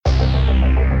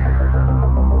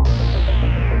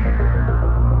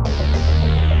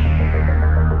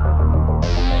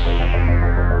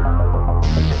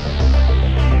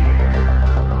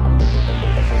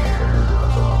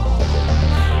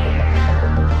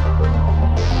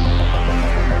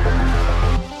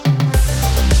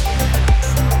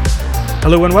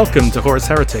Hello and welcome to Horus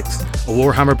Heretics, a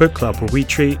Warhammer book club where we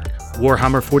treat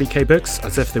Warhammer 40k books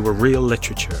as if they were real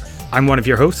literature. I'm one of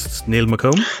your hosts, Neil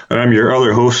McComb. And I'm your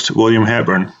other host, William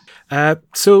Hepburn.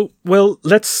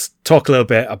 Let's talk a little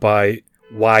bit about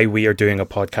why we are doing a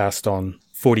podcast on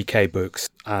 40k books,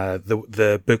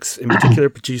 the books in particular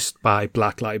produced by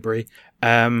Black Library.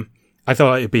 I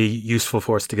thought it'd be useful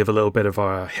for us to give a little bit of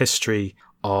a history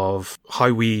of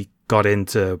how we got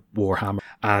into Warhammer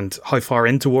and how far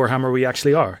into Warhammer we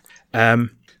actually are.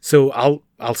 So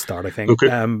I'll start, I think.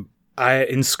 Okay.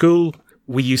 In school,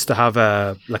 we used to have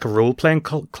a role-playing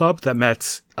club that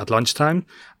met at lunchtime,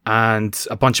 and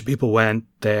a bunch of people went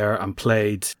there and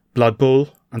played Blood Bowl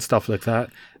and stuff like that.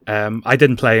 I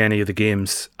didn't play any of the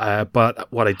games,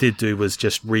 but what I did do was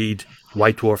just read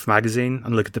White Dwarf magazine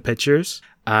and look at the pictures,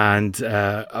 and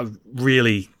I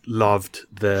really loved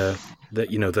the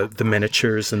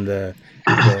miniatures and the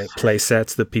play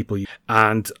sets that people use,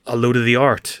 and a load of the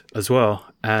art as well.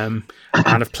 And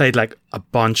I've played like a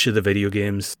bunch of the video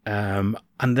games, and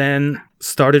then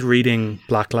started reading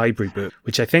Black Library book,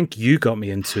 which I think you got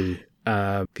me into,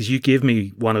 because you gave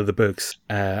me one of the books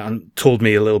and told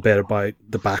me a little bit about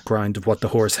the background of what the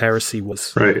Horus Heresy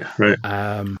was. Right.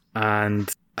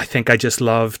 And I think I just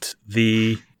loved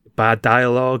the bad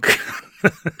dialogue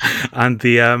and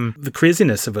the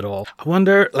craziness of it all. I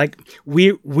wonder, like,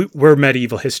 we're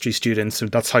medieval history students,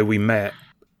 and that's how we met.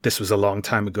 This was a long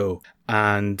time ago.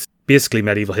 And basically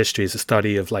medieval history is a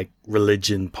study of like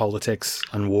religion, politics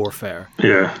and warfare.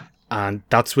 Yeah. And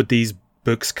that's what these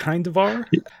books kind of are.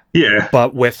 Yeah.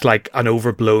 But with like an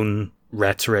overblown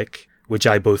rhetoric, which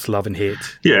I both love and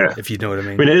hate. Yeah. If you know what I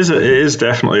mean. I mean, it is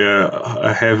definitely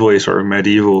a heavily sort of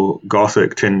medieval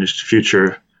Gothic tinged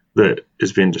future that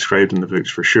is being described in the books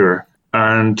for sure.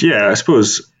 And yeah, I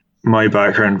suppose my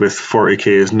background with 40k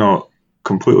is not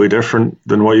completely different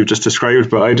than what you've just described,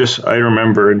 but I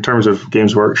remember in terms of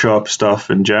Games Workshop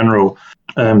stuff in general,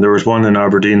 there was one in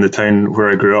Aberdeen, the town where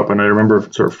I grew up, and I remember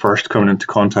sort of first coming into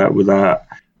contact with that,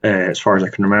 as far as I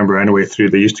can remember anyway,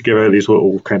 they used to give out these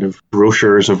little kind of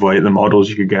brochures of like the models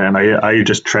you could get, and I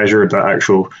just treasured that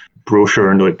actual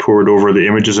brochure and like pored over the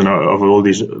images of all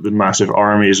the massive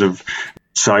armies of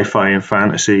sci-fi and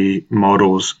fantasy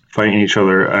models fighting each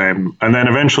other, and then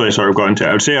eventually I sort of got into it.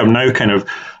 I would say I'm now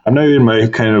in my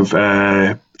kind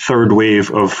of third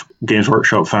wave of Games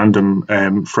Workshop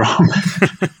fandom,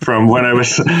 from when I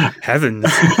was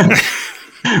heavens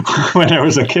when I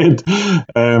was a kid.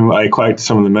 I collected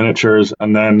some of the miniatures,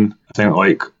 and then I think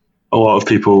like a lot of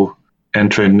people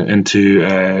entering into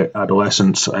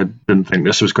adolescence, I didn't think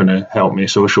this was going to help me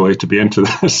socially to be into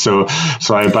this, so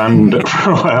I abandoned it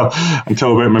for a while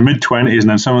until about my mid-20s, and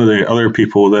then some of the other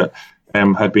people that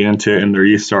had been into it in their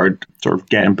youth started sort of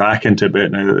getting back into it a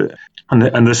bit now.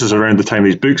 And this is around the time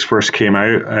these books first came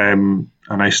out, and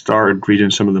I started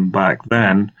reading some of them back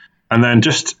then. And then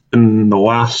just in the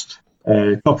last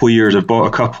couple of years, I've bought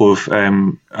a couple of,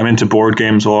 I'm into board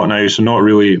games a lot now, so not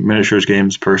really miniatures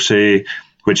games per se,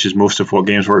 which is most of what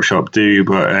Games Workshop do,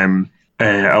 but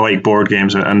I like board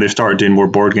games, and they've started doing more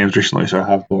board games recently, so I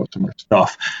have bought some more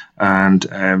stuff. And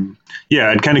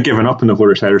I'd kind of given up on the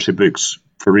Horus Heresy books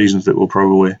for reasons that we'll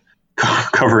probably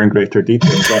cover in greater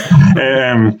detail,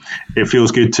 but it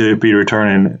feels good to be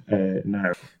returning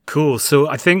now. Cool. So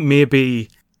I think maybe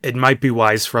it might be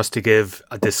wise for us to give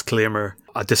a disclaimer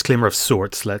of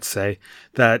sorts, let's say,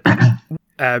 that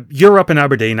you're up in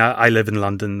Aberdeen, I live in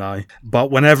London now, but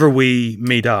whenever we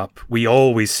meet up, we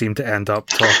always seem to end up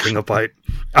talking about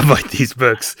these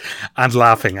books and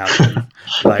laughing at them.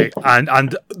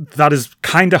 And that is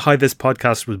kind of how this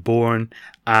podcast was born,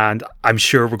 and I'm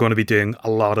sure we're going to be doing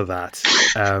a lot of that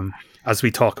as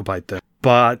we talk about them.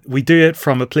 But we do it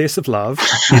from a place of love.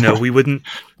 We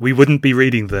wouldn't be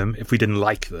reading them if we didn't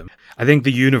like them. I think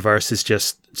the universe is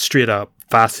just straight up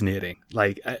fascinating.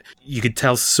 Like you could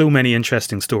tell so many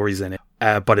interesting stories in it,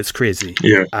 but it's crazy.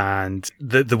 Yeah. And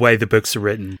the way the books are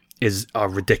written are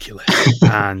ridiculous.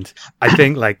 And I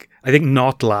think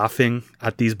not laughing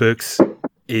at these books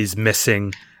is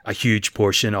missing a huge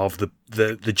portion of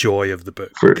the joy of the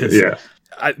book. Yeah.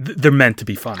 They're meant to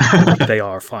be funny. They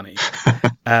are funny.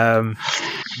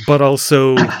 But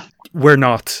also we're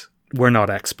not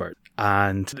expert.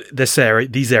 And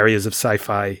these areas of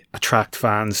sci-fi attract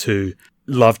fans who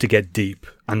love to get deep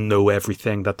and know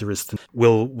everything that there is to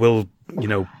will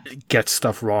get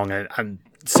stuff wrong and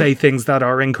say things that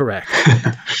are incorrect.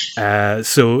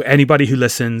 So anybody who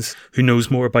listens who knows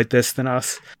more about this than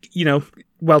us,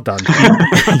 well done.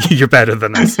 You're better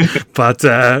than us. But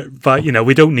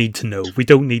we don't need to know. We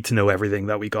don't need to know everything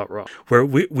that we got wrong.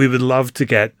 We would love to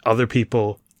get other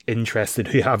people interested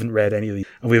who haven't read any of these,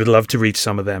 and we would love to reach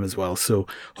some of them as well. So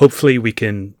hopefully we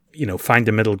can, find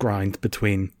a middle ground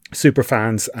between super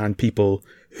fans and people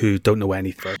who don't know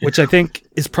anything, which I think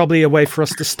is probably a way for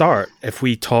us to start. If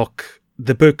we talk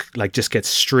the book, just gets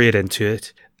straight into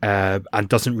it, and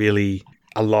doesn't really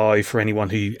allow for anyone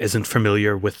who isn't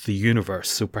familiar with the universe.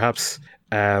 So perhaps,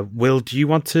 Will, do you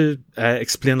want to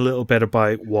explain a little bit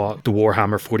about what the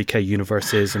Warhammer 40k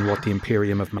universe is and what the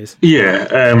Imperium of Man is? Yeah,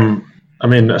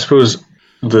 I suppose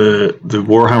the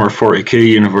Warhammer 40k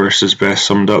universe is best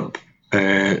summed up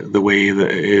the way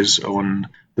that it is on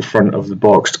the front of the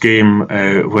boxed game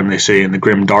when they say, in the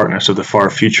grim darkness of the far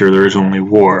future there is only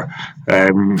war.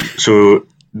 So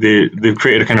they've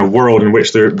created a kind of world in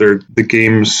which the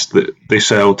games that they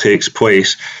sell takes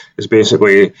place is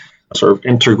basically a sort of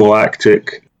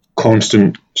intergalactic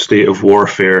constant state of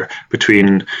warfare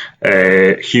between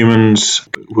humans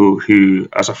who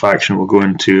as a faction we'll go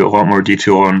into a lot more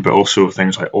detail on, but also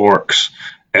things like orcs,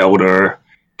 Eldar,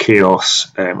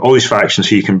 Chaos, all these factions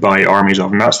who you can buy armies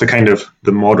of, and that's the kind of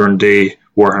the modern day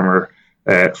Warhammer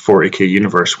 40k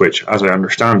universe, which, as I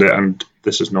understand it, and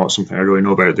this is not something I really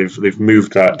know about, they've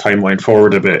moved that timeline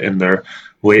forward a bit in their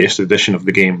latest edition of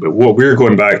the game. But what we're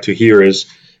going back to here is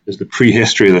the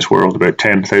prehistory of this world, about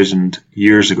 10,000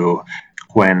 years ago,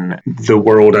 when the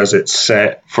world as it's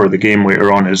set for the game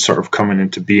later on is sort of coming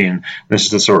into being. This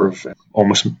is the sort of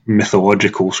almost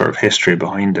mythological sort of history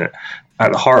behind it.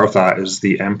 At the heart of that is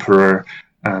the Emperor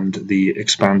and the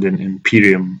expanding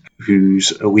Imperium,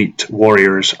 whose elite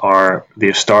warriors are the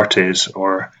Astartes,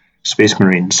 or Space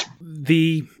Marines.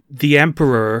 The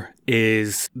Emperor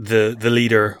is the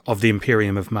leader of the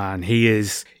Imperium of Man. He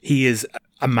is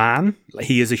a man.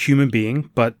 He is a human being,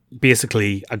 but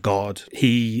basically a god.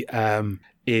 He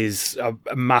is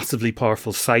a massively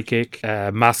powerful psychic,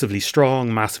 massively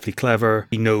strong, massively clever.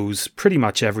 He knows pretty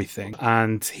much everything,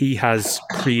 and he has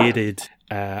created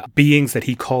beings that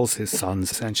he calls his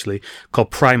sons, essentially, called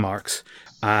Primarchs.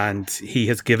 And he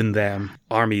has given them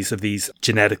armies of these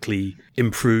genetically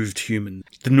improved humans.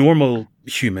 The normal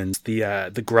humans,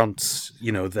 the grunts,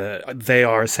 they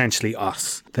are essentially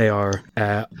us. They are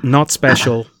not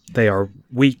special. They are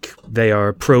weak. They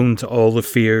are prone to all the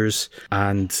fears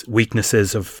and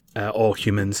weaknesses of all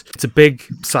humans. It's a big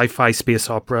sci-fi space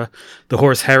opera. The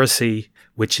Horus Heresy,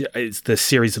 which is the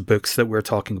series of books that we're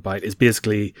talking about, is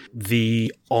basically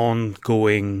the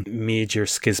ongoing major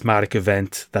schismatic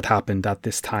event that happened at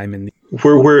this time.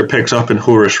 Where it picks up in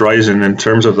Horus Rising in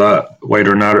terms of that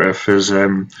wider narrative is at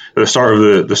the start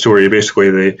of the story.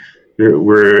 Basically,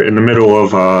 we're in the middle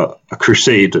of a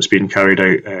crusade that's being carried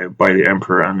out by the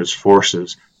Emperor and his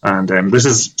forces. And this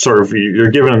is sort of,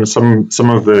 you're given some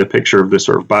of the picture of the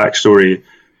sort of backstory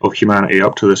of humanity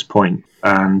up to this point.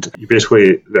 And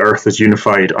basically, the Earth is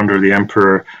unified under the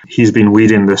Emperor. He's been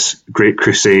leading this great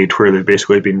crusade where they've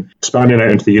basically been expanding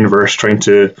out into the universe, trying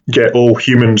to get all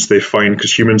humans they find,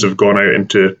 because humans have gone out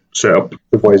into set up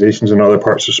civilizations in other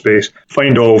parts of space,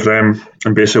 find all of them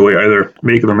and basically either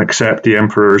make them accept the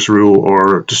Emperor's rule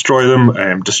or destroy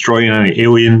them, destroying any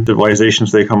alien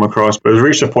civilizations they come across. But it's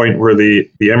reached a point where the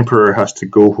Emperor has to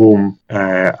go home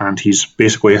and he's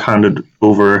basically handed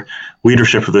over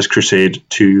leadership of this crusade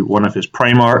to one of his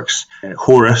Primarchs,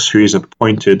 Horus, who is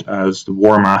appointed as the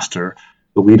War Master,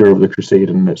 the leader of the crusade,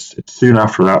 and it's soon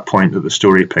after that point that the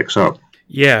story picks up.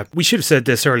 Yeah, we should have said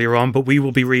this earlier on, but we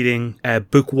will be reading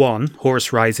Book 1,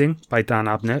 Horus Rising, by Dan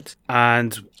Abnett,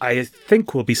 and I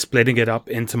think we'll be splitting it up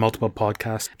into multiple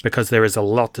podcasts because there is a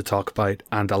lot to talk about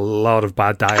and a lot of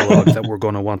bad dialogue that we're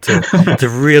going to want to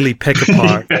really pick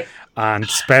apart and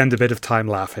spend a bit of time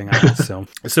laughing at it.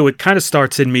 So it kind of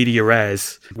starts in media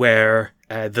res, where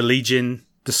the Legion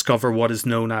discover what is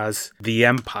known as the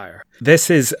Empire. This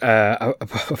is a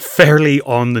fairly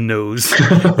on the nose,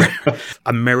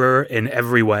 a mirror in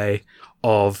every way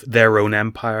of their own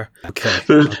empire.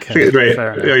 Okay, right.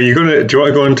 Are you do you want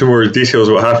to go into more details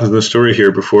of what happens in the story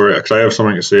here before? Because I have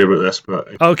something to say about this.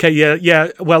 But okay, yeah.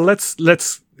 Well, let's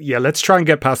try and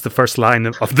get past the first line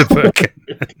of the book,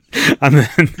 and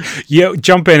then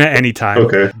jump in at any time.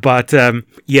 Okay. But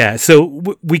so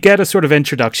we get a sort of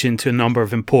introduction to a number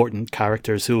of important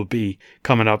characters who will be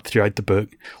coming up throughout the book.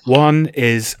 One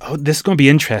is, this is going to be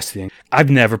interesting. I've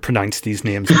never pronounced these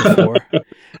names before.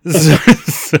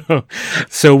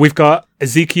 So we've got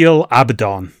Ezekiel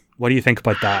Abaddon. What do you think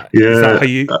about that? Yeah, is that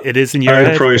how it is in your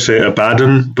head? I'd probably say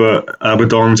Abaddon, but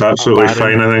Abaddon's absolutely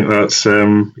fine. I think that's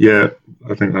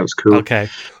I think that's cool. Okay,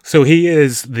 so he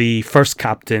is the first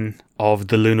captain of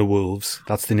the Luna Wolves.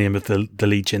 That's the name of the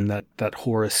legion that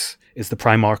Horus is the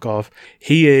Primarch of.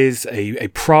 He is a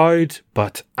proud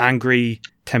but angry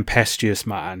tempestuous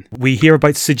man. We hear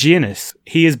about Sejanus.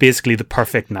 He is basically the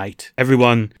perfect knight.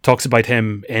 Everyone talks about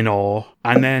him in awe.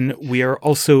 And then we are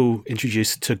also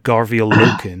introduced to Garviel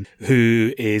Loken,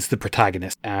 who is the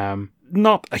protagonist.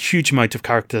 Not a huge amount of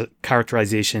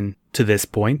characterization to this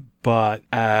point, but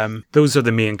those are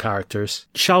the main characters.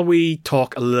 Shall we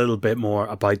talk a little bit more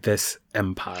about this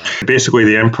empire? Basically,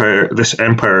 this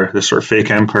sort of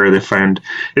fake empire they found,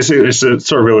 it's a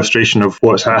sort of illustration of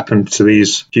what's happened to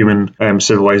these human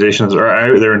civilizations that are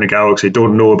out there in the galaxy,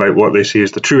 don't know about what they see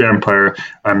as the true empire,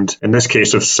 and in this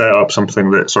case have set up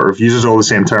something that sort of uses all the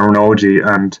same terminology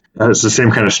and it's the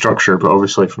same kind of structure, but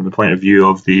obviously from the point of view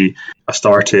of the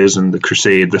Astartes and the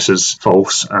Crusade, this is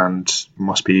false and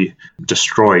must be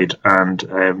destroyed. And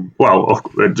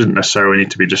it didn't necessarily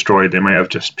need to be destroyed. They might have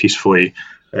just peacefully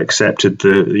accepted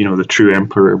the true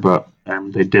emperor, but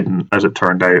they didn't, as it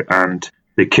turned out, and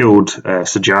they killed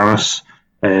Sejanus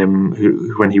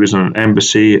when he was on an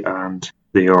embassy, and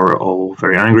they are all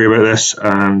very angry about this,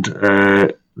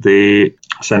 and they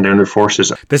send down their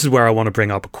forces. This is where I want to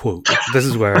bring up a quote. This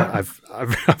is where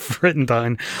I've written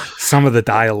down some of the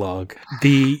dialogue.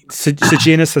 The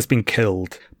Sejanus has been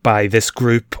killed by this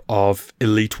group of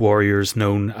elite warriors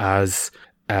known as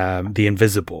the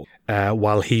Invisible,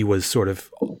 while he was sort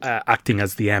of acting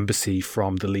as the embassy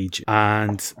from the Legion.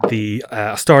 And the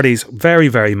Astartes, very,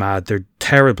 very mad. They're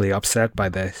terribly upset by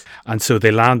this. And so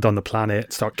they land on the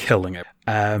planet, start killing it.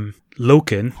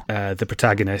 Loken, the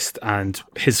protagonist, and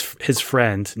his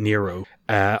friend Nero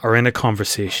are in a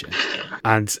conversation,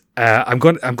 and I'm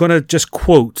going to just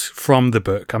quote from the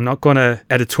book. I'm not going to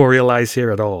editorialize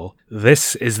here at all.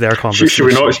 This is their conversation.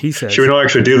 Should we not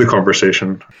actually do the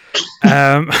conversation?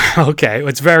 Okay,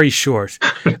 it's very short.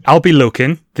 I'll be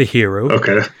Loken, the hero.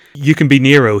 Okay. You can be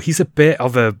Nero. He's a bit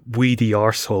of a weedy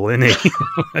arsehole, isn't he?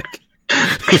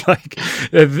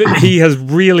 He has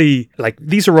really,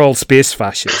 these are all space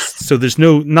fascists, so there's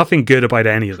nothing good about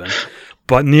any of them.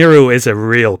 But Nero is a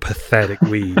real pathetic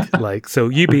weed. So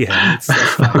you be him. It's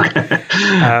okay.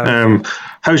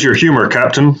 How's your humor,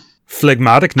 Captain?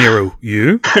 Phlegmatic, Nero.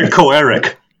 You?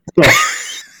 Choleric.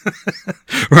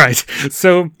 Right.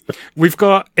 So we've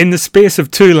got, in the space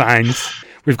of 2 lines,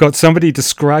 we've got somebody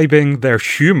describing their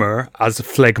humor as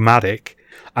phlegmatic,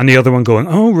 and the other one going,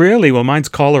 "Oh, really? Well, mine's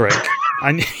choleric."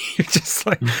 And you're just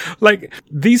like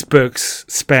these books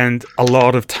spend a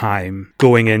lot of time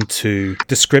going into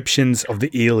descriptions of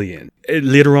the alien.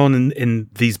 Later on in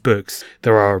these books,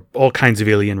 there are all kinds of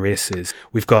alien races.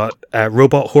 We've got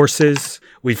robot horses.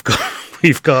 We've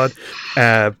got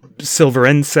silver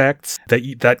insects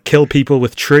that kill people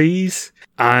with trees.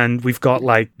 And we've got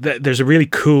there's a really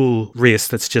cool race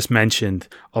that's just mentioned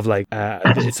of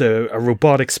it's a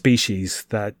robotic species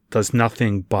that does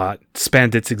nothing but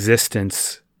spend its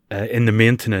existence in the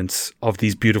maintenance of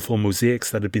these beautiful mosaics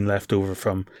that have been left over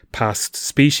from past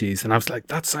species. And I was like,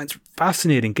 that sounds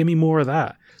fascinating. Give me more of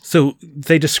that. So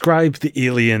they describe the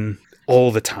alien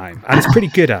all the time, and it's pretty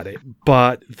good at it.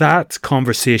 But that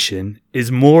conversation is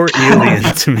more alien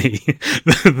to me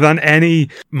than any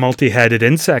multi-headed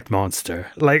insect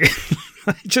monster. I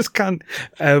just can't.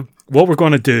 What we're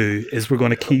going to do is we're going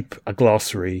to keep a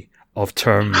glossary of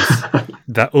terms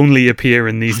that only appear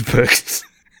in these books.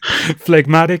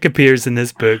 Phlegmatic appears in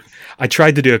this book. I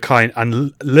tried to do a count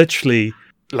and literally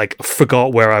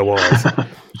forgot where I was.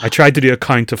 I tried to do a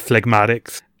count of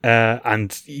phlegmatics.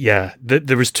 And yeah,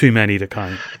 there was too many to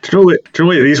count. Do you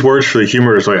know these words for the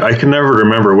humor is I can never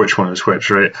remember which one is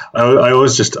which, right? I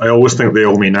always think they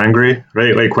all mean angry,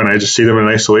 right? When I just see them in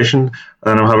isolation,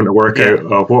 and I'm having to work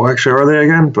out what actually are they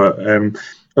again. But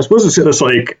I suppose it's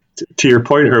to your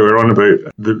point earlier on about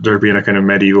there being a kind of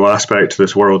medieval aspect to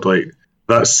this world,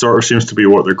 that sort of seems to be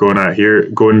what they're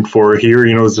going for here.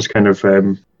 There's this kind of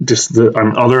just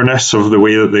an otherness of the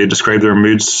way that they describe their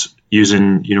moods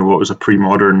using, what was a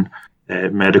pre-modern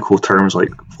medical terms like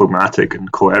phlegmatic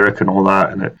and choleric and all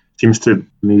that. And it seems to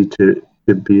me to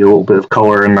be a little bit of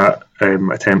colour in that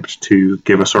attempt to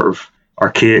give a sort of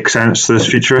archaic sense to this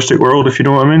futuristic world, if you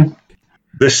know what I mean.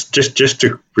 This just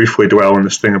to briefly dwell on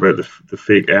this thing about the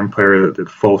fake empire, the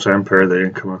false empire they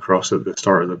come across at the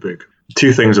start of the book.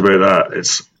 2 things about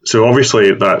that. So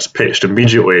obviously that's pitched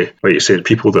immediately, like you said,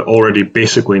 people that already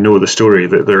basically know the story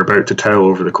that they're about to tell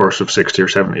over the course of 60 or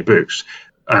 70 books.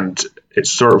 And it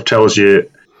sort of tells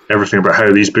you everything about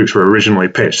how these books were originally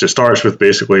pitched. It starts with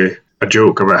basically a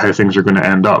joke about how things are going to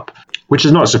end up, which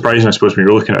is not surprising, I suppose, when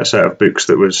you're looking at a set of books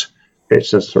that was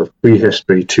pitched as sort of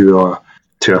prehistory to a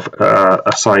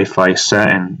sci-fi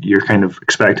setting. You're kind of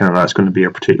expecting that that's going to be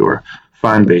a particular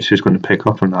fan base who's going to pick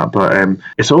up on that, but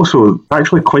it's also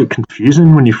actually quite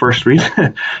confusing when you first read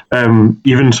it.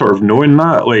 Even sort of knowing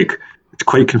that, it's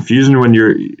quite confusing when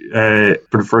you're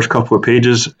for the first couple of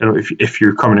pages, if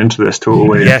you're coming into this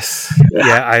totally. Yes,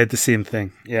 yeah, I had the same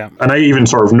thing. Yeah, and I even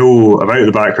sort of know about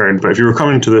the background, but if you were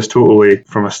coming to this totally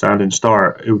from a standing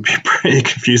start, it would be pretty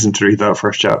confusing to read that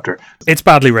first chapter. It's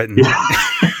badly written. Yeah.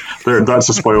 That's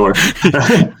a spoiler.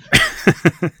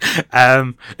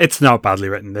 It's not badly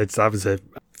written. That was a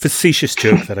facetious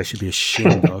joke that I should be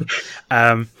ashamed of.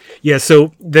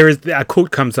 So there is a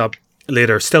quote comes up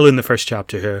later, still in the first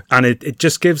chapter here, and it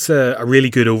just gives a really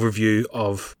good overview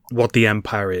of what the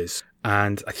Empire is.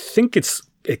 And I think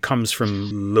it comes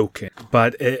from Loki,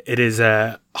 but it is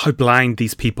how blind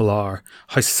these people are,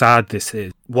 how sad this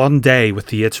is. One day with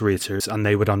the iterators and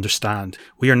they would understand.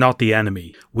 We are not the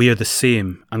enemy. We are the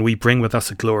same, and we bring with us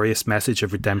a glorious message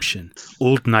of redemption.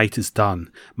 Old night is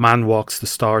done. Man walks the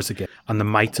stars again, and the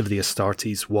might of the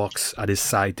Astartes walks at his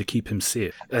side to keep him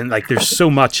safe. And like, there's so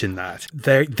much in that.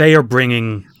 They are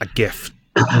bringing a gift.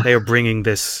 They are bringing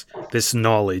this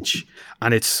knowledge,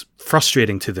 and it's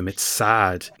frustrating to them. It's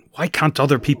sad. Why can't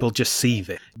other people just see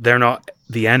that they're not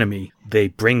the enemy? They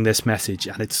bring this message,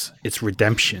 and it's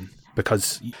redemption,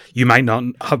 because you might not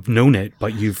have known it,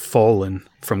 but you've fallen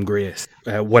from grace.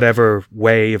 Whatever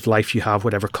way of life you have,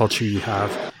 whatever culture you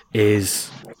have,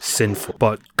 is sinful.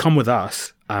 But come with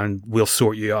us, and we'll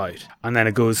sort you out. And then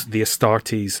it goes, the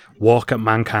Astartes walk at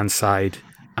Mankind's side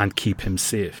and keep him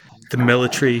safe. The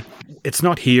military, it's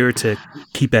not here to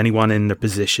keep anyone in their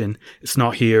position. It's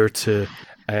not here to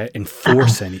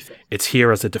enforce anything. It's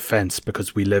here as a defense,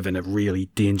 because we live in a really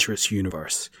dangerous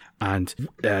universe, and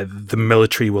the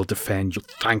military will defend you.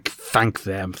 Thank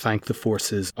them. Thank the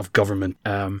forces of government.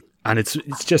 And it's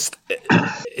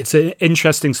an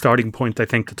interesting starting point, I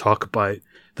think, to talk about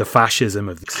the fascism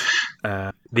of this,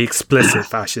 the explicit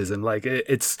fascism. Like,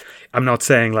 I'm not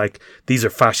saying like these are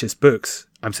fascist books.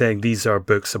 I'm saying these are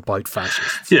books about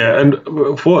fascists. Yeah, and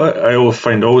what I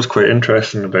find always quite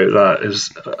interesting about that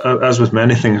is, as with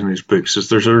many things in these books, is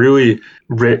there's a really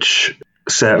rich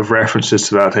set of references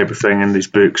to that type of thing in these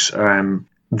books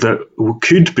that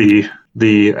could be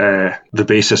the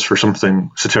basis for something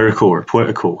satirical or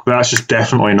political. But that's just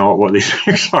definitely not what these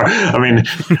books are. I mean,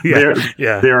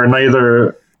 they are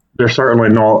neither. They're certainly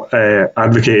not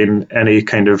advocating any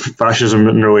kind of fascism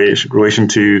in relation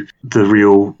to the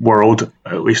real world.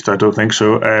 At least I don't think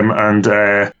so. And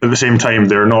at the same time,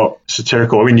 they're not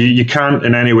satirical. I mean, you can't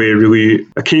in any way really...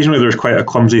 Occasionally there's quite a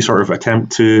clumsy sort of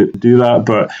attempt to do that,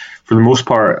 but for the most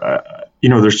part...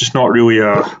 there's just not really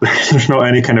there's not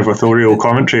any kind of authorial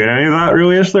commentary in any of that,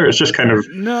 really, is there? It's just kind of...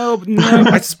 No,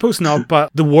 I suppose not, but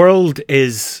the world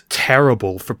is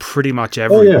terrible for pretty much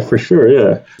everyone. Oh, yeah, for sure,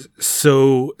 yeah.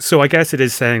 So I guess it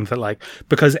is saying that, like,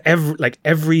 because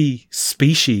every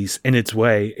species in its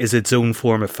way is its own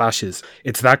form of fascism.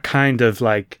 It's that kind of,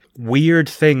 like, weird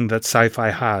thing that sci-fi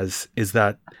has, is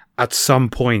that at some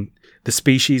point the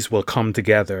species will come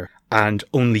together and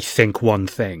only think one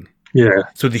thing. Yeah.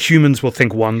 So the humans will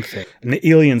think one thing, and the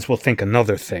aliens will think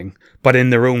another thing, but in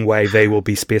their own way, they will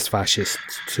be space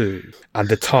fascists too. And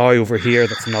the Tau over here,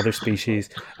 that's another species,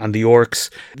 and the orcs,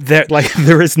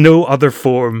 there is no other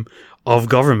form of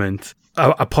government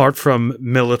apart from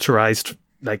militarized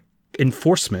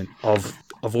enforcement of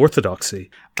orthodoxy.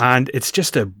 And it's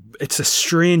a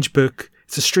strange book.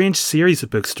 It's a strange series of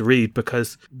books to read,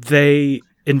 because they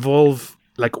involve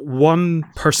like one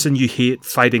person you hate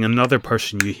fighting another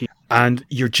person you hate. And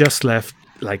you're just left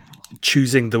like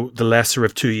choosing the lesser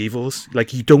of two evils.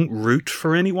 Like, you don't root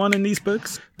for anyone in these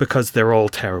books because they're all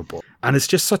terrible. And it's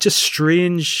just such a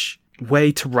strange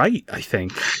way to write, I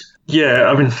think. Yeah,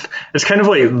 I mean, it's kind of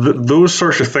like those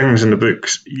sorts of things in the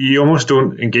books. You almost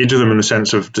don't engage with them in the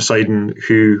sense of deciding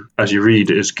who, as you read,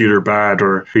 is good or bad,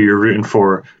 or who you're rooting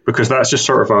for, because that's just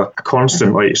sort of a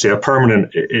constant, like you say, a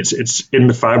permanent. It's in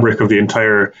the fabric of the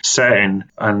entire setting,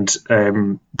 and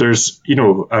there's,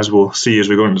 as we'll see as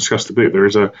we go and discuss the book,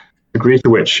 there's a degree to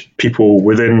which people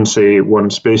within, say, one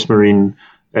Space Marine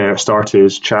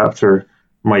Astartes chapter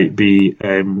might be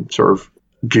sort of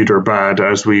good or bad,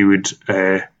 as we would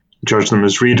judge them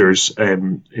as readers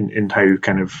in how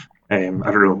kind of, I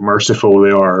don't know, merciful they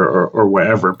are or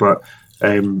whatever. But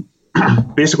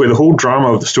basically the whole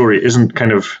drama of the story isn't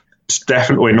kind of, it's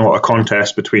definitely not a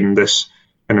contest between this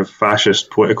kind of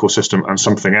fascist political system and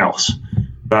something else.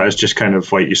 That is just kind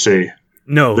of, like you say,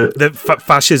 no,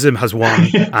 fascism has won,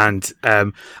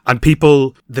 and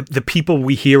people, the people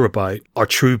we hear about are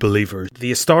true believers.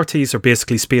 The Astartes are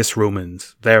basically space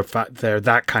Romans. They're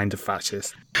that kind of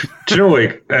fascist. Do you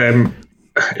know,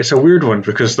 it's a weird one,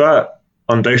 because that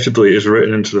undoubtedly is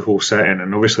written into the whole setting,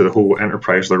 and obviously the whole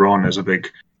enterprise they're on is a big,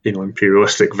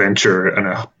 imperialistic venture, and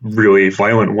a really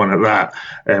violent one at that,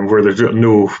 where there's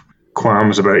no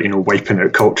qualms about, wiping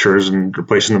out cultures and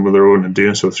replacing them with their own and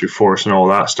doing so through force and all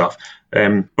that stuff.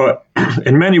 But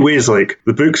in many ways, like,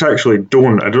 the books actually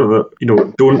don't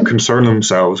concern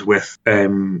themselves with,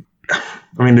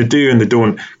 they do and they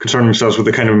don't concern themselves with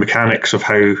the kind of mechanics of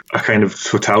how a kind of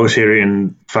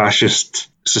totalitarian fascist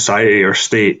society or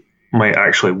state might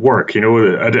actually work.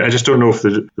 I just don't know if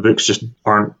the books just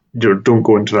aren't, don't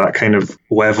go into that kind of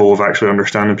level of actually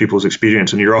understanding people's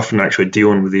experience, and you're often actually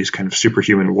dealing with these kind of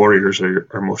superhuman warriors are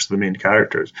most of the main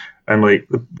characters. And like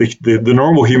the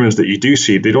normal humans that you do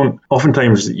see, they don't,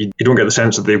 oftentimes you don't get the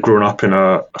sense that they've grown up in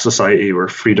a society where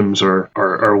freedoms are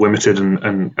limited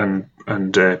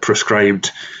and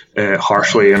prescribed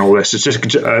harshly and all this. It's just,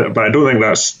 but I don't think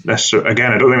that's necessarily,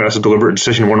 again, I don't think that's a deliberate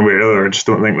decision one way or the other. I just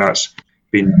don't think that's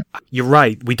been. You're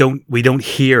right. We don't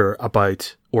hear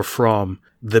about or from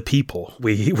the people.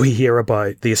 We hear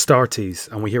about the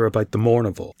Astartes and we hear about the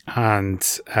Mournival and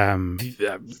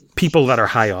people that are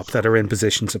high up, that are in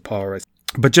positions of power.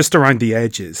 But just around the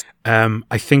edges,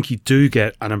 I think you do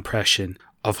get an impression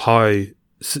of how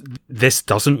this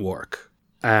doesn't work.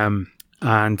 And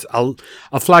I'll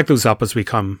flag those up as we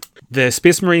come. The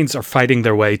Space Marines are fighting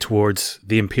their way towards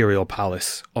the Imperial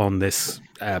Palace on this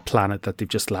planet that they've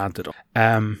just landed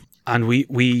on. And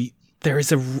we there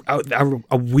is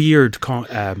a weird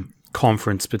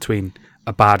conference between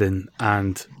Abaddon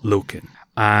and Loken.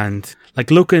 And like,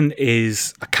 Loken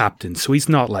is a captain, so he's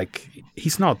not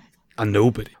a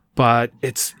nobody. But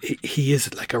he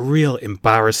is like a real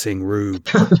embarrassing rube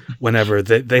whenever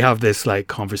they have this like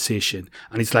conversation,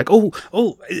 and he's like, oh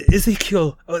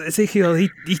Ezekiel,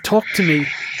 he talked to me.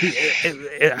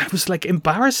 It was like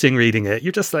embarrassing reading it.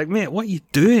 You're just like, mate, what are you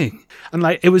doing? And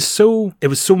like, it was so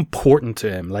important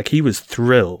to him. Like, he was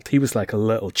thrilled. He was like a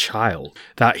little child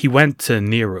that he went to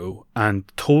Nero and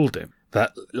told him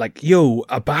that, like, yo,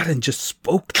 Abaddon just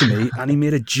spoke to me and he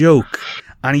made a joke.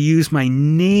 And he used my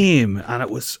name, and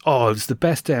it was the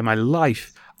best day of my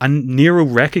life. And Nero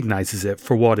recognizes it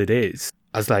for what it is.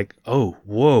 As like, oh,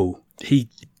 whoa, he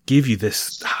gave you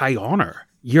this high honor.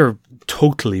 You're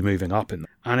totally moving up in.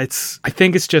 And I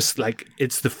think it's just like,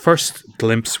 it's the first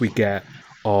glimpse we get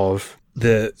of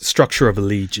the structure of a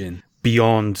legion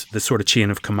beyond the sort of chain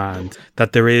of command,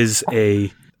 that there is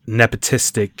a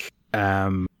nepotistic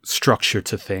structure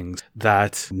to things,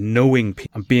 that knowing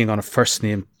people and being on a first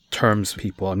name terms with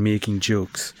people and making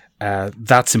jokes,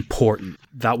 that's important.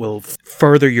 That will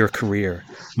further your career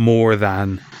more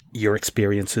than your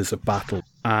experiences of battle.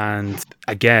 And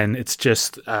again, it's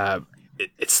just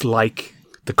it's like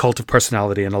the cult of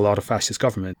personality in a lot of fascist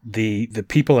government. The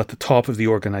people at the top of the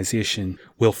organization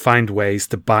will find ways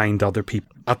to bind other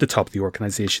people at the top of the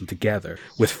organization together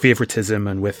with favoritism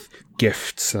and with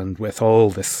gifts and with all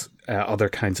this other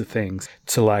kinds of things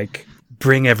to like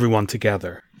bring everyone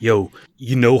together. Yo,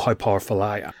 you know how powerful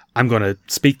I am. I'm going to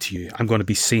speak to you. I'm going to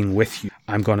be seen with you.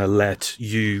 I'm going to let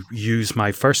you use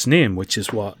my first name, which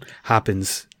is what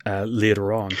happens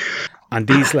later on. And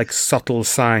these like subtle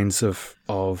signs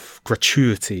of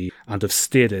gratuity and of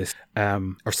status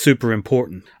are super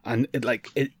important. And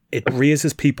it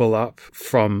raises people up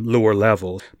from lower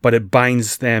level, but it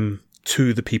binds them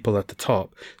to the people at the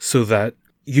top so that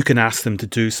you can ask them to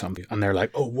do something and they're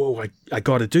like, oh, whoa, I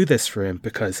got to do this for him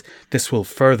because this will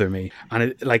further me.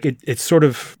 And it's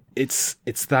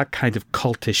that kind of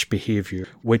cultish behavior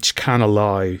which can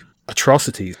allow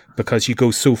atrocities because you go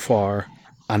so far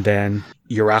and then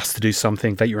you're asked to do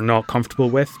something that you're not comfortable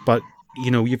with, but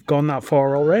you've gone that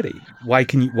far already. Why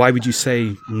would you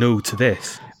say no to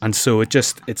this? And so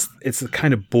it's a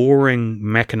kind of boring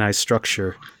mechanized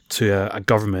structure to a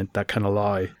government that can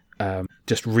allow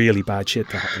just really bad shit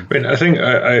to happen. I mean, I think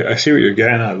I see what you're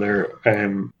getting at there,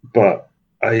 but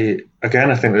I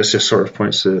think this just sort of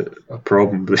points to a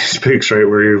problem with these books, right?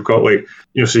 Where you've got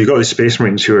so you've got these Space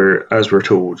Marines who are, as we're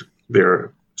told,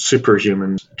 they're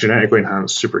superhumans, genetically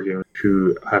enhanced superhumans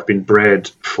who have been bred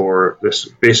for this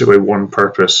basically one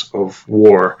purpose of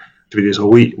war, to be these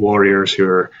elite warriors who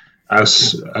are,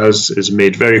 as is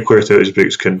made very clear throughout his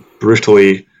books, can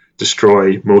brutally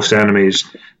destroy most enemies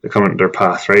that come into their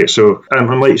path, right? So,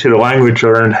 and like you say, the language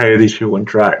around how these people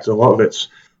interact, a lot of it's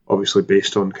obviously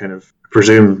based on kind of,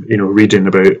 reading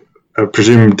about, I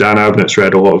presume Dan Abnett's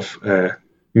read a lot of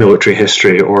military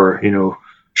history or,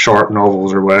 short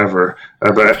novels or whatever,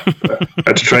 but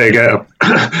to try to get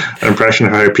an impression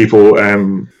of how people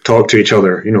talk to each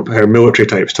other, how military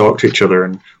types talk to each other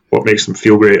and what makes them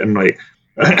feel great. And like,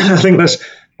 I think that's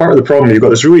part of the problem. You've got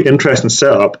this really interesting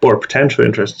setup, or potentially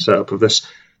interesting setup, of this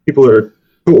people that are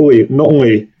totally not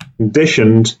only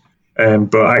conditioned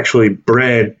but actually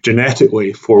bred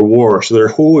genetically for war, so their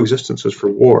whole existence is for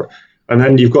war. And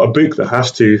then you've got a book that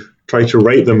has to try to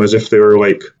write them as if they were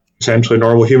like essentially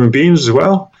normal human beings as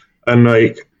well, and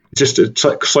like just it's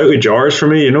like slightly jars for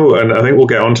me, and I think we'll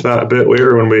get onto that a bit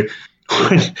later when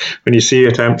you see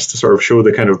attempts to sort of show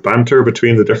the kind of banter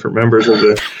between the different members of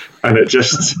and it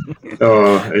just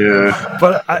oh yeah.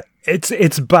 But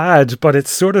it's bad, but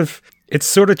it's sort of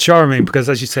charming because,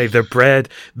 as you say, they're bred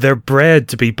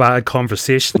to be bad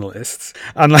conversationalists,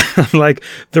 and like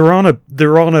they're on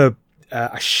a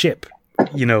ship,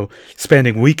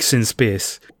 spending weeks in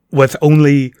space with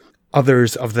only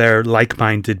others of their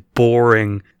like-minded,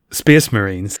 boring space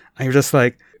marines, and you're just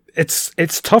like,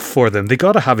 it's tough for them. They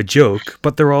got to have a joke,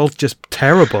 but they're all just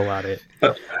terrible at it.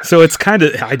 So it's kind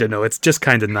of, I don't know, it's just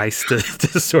kind of nice to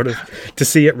sort of to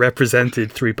see it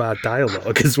represented through bad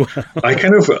dialogue as well. I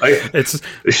kind of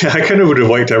would have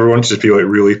liked everyone to just be like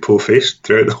really po-faced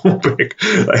throughout the whole book.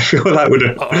 I feel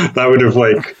that would have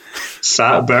like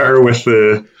sat better with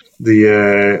the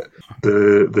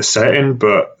setting,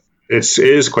 but it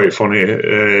is quite funny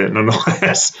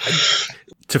nonetheless.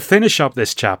 To finish up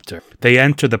this chapter, they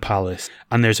enter the palace,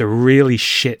 and there's a really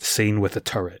shit scene with a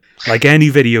turret. Like any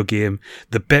video game,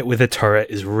 the bit with a turret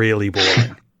is really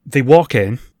boring. They walk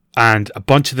in, and a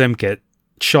bunch of them get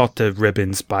shot to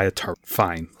ribbons by a turret.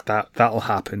 Fine, that'll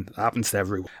happen. It happens to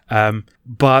everyone.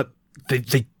 But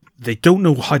they don't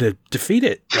know how to defeat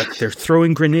it. Like, they're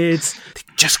throwing grenades. They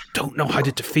just don't know how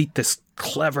to defeat this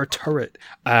clever turret.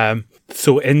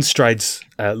 So in strides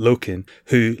Loken,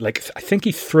 who, like, I think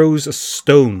he throws a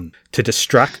stone to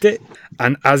distract it,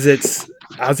 and as it's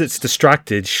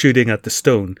distracted, shooting at the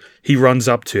stone, he runs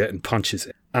up to it and punches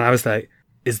it. And I was like,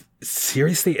 is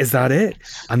that it?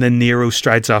 And then Nero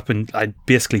strides up and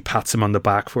basically pats him on the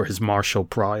back for his martial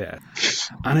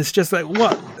prowess. And it's just like,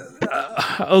 what?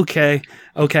 Okay.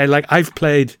 Like, I've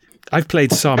played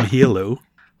some Halo.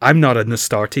 I'm not an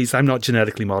Astartes. I'm not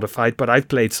genetically modified, but I've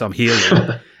played some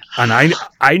Halo, and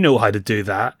I know how to do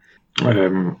that.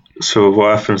 So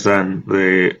what happens then?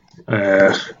 We're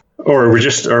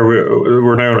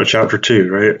now on chapter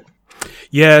 2, right?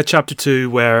 Yeah, chapter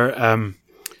 2, where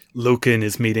Loken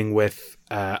is meeting with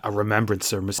a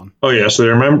remembrancer. Oh yeah, so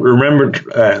the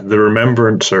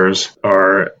remembrancers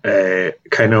are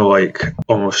kind of like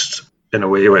almost in a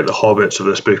way like the hobbits of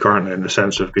this book, aren't they? In the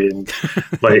sense of being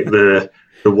like the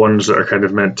ones that are kind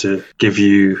of meant to give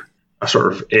you a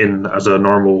sort of in as a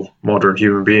normal modern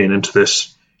human being into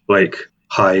this like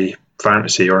high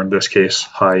fantasy, or in this case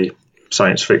high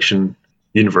science fiction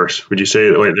universe. Would you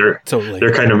say that like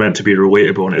they're kind of meant to be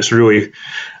relatable? And it's really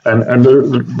and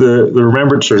the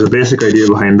remembrancers, the basic idea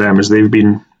behind them is they've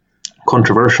been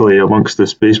controversially amongst the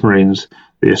Space Marines,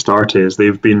 the Astartes,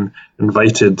 they've been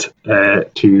invited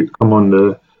to come on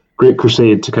the Great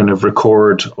Crusade to kind of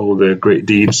record all the great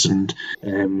deeds and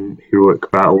heroic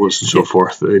battles and so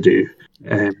forth that they do.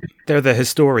 They're the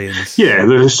historians. Yeah,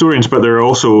 they're historians, but they're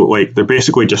also like, they're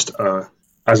basically just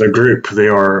as a group, they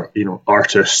are,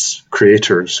 artists,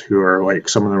 creators who are like,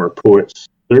 some of them are poets.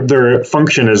 Their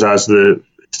function is as the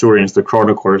historians, the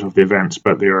chroniclers of the events,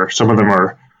 but some of them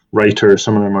are writers,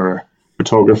 some of them are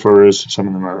photographers, some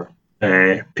of them are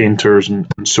painters, and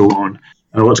so on.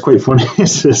 And what's quite funny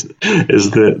is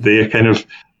that they kind of,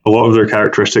 a lot of their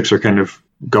characteristics are kind of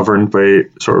governed by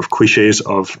sort of cliches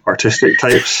of artistic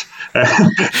types.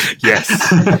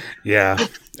 Yes. Yeah.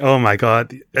 Oh my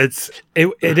God. It's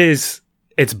bad.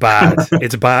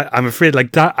 It's bad. I'm afraid,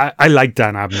 like, I like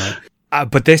Dan Abnett,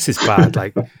 but this is bad.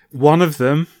 Like, one of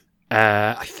them,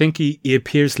 I think he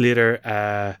appears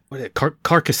later,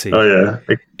 Carcassy. Oh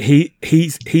yeah.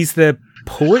 He's the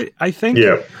poet, I think.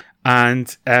 Yeah.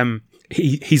 And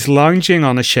he's lounging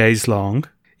on a chaise longue.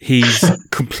 He's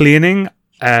complaining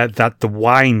that the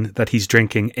wine that he's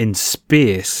drinking in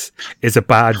space is a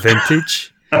bad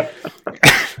vintage,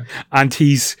 and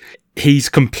he's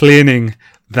complaining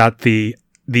that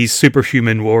these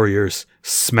superhuman warriors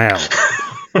smell.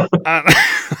 And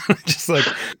just like,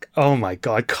 oh my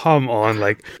God, come on!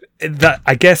 Like that.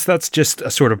 I guess that's just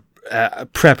a sort of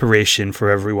preparation for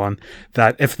everyone,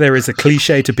 that if there is a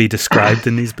cliche to be described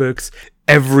in these books,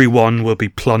 everyone will be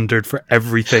plundered for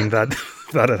everything that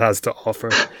it has to offer.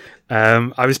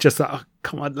 I was just like, oh,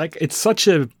 come on, like it's such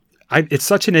an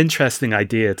interesting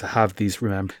idea to have these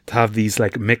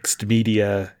like mixed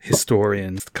media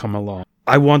historians come along.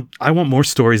 I want more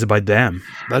stories about them.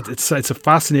 It's a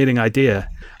fascinating idea,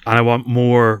 and I want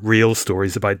more real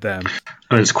stories about them.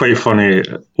 And it's quite funny,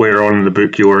 later on in the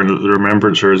book you learn that the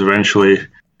Remembrancers eventually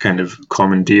kind of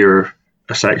commandeer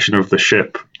a section of the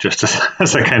ship just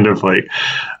as a kind of like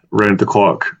round the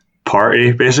clock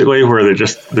party, basically, where they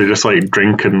just like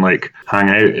drink and like hang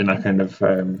out in a kind of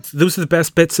those are the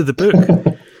best bits of the book.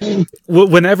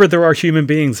 Whenever there are human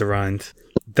beings around,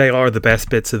 They are the best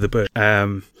bits of the book.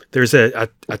 There's a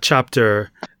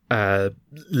chapter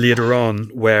later on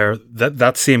where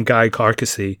that same guy,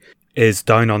 Carcassy, is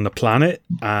down on the planet,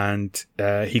 and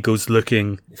he goes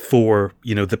looking for,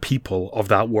 the people of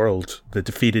that world, the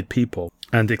defeated people,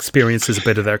 and experiences a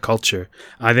bit of their culture.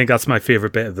 I think that's my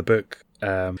favorite bit of the book,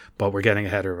 but we're getting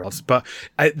ahead of ourselves. But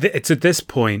it's at this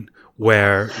point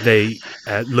where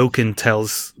Loken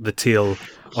tells the tale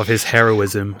of his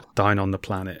heroism down on the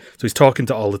planet. So he's talking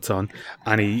to Olaton,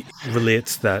 and he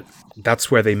relates that that's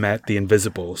where they met the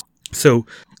Invisibles. So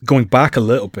going back a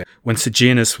little bit, when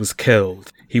Sejanus was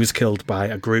killed, he was killed by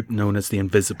a group known as the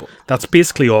Invisible. That's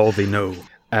basically all they know.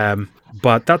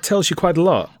 But that tells you quite a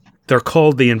lot. They're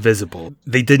called the Invisible.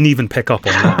 They didn't even pick up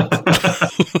on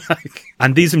that.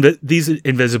 And these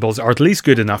Invisibles are at least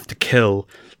good enough to kill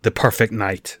the perfect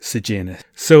knight, Sejanus.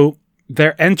 So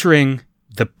they're entering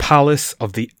the palace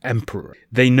of the Emperor.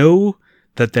 They know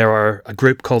that there are a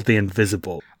group called the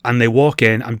Invisible, and they walk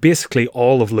in, and basically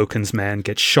all of Loken's men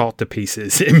get shot to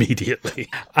pieces immediately.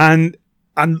 And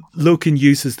Loken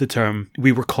uses the term,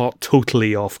 "We were caught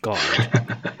totally off guard."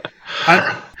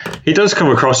 And he does come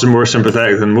across as more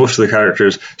sympathetic than most of the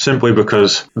characters, simply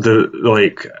because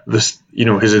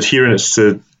his adherence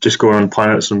to just going on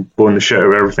planets and blowing the shit out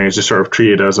of everything is just sort of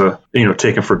treated as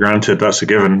taken for granted. That's a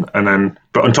given.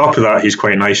 But on top of that, he's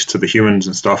quite nice to the humans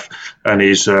and stuff, and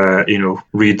he's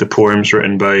read the poems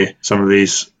written by some of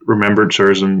these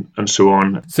remembrancers and so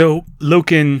on. So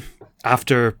Loken,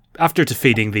 after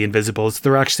defeating the Invisibles,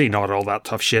 they're actually not all that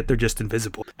tough shit. They're just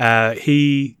invisible.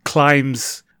 He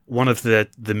climbs one of the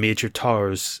major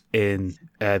towers in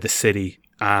the city,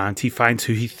 and he finds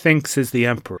who he thinks is the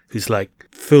Emperor, who's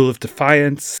full of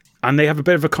defiance. And they have a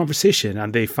bit of a conversation,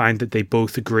 and they find that they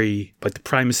both agree about the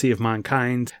primacy of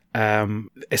mankind.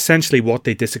 Essentially, what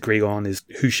they disagree on is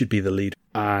who should be the leader,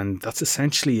 and that's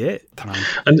essentially it.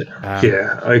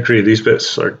 Yeah, I agree. These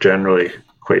bits are generally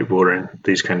quite boring.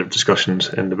 These kind of discussions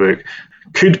in the book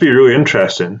could be really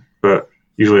interesting, but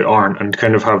usually aren't, and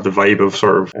kind of have the vibe of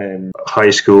sort of high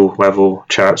school level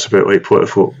chats about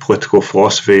political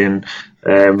philosophy and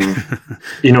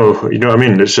you know what I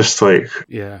mean. It's just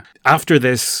after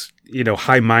this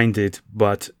high-minded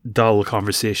but dull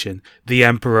conversation, the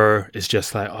Emperor is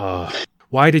just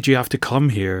why did you have to come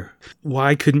here?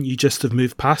 Why couldn't you just have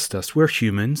moved past us? We're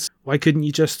humans. Why couldn't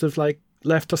you just have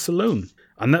left us alone?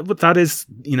 And that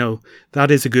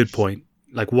is a good point.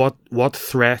 What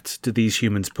threat do these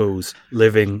humans pose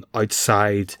living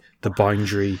outside the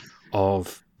boundary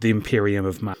of the Imperium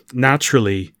of Man?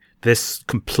 Naturally, this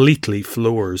completely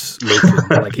floors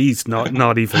Loken.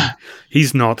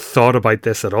 He's not thought about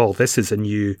this at all. This is a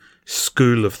new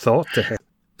school of thought to him.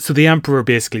 So the Emperor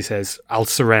basically says, "I'll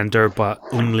surrender, but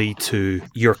only to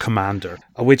your commander."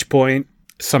 At which point,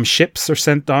 some ships are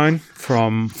sent down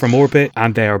from orbit,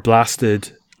 and they are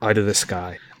blasted out of the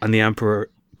sky. And the Emperor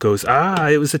goes,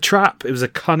 it was a trap. It was a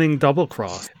cunning double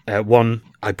cross. One,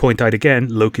 I point out again,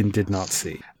 Loken did not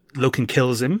see. Loken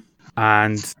kills him,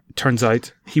 and turns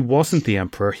out he wasn't the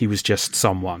Emperor. He was just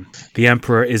someone. The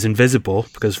Emperor is invisible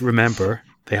because, remember,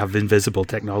 they have invisible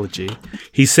technology.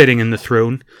 He's sitting in the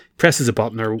throne, presses a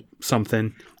button or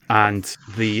something, and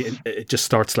it just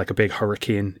starts like a big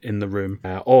hurricane in the room.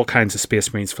 All kinds of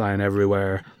Space Marines flying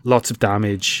everywhere, lots of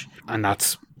damage, and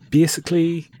that's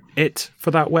basically it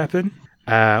for that weapon.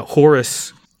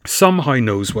 Horus somehow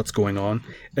knows what's going on.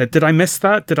 Did I miss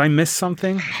that? Did I miss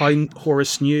something? How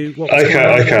Horus knew what was going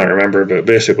on? I can't remember, but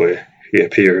basically he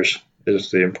appears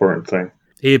is the important thing.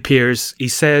 He appears. He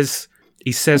says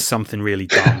something really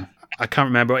dumb. I can't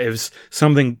remember. It was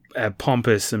something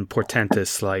pompous and portentous,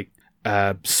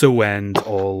 so end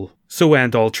all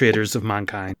traitors of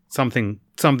mankind. Something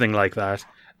like that.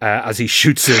 As he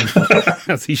shoots him,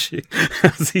 as he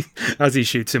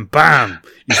shoots him, bam,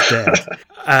 he's dead.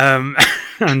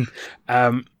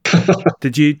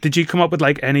 Did you come up with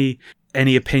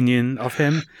any opinion of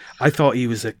him? I thought he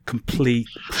was a complete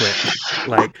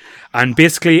prick. And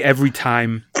basically every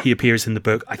time he appears in the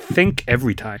book, I think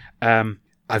every time,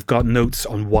 I've got notes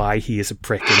on why he is a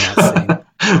prick in that scene.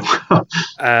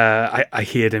 I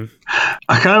hate him.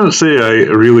 I can't say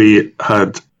I really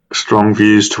had strong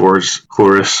views towards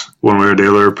Horus one way or the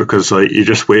other, because you're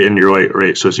just waiting, you're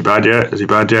right, so is he bad yet?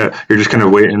 You're just kind of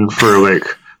waiting for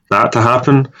that to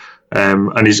happen,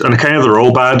 and kind of they're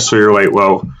all bad, so you're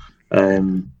what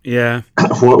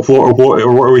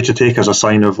are we to take as a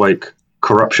sign of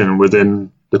corruption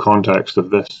within the context of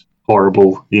this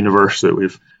horrible universe that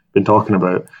we've been talking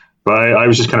about? But I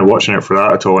was just kind of watching it for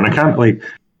that at all, and I can't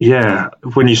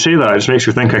when you say that, it just makes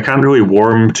me think I can't really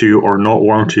warm to or not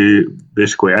warm to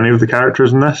basically any of the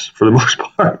characters in this for the most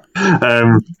part.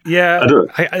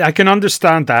 I can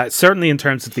understand that, certainly in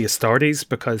terms of the Astartes,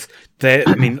 because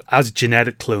as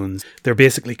genetic clones, they're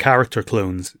basically character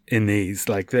clones in these.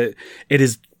 It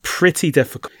is pretty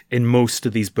difficult in most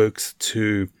of these books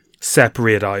to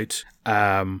separate out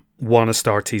one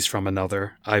Astartes from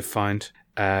another, I find.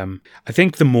 I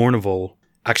think the Mournival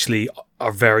actually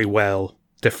are very well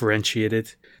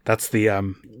differentiated. That's the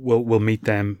we'll meet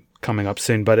them coming up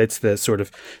soon, but it's the sort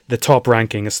of the top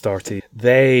ranking Astartes.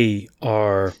 They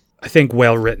are, I think,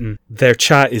 well written. Their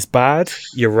chat is bad.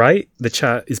 You're right, the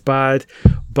chat is bad,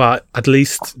 but at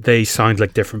least they sound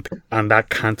like different people, and that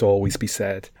can't always be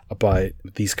said about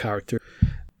these characters.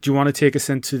 Do you want to take us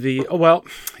into the? Oh well,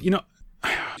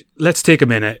 let's take a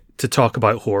minute to talk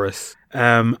about Horus.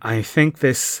 I think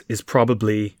this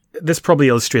probably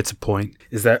illustrates a point,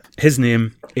 is that his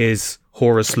name is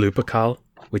Horus Lupercal,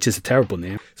 which is a terrible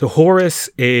name. So Horus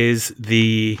he's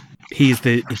the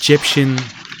Egyptian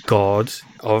god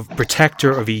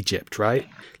protector of Egypt, right?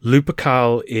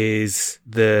 Lupercal is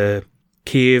the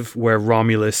cave where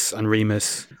Romulus and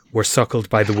Remus were suckled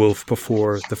by the wolf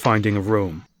before the founding of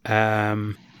Rome.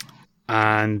 And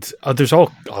there's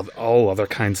all other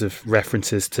kinds of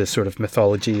references to sort of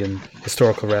mythology and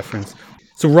historical reference.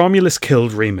 So Romulus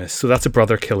killed Remus, so that's a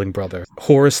brother killing brother.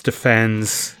 Horus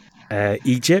defends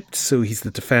Egypt, so he's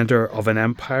the defender of an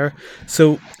empire.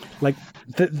 So,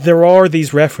 there are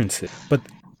these references, but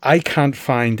I can't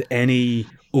find any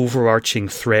overarching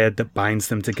thread that binds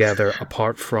them together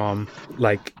apart from,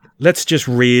 let's just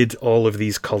raid all of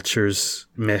these cultures'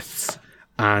 myths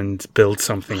and build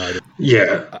something out of it.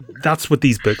 Yeah. That's what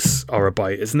these books are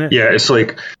about, isn't it? Yeah, it's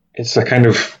a kind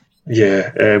of,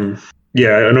 yeah,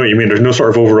 I know what you mean. There's no sort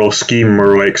of overall scheme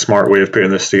or smart way of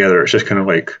putting this together. It's just kind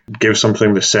of give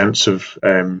something the sense of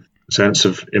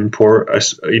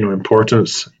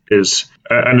importance is,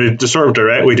 and they sort of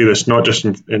directly do this, not just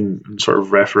in sort of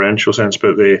referential sense,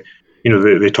 but they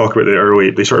talk about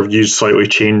they sort of use slightly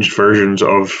changed versions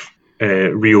of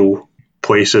real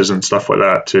places and stuff like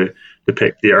that to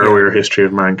depict the earlier history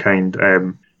of mankind.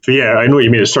 So yeah, I know what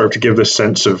you mean. It's sort of to give this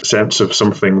sense of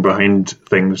something behind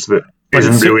things that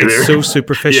isn't really there. It's so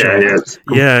superficial.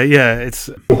 Yeah. It's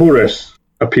Horus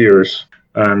appears,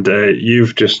 and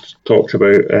you've just talked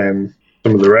about some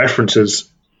of the references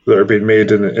that are being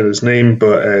made in his name,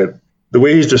 but the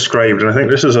way he's described, and I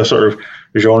think this is a sort of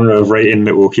genre of writing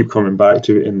that we'll keep coming back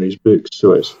to in these books.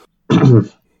 So it's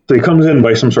so he comes in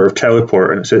by some sort of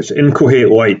teleport, and it says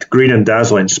incoherent light, green and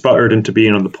dazzling, sputtered into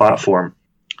being on the platform,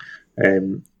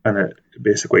 and it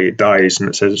basically dies, and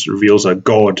it reveals a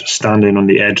god standing on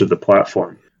the edge of the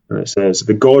platform. And it says,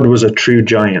 the god was a true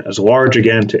giant, as large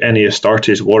again to any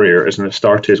Astartes warrior as an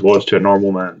Astartes was to a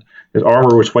normal man. His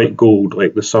armour was white gold,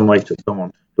 like the sunlight at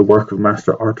dawn, the work of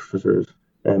master artificers.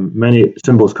 Many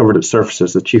symbols covered its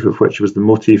surfaces, the chief of which was the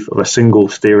motif of a single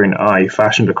staring eye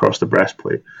fashioned across the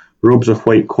breastplate. Robes of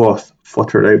white cloth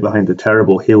fluttered out behind the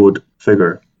terrible haloed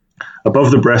figure. Above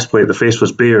the breastplate, the face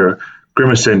was bare,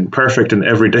 grimacing, perfect in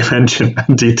every dimension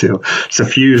and detail,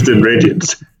 suffused in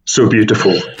radiance. So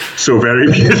beautiful, so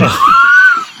very beautiful.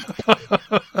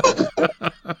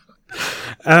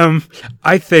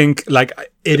 I think,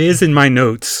 it is in my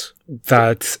notes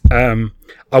that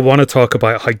I want to talk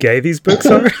about how gay these books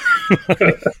are.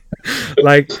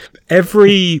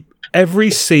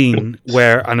 Every scene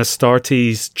where an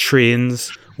Astartes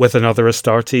trains with another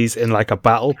Astartes in a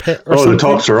battle pit or something. The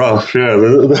tops are off, yeah.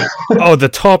 The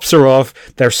tops are off.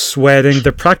 They're sweating.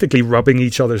 They're practically rubbing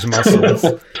each other's muscles.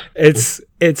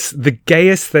 It's the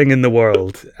gayest thing in the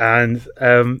world, and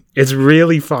it's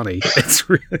really funny. It's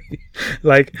really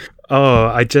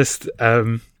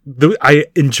I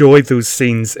enjoy those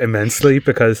scenes immensely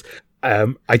because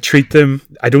I treat them,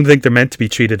 I don't think they're meant to be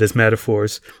treated as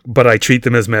metaphors, but I treat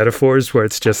them as metaphors where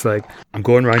it's just I'm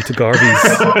going round to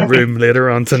Garvey's room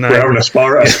later on tonight. We're having a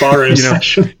sparring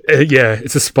session. Yeah,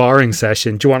 it's a sparring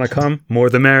session. Do you want to come? More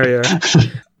the merrier.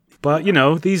 But,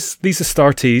 these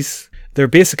Astartes, they're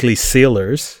basically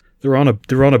sailors. They're on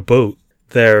a boat.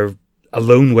 They're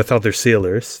alone with other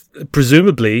sailors.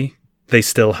 Presumably, they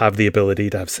still have the ability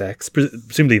to have sex.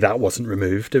 Presumably that wasn't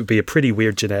removed. It would be a pretty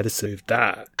weird geneticist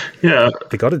that. Yeah.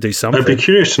 They got to do something. I'd be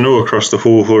curious to know across the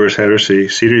whole Horus Heresy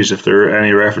series if there are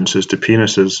any references to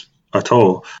penises at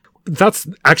all. That's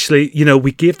actually,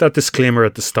 we gave that disclaimer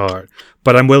at the start,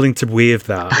 but I'm willing to waive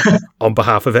that on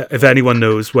behalf of it. If anyone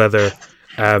knows whether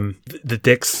the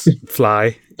dicks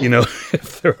fly. You know,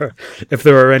 if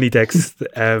there are any dicks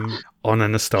on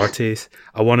an Astartes,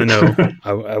 I want to know.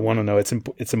 I want to know.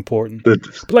 It's important. But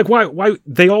like, why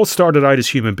they all started out as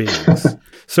human beings?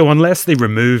 So unless they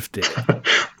removed it,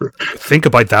 think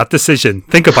about that decision.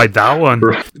 Think about that one.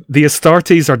 The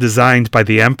Astartes are designed by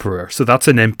the Emperor, so that's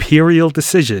an imperial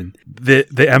decision.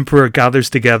 The Emperor gathers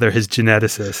together his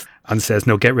geneticists and says,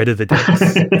 "No, get rid of the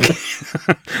dicks."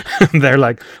 And they're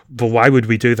like, "But why would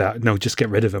we do that? No, just get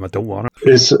rid of him. I don't want him."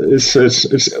 It's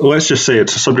let's just say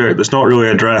it's a subject that's not really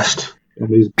addressed in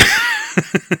these.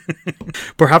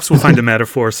 Perhaps we'll find a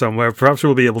metaphor somewhere. Perhaps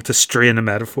we'll be able to strain a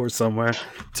metaphor somewhere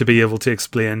to be able to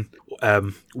explain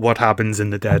what happens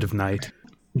in the dead of night.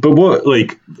 But what,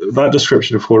 like, that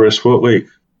description of Horus, what, like,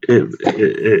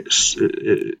 it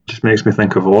just makes me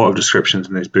think of a lot of descriptions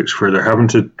in these books where they're having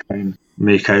to try and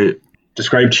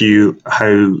describe to you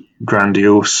how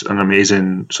grandiose and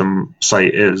amazing some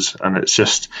site is, and it's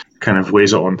just kind of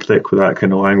lays it on thick with that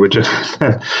kind of language.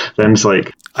 Then it's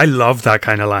like, I love that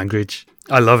kind of language.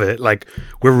 I love it. Like,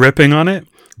 we're ripping on it,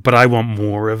 but I want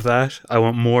more of that. I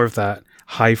want more of that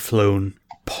high-flown,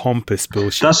 pompous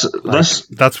bullshit.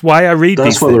 That's why I read these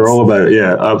things. That's what they're all about.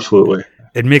 Yeah, absolutely.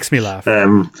 It makes me laugh.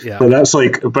 Yeah. But I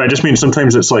just mean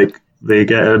sometimes it's like they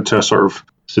get into a sort of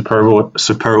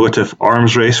superlative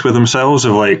arms race with themselves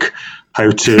of like how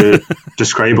to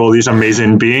describe all these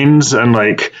amazing beings, and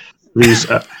like these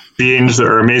beings that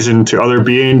are amazing to other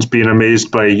beings being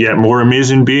amazed by yet more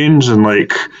amazing beings, and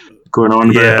like going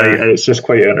on. Yeah. But it's just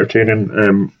quite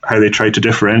entertaining how they try to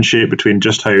differentiate between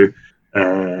just how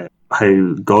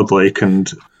godlike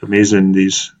and amazing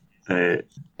these. I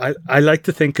like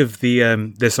to think of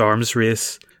the this arms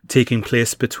race taking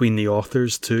place between the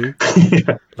authors too.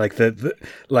 Yeah. Like I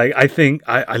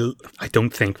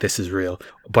don't think this is real,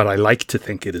 but I like to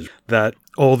think it is, that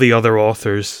all the other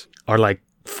authors are like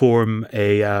form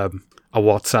a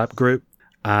WhatsApp group,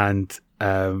 and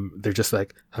they're just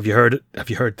like, have you heard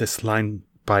this line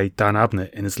by Dan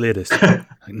Abnett in his latest? Like,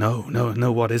 no,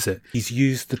 what is it? He's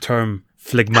used the term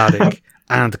phlegmatic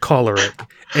and choleric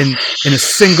in a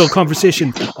single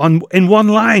conversation in one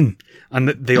line, and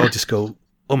they all just go,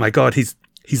 "Oh my God, he's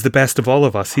the best of all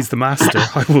of us. He's the master.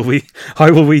 How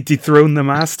will we dethrone the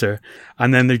master?"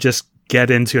 And then they just get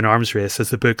into an arms race as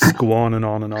the books go on and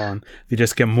on and on. They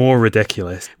just get more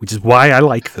ridiculous, which is why I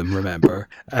like them, remember.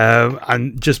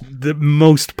 And just the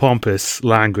most pompous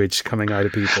language coming out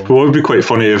of people. Well, it would be quite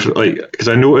funny if, like, because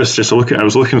I noticed I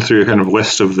was looking through a kind of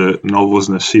list of the novels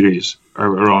in this series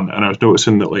are on, and I was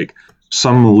noticing that like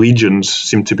some legions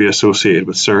seem to be associated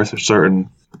with certain.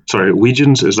 Sorry,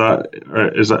 legions, is that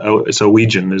it's a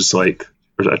legion is like,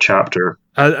 or is it a chapter?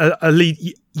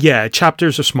 Yeah,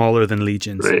 chapters are smaller than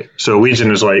legions. Right. So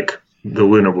legion is like the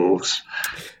Luna Wolves.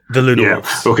 The Luna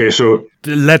Wolves. Okay, so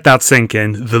let that sink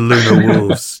in. The Luna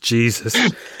Wolves. Jesus.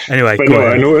 Anyway, but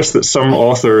I noticed that some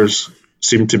authors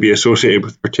seem to be associated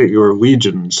with particular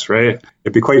legions, right?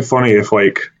 It'd be quite funny if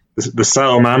like the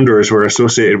Salamanders were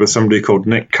associated with somebody called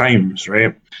Nick Kimes,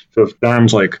 right? So if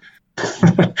Dan's like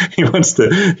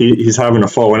he's having a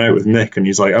falling out with Nick, and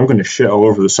he's like, I'm going to shit all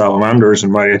over the Salamanders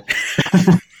in my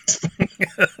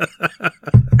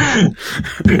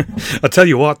I'll tell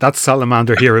you what, that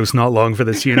Salamander hero's not long for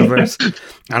this universe,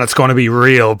 and it's going to be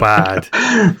real bad.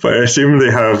 But I assume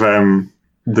they have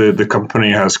the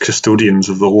company has custodians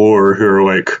of the lore who are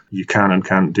like, you can and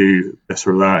can't do this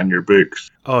or that in your books.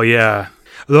 Oh yeah.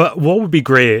 What would be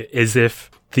great is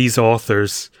if these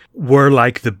authors were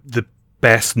like the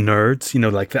best nerds,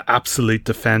 like the absolute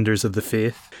defenders of the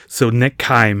faith. So Nick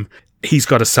Kime, he's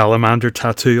got a salamander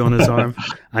tattoo on his arm,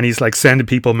 and he's like sending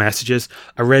people messages.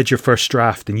 I read your first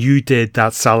draft and you did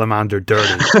that salamander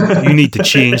dirty. You need to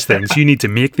change things. You need to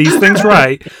make these things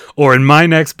right. Or in my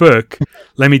next book,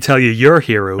 let me tell you, your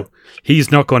hero,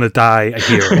 he's not going to die a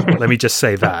hero. Let me just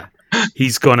say that.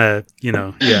 He's going to,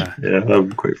 yeah. Yeah, that would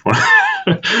be quite fun.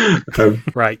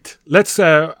 Right. Let's,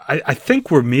 I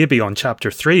think we're maybe on chapter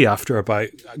 3 after about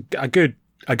a good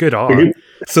hour.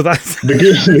 So that's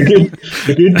the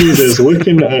good news is,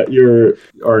 looking at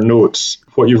our notes,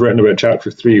 what you've written about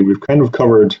chapter 3, we've kind of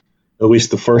covered at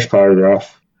least the first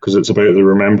paragraph, because it's about the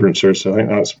Remembrancers. So I think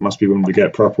that must be when we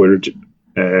get properly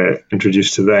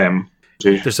introduced to them.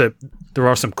 There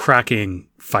are some cracking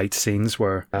fight scenes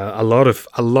where a lot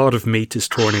of meat is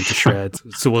torn into shreds.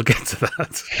 So we'll get to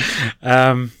that.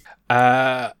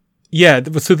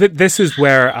 So this is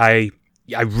where I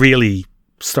really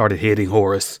started hating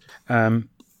Horus.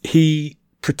 He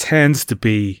pretends to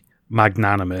be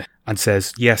magnanimous and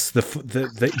says, yes,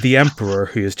 the emperor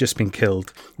who has just been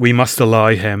killed, we must allow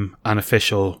him an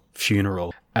official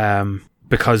funeral.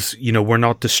 because, we're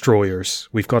not destroyers.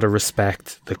 We've got to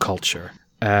respect the culture.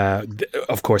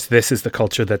 Of course, this is the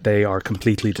culture that they are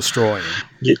completely destroying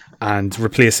and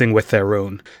replacing with their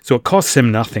own. So it costs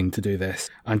him nothing to do this.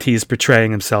 And he is portraying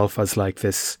himself as like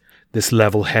this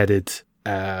level-headed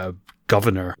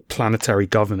governor, planetary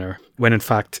governor, when in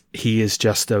fact he is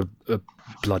just a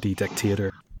bloody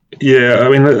dictator. Yeah, I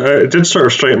mean, it did sort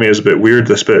of strike me as a bit weird,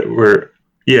 this bit where,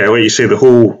 like you say, the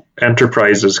whole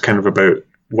Enterprise is kind of about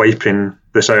wiping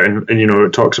this out, and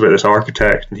it talks about this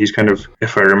architect, and he's kind of,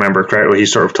 if I remember correctly,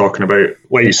 he's sort of talking about,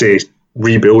 like you say,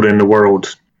 rebuilding the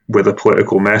world with a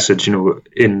political message,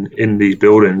 in these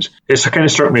buildings. It's kind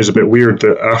of struck me as a bit weird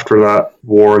that after that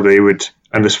war they would,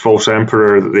 and this false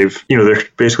emperor that they're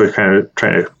basically kind of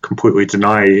trying to completely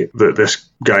deny that this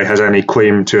guy has any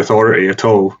claim to authority at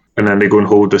all, and then they go and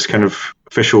hold this kind of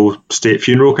official state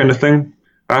funeral kind of thing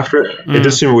after it. It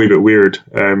does seem a wee bit weird.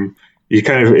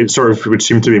 It sort of would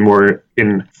seem to be more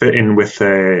fitting with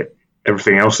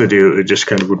everything else they do, that they just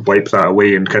kind of would wipe that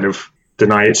away and kind of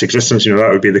deny its existence. That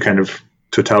would be the kind of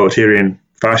totalitarian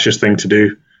fascist thing to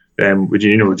do.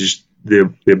 Just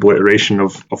the obliteration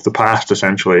of the past,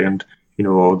 essentially, and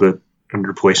all and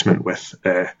replacement with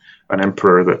an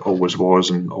emperor that always was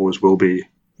and always will be,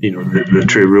 the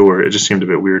true ruler. It just seemed a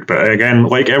bit weird. But again,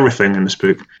 like everything in this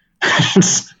book,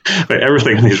 like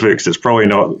everything in these books, it's probably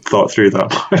not thought through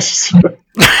that much.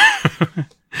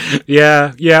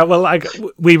 Yeah. Well,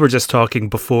 we were just talking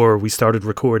before we started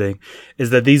recording, is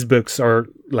that these books are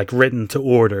like written to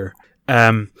order.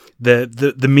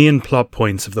 The main plot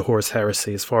points of the Horus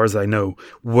Heresy, as far as I know,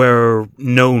 were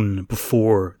known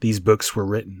before these books were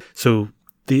written. So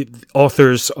the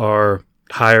authors are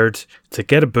hired to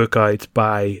get a book out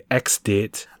by X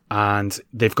date, and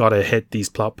they've got to hit these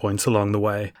plot points along the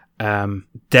way.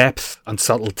 Depth and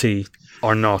subtlety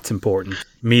are not important.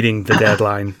 Meeting the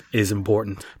deadline is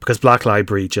important, because Black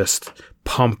Library just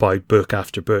pump out book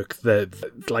after book. They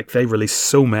release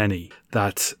so many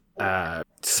that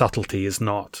subtlety is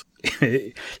not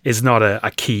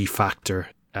a key factor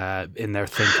in their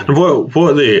thinking.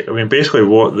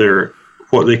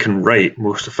 What they can write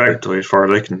most effectively, as far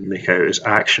as I can make out, is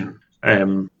action.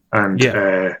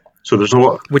 So there's a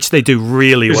lot, which they do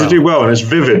really well. They do well, and it's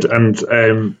vivid, and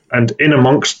in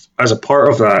amongst, as a part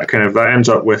of that, kind of that ends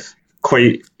up with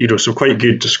quite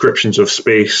good descriptions of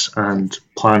space and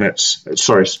planets.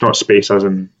 Sorry, it's not space as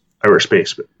in outer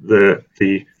space, but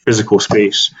the physical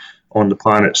space on the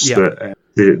planets that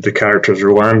the characters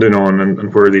are landing on,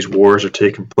 and where these wars are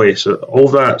taking place. All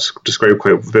that's described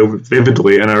quite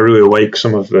vividly, and I really like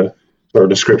some of the sort of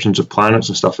descriptions of planets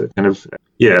and stuff. It kind of,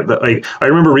 I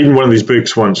remember reading one of these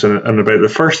books once, and about the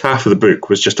first half of the book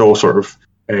was just all sort of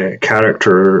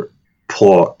character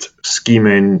plot,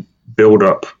 scheming, build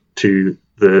up to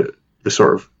the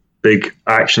sort of big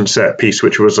action set piece,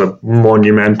 which was a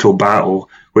monumental battle,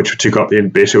 which took up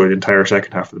basically the entire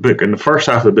second half of the book. And the first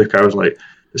half of the book, I was like,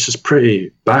 this is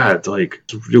pretty bad. Like,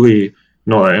 it's really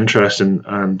not that interesting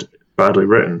and badly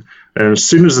written. And as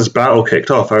soon as this battle kicked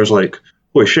off, I was like,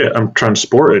 holy shit, I'm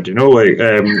transported, it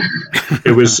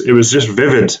was just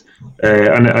vivid,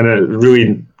 and it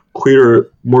really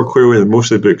more clearly than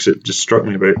most of the books, it just struck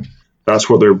me about that's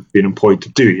what they're being employed to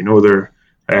do.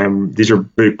 These are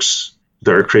books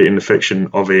that are creating the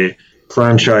fiction of a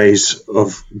franchise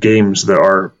of games that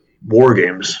are war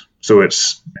games. So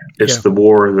it's the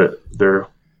war that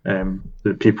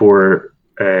that people are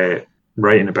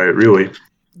writing about, really.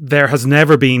 There has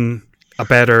never been a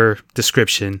better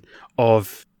description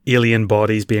of alien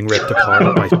bodies being ripped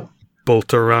apart by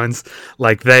bolter rounds.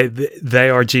 Like, they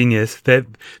are genius. There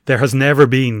has never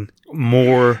been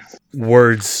more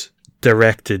words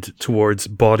directed towards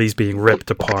bodies being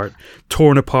ripped apart,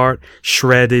 torn apart,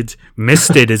 shredded.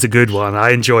 Misted is a good one.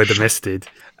 I enjoy the Misted.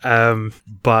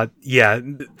 But yeah,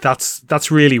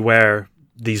 that's really where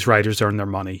these writers earn their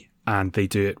money, and they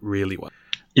do it really well.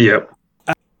 Yep.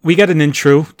 We get an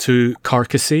intro to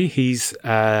Carcassy. He's,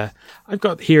 I've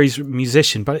got here, he's a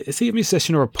musician, but is he a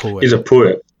musician or a poet? He's a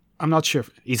poet. I'm not sure.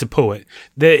 He's a poet.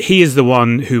 He is the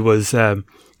one who was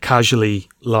casually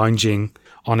lounging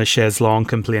on a chaise longue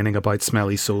complaining about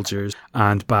smelly soldiers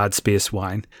and bad space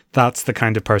wine. That's the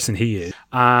kind of person he is.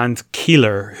 And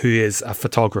Keeler, who is a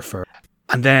photographer.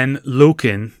 And then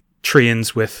Loken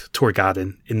trains with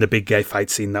Torgadin in the big gay fight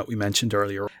scene that we mentioned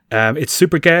earlier. It's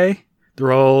super gay.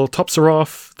 They're all, tops are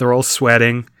off. They're all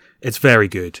sweating. It's very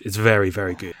good. It's very,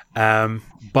 very good.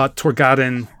 But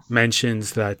Torgadin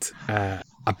mentions that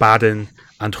Abaddon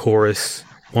and Horus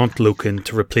want Loken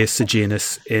to replace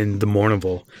Sejanus in the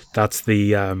Mournival. That's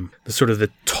the sort of the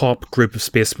top group of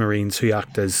space marines who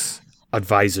act as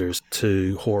advisors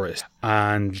to Horus,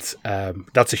 and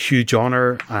that's a huge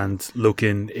honor, and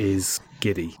Loken is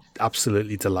giddy,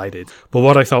 absolutely delighted. But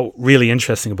what I thought really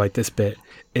interesting about this bit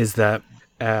is that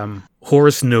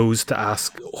Horus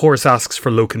asks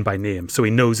for Loken by name, so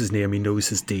he knows his name, he knows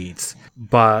his deeds,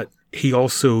 but he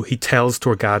tells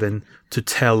Torgadon to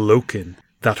tell Loken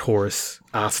that Horus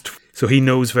asked, so he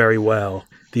knows very well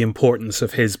the importance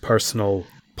of his personal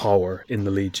power in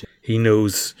the Legion. He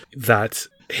knows that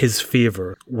his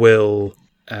favor will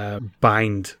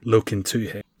bind Loken to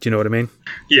him. Do you know what I mean?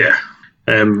 Yeah.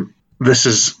 This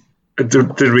is.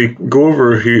 Did we go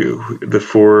over who the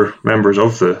 4 members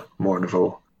of the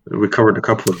Mournival? We covered a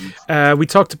couple of them. We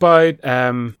talked about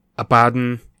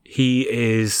Abaddon. He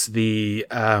is he's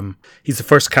the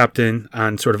first captain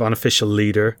and sort of unofficial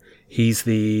leader. He's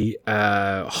the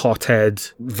hothead,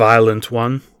 violent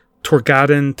one.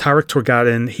 Tarak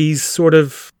Torgadon, he's sort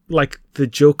of like the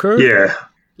Joker. Yeah.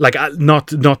 Like, not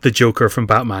the Joker from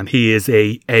Batman. He is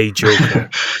a Joker.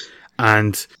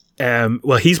 And,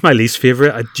 well, he's my least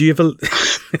favourite. Do you have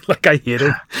I hate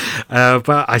him.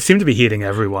 But I seem to be hating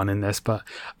everyone in this.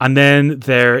 And then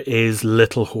there is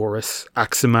Little Horus,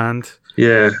 Aximand.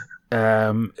 Yeah.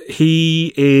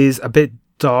 He is a bit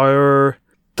dour,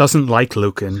 doesn't like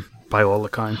Loken, by all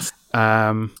accounts.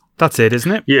 That's it,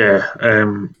 isn't it? Yeah.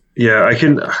 Yeah, I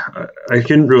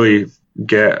couldn't really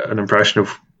get an impression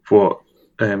of what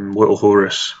Little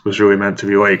Horus was really meant to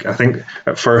be like. I think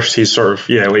at first he's sort of,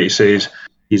 like you say,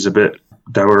 he's a bit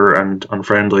dour and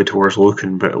unfriendly towards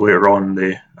Loken, but later on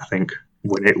I think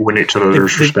win each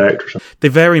other's respect or something. They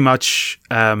very much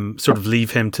sort of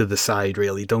leave him to the side,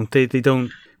 really, don't they? They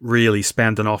don't really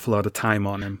spend an awful lot of time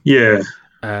on him. Yeah.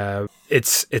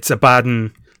 It's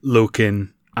Abaddon,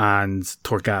 Loken, and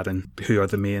Torgadon who are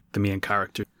the main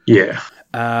characters. Yeah.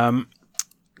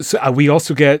 So we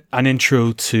also get an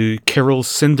intro to Kirill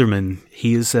Sinderman.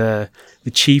 He is the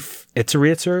chief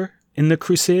iterator in the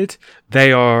Crusade.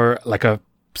 They are like a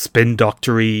spin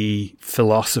doctory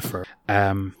philosopher.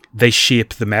 They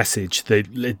shape the message. They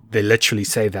literally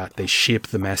say that. They shape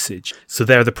the message. So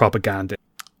they're the propaganda,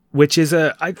 which is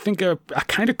I think a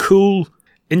kind of cool,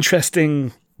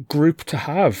 interesting group to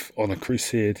have on a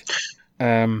Crusade.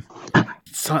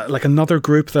 It's like another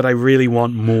group that I really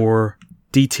want more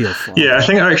detail from. Yeah, I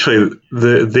think actually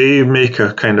they make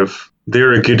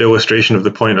they're a good illustration of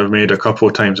the point I've made a couple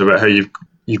of times about how you've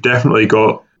definitely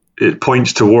got, it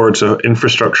points towards an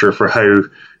infrastructure for how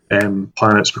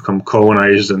planets become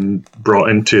colonized and brought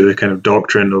into the kind of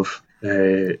doctrine of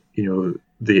the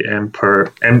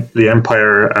empire and the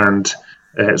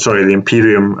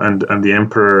Imperium and the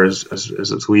Emperor as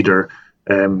its leader.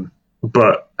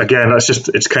 But again,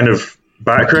 it's kind of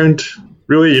background,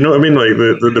 really. You know what I mean? Like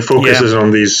the focus is on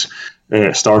these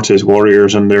Astartes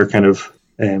warriors and their kind of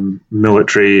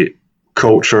military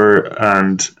culture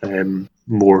and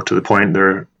more to the point,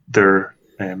 their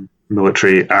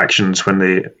military actions when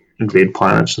they invade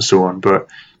planets and so on. But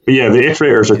yeah, the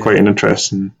Iterators are quite an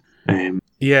interesting.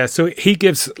 So he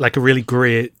gives like a really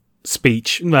great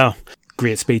speech. Well,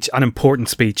 an important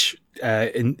speech.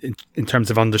 In terms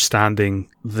of understanding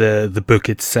the book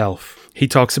itself. He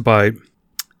talks about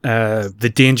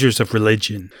the dangers of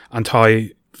religion and how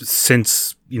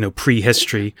since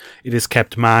prehistory it has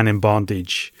kept man in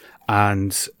bondage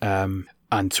and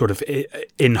sort of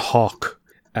in hoc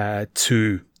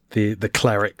to the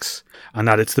clerics, and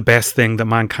that it's the best thing that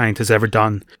mankind has ever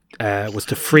done was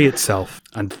to free itself.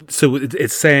 And so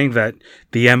it's saying that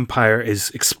the Empire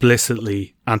is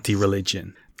explicitly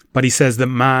anti-religion. But he says that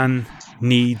man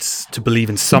needs to believe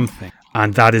in something,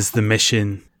 and that is the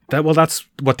mission. That's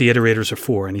what the Iterators are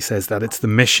for. And he says that it's the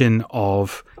mission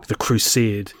of the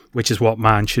Crusade, which is what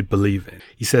man should believe in.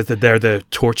 He says that they're the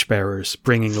torchbearers,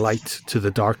 bringing light to the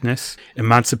darkness,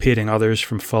 emancipating others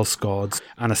from false gods,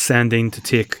 and ascending to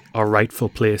take our rightful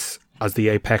place as the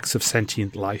apex of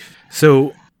sentient life.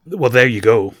 So, well, there you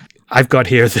go. I've got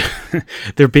here,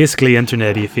 they're basically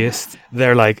internet atheists.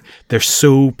 They're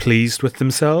so pleased with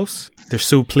themselves. They're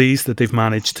so pleased that they've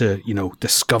managed to,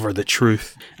 discover the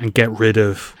truth and get rid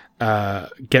of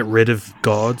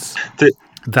gods.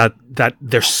 That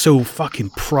they're so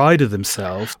fucking proud of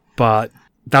themselves, but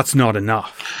that's not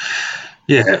enough.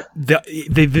 Yeah,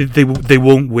 they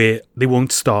won't wait. They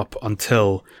won't stop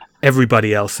until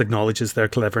everybody else acknowledges their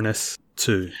cleverness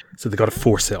too. So they got to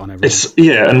force it on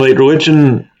everyone. And like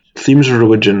religion. Themes of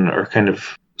religion are kind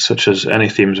of, such as any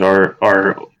themes are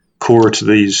core to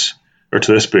these, or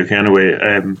to this book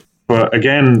anyway. But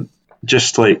again,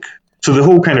 just like, so the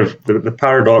whole kind of, the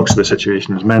paradox of the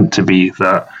situation is meant to be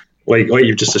that, like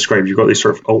you've just described, you've got this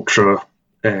sort of ultra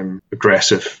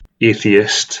aggressive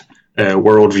atheist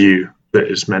worldview that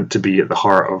is meant to be at the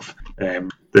heart of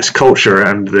this culture,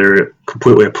 and they're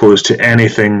completely opposed to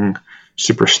anything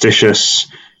superstitious.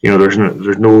 There's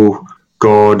no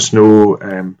gods, no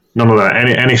none of that.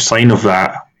 Any sign of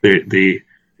that, they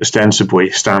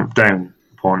ostensibly stamp down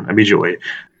upon immediately.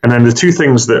 And then the two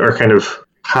things that are kind of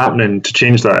happening to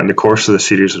change that in the course of the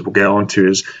series, as we'll get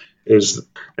onto, is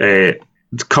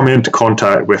coming into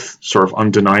contact with sort of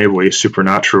undeniably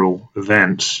supernatural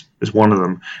events is one of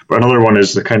them. But another one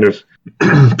is the kind of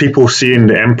people seeing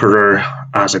the Emperor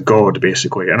as a god,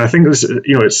 basically. And I think this,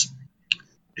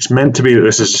 it's meant to be that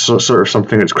this is sort of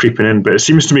something that's creeping in, but it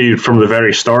seems to me from the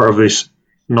very start of these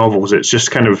novels, it's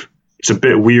just kind of, it's a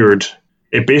bit weird.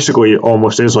 It basically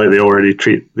almost is like they already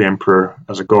treat the Emperor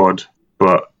as a god,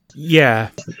 but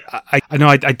yeah, I know,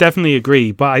 I definitely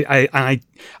agree, but I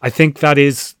think that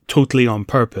is totally on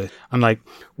purpose. And like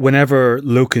whenever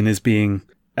Loken is being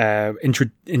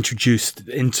introduced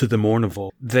into the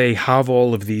Mournival, they have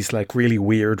all of these like really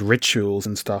weird rituals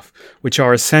and stuff, which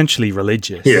are essentially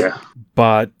religious. Yeah,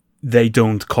 but they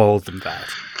don't call them that.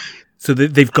 So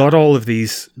they've got all of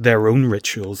their own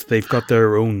rituals. They've got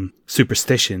their own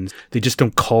superstitions. They just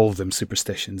don't call them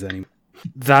superstitions anymore.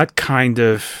 That kind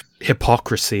of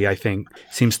hypocrisy, I think,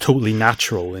 seems totally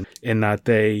natural in that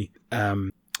they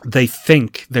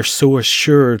think they're so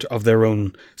assured of their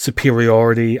own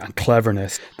superiority and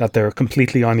cleverness that they're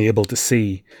completely unable to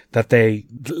see that they,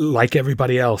 like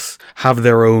everybody else, have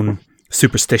their own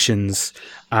superstitions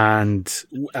and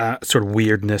sort of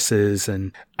weirdnesses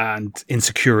and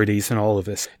insecurities and all of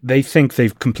this. They think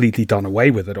they've completely done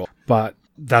away with it all, but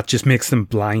that just makes them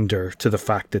blinder to the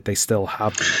fact that they still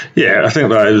have them. Yeah, I think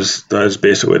that is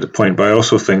basically the point. But I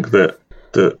also think that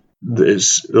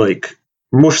is like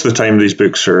most of the time these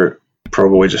books are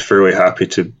probably just fairly happy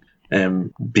to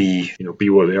be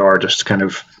what they are, just kind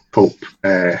of pulp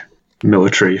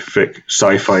military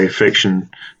sci-fi fiction.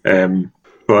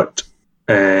 But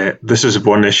this is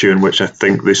one issue in which I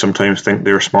think they sometimes think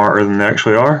they're smarter than they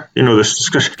actually are. This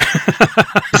discussion.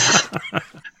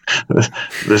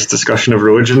 This discussion of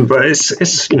religion, but it's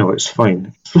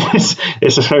fine.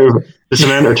 It's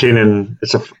an entertaining.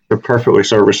 It's a perfectly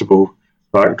serviceable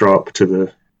backdrop to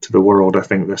the world. I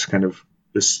think this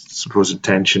supposed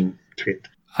tension between.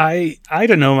 I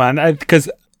don't know, man. Because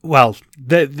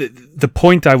the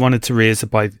point I wanted to raise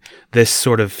about this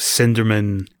sort of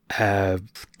Sinderman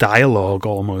dialogue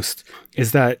almost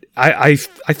is that I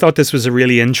thought this was a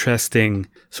really interesting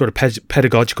sort of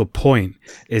pedagogical point.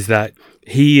 Is that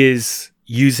he is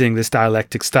using this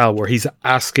dialectic style where he's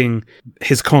asking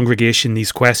his congregation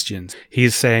these questions. He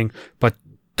is saying, but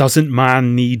doesn't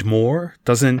man need more?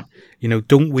 Don't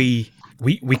we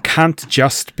can't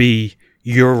just be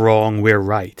you're wrong, we're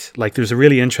right. Like there's a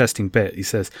really interesting bit. He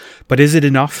says, but is it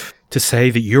enough to say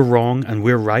that you're wrong and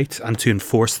we're right and to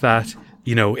enforce that,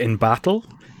 in battle?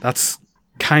 That's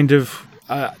kind of,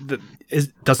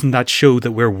 doesn't that show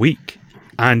that we're weak?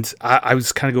 And I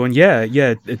was kind of going, yeah,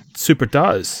 it super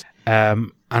does.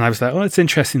 And I was like, oh, it's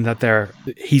interesting that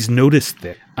he's noticed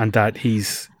it and that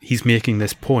he's making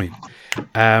this point.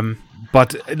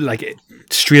 But like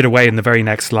straight away in the very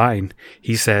next line,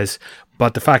 he says,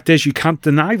 but the fact is you can't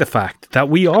deny the fact that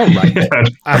we are right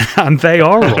and they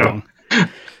are wrong.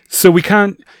 So we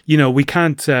can't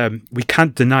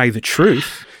deny the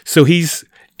truth. So he's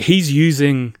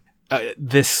using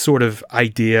this sort of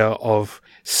idea of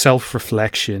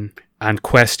self-reflection and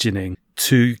questioning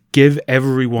to give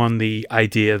everyone the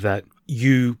idea that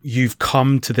you've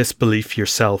come to this belief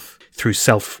yourself through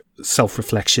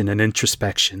self-reflection and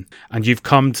introspection, and you've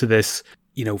come to this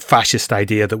fascist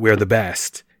idea that we're the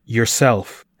best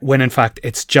yourself, when in fact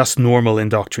it's just normal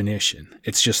indoctrination.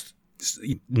 It's just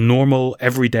normal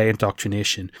everyday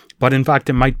indoctrination, but in fact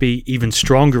it might be even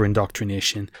stronger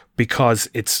indoctrination because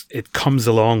it comes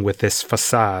along with this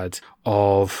facade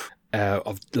of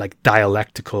like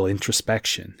dialectical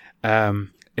introspection.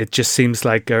 It just seems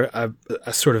like a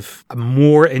sort of a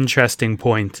more interesting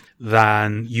point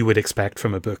than you would expect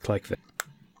from a book like this.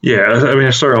 Yeah, I mean,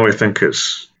 I certainly think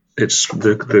it's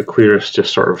the clearest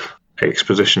just sort of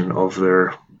exposition of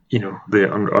their the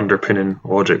underpinning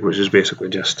logic, which is basically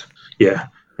just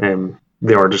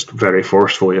they are just very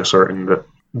forcefully asserting that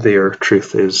their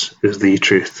truth is the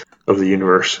truth of the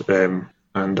universe, and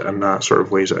that sort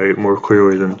of lays it out more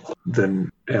clearly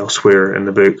than elsewhere in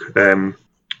the book.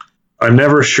 I'm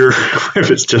never sure if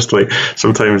it's just like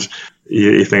sometimes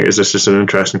you think, is this just an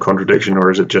interesting contradiction or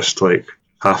is it just like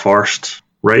half-arsed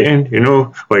writing,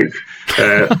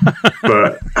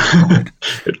 but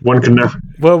one can never.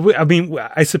 Well, I mean,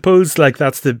 I suppose like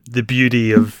that's the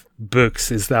beauty of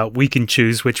books, is that we can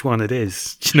choose which one it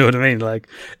is. Do you know what I mean? Like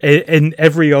in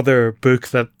every other book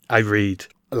that I read.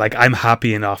 Like, I'm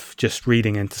happy enough just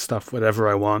reading into stuff, whatever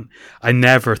I want. I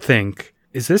never think,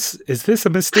 is this a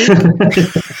mistake?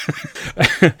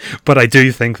 But I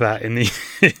do think that in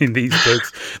these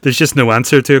books, there's just no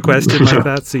answer to a question like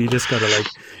that. So you just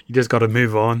gotta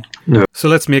move on. No. So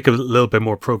let's make a little bit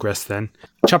more progress then.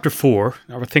 Chapter 4.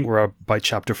 I think we're by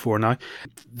chapter 4 now.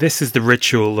 This is the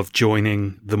ritual of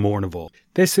joining the Mournival.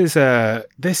 This is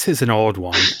an odd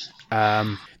one.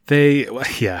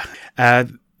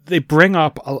 They bring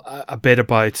up a bit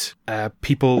about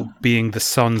people being the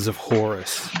sons of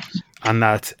Horus, and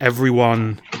that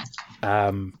everyone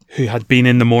who had been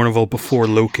in the Mournival before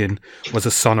Loken was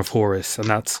a son of Horus, and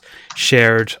that's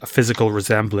shared a physical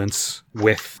resemblance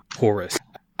with Horus,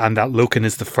 and that Loken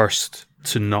is the first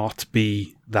to not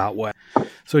be that way.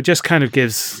 So it just kind of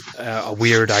gives a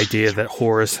weird idea that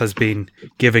Horus has been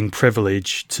giving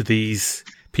privilege to these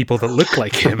people that look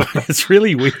like him. It's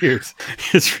really weird.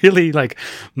 It's really like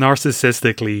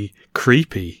narcissistically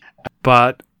creepy.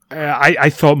 But I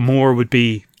thought more would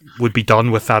be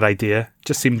done with that idea.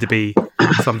 Just seemed to be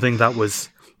something that was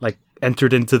like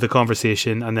entered into the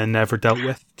conversation and then never dealt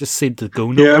with. Just seemed to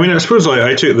go nowhere. Yeah, I mean, I suppose like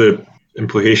I took the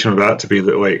implication of that to be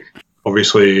that like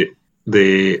obviously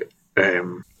they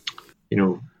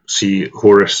see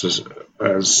Horus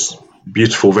as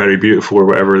beautiful, very beautiful, or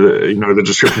whatever the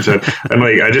description said, and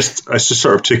like I just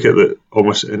sort of took it that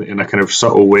almost in a kind of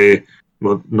subtle way.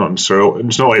 Well, not necessarily.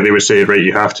 It's not like they would say, right,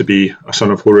 you have to be a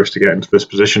son of Horus to get into this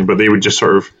position, but they would just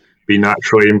sort of be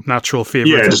natural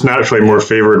favorite. Yeah, just naturally more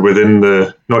favored within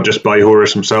not just by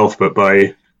Horus himself, but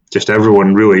by just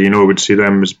everyone. Really, would see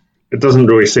them as. It doesn't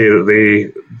really say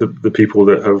that the people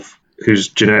that have whose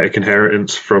genetic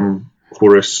inheritance from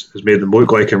Horus has made them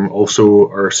look like him also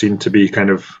are seen to be kind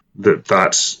of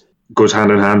that's goes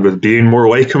hand in hand with being more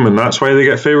like him, and that's why they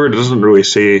get favored. It doesn't really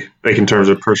say, like in terms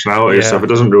of personality and stuff, it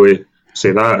doesn't really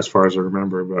say that as far as I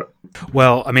remember. But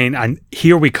well, I mean, and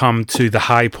here we come to the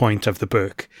high point of the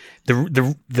book,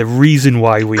 the reason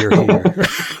why we are here.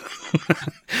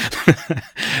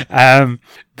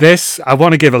 This, I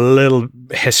want to give a little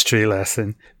history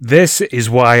lesson. This is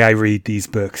why I read these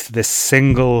books. This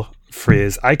single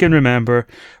phrase. I can remember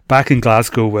back in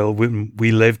Glasgow, Will, when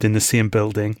we lived in the same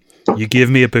building. You give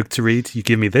me a book to read. You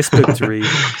give me this book to read.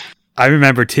 I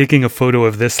remember taking a photo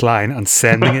of this line and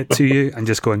sending it to you and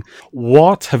just going,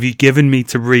 what have you given me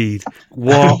to read?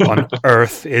 What on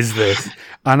earth is this?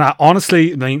 And I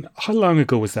honestly, I mean, how long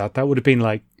ago was that? That would have been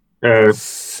like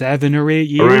 7 or 8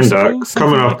 years around ago, that,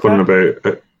 coming up on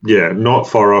about not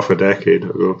far off a decade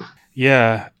ago.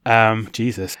 Yeah,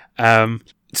 Jesus.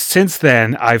 Since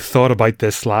then, I've thought about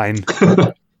this line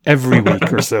every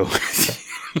week or so.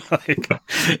 Like,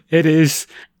 it is.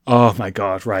 Oh my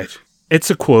God! Right, it's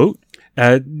a quote.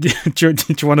 Do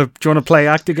you want to play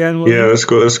act again? Yeah, let's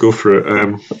go for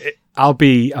it. I'll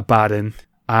be Abaddon,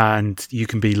 and you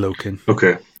can be Loken.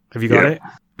 Okay. Have you got it?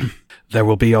 There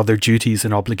will be other duties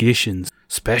and obligations,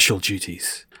 special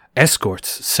duties,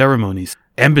 escorts, ceremonies,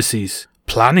 embassies,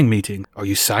 planning meeting. Are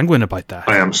you sanguine about that?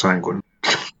 I am sanguine.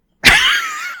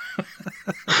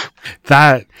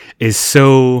 That is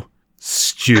so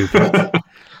stupid.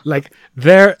 Like,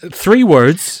 there 3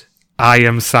 words, I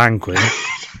am sanguine.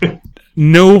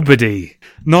 Nobody,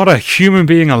 not a human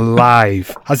being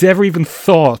alive, has ever even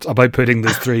thought about putting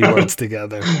those 3 words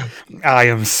together. I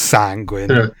am sanguine.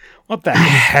 Yeah. What the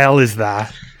hell is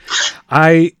that?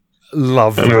 I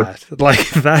love that. Like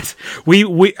that.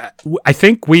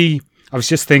 I was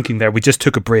just thinking there, we just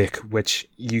took a break, which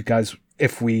you guys,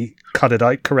 if we cut it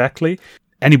out correctly,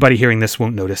 anybody hearing this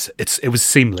won't notice. It was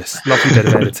seamless. Lovely bit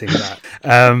of editing that.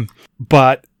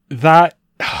 But that,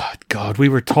 oh God, we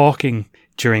were talking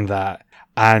during that,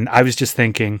 and I was just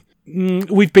thinking,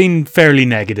 we've been fairly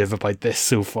negative about this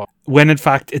so far, when in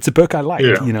fact it's a book I like.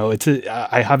 Yeah.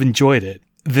 I have enjoyed it.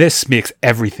 This makes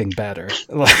everything better.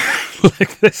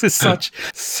 Like this is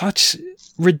such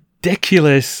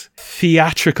ridiculous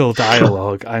theatrical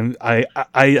dialogue. I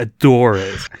adore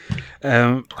it.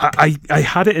 I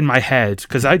had it in my head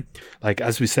because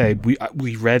as we say,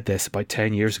 we read this about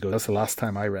 10 years ago. That's the last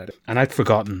time I read it, and I'd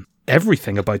forgotten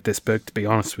everything about this book, to be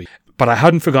honest with you. But I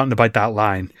hadn't forgotten about that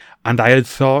line, and I had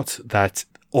thought that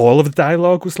all of the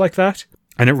dialogue was like that,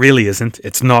 and it really isn't.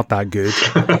 It's not that good,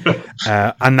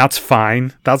 and that's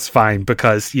fine. That's fine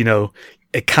because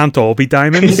it can't all be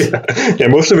diamonds. Yeah,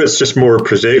 most of it's just more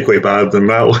prosaically bad than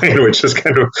that line, which is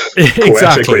kind of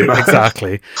poetically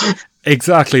bad.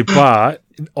 Exactly. But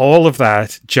all of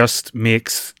that just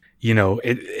makes,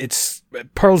 it's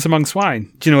pearls among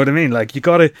swine. Do you know what I mean? Like you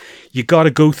gotta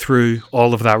go through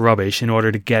all of that rubbish in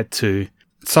order to get to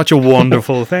such a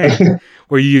wonderful thing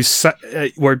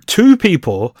where two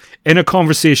people in a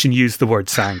conversation use the word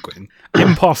sanguine.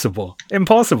 Impossible.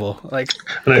 Like,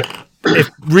 if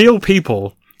real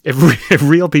people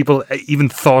even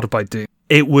thought about doing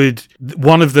it,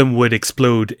 one of them would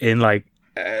explode in like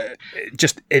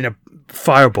just in a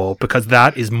fireball, because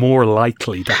that is more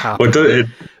likely to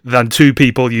happen than two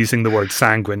people using the word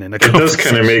sanguine in a conversation. It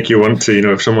does kind of make you want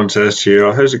to, if someone says to you,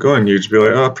 "Oh, how's it going?" You'd be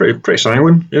like, "Oh, pretty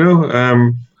sanguine,"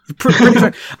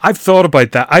 I've thought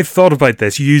about that. I've thought about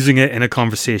this, using it in a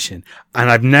conversation, and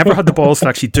I've never had the balls to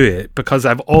actually do it, because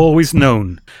I've always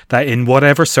known that in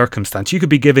whatever circumstance, you could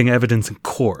be giving evidence in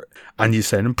court and you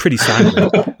said, "I'm pretty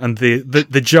sanguine," and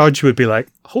the judge would be like,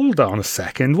 "Hold on a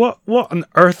second, what on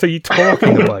earth are you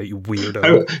talking about, you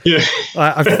weirdo?"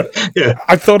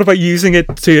 I've thought about using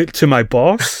it to my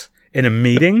boss in a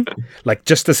meeting, like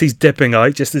just as he's dipping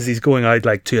out, just as he's going out,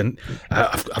 like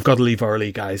I've got to leave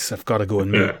early, guys. I've got to go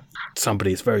and meet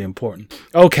somebody. It's very important.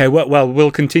 Okay, well,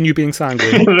 we'll continue being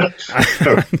sanguine.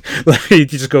 You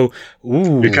just go,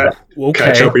 "Ooh,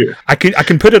 okay. I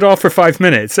can put it off for 5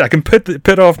 minutes. I can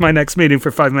put off my next meeting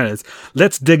for 5 minutes.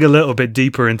 Let's dig a little bit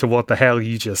deeper into what the hell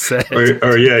you just said."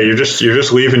 Or you're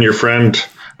just leaving your friend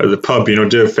at the pub.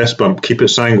 Do a fist bump. Keep it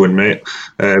sanguine, mate.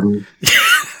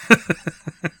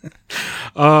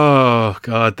 Oh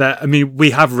God,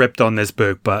 we have ripped on this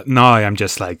book, but now I'm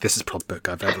just like, this is probably the book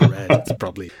I've ever read.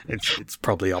 It's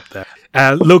probably up there.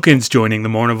 Loken's joining the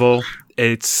Mournival.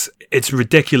 It's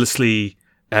ridiculously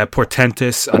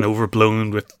portentous and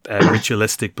overblown with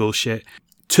ritualistic bullshit,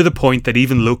 to the point that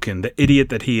even Loken, the idiot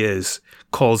that he is,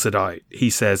 calls it out. He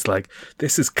says, like,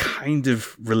 this is kind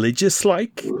of religious,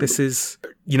 like, this is,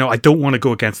 I don't want to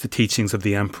go against the teachings of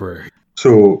the Emperor.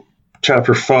 So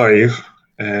chapter 5,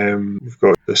 we've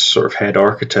got this sort of head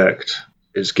architect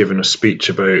is giving a speech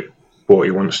about what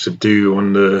he wants to do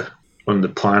on the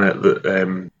planet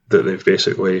that they've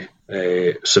basically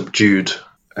subdued.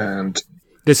 And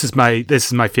this is my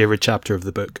favorite chapter of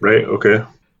the book. Right. Okay.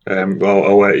 Well,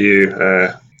 I'll let you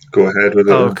go ahead with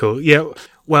it. Oh, cool. Yeah.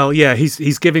 Well, yeah.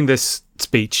 He's giving this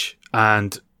speech,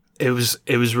 and it was.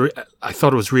 I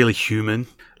thought it was really human.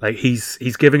 Like, he's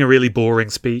giving a really boring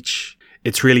speech.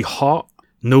 It's really hot.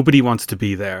 Nobody wants to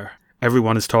be there.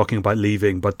 Everyone is talking about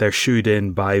leaving, but they're shooed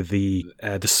in by the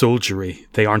soldiery.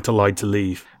 They aren't allowed to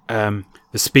leave. The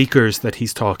speakers that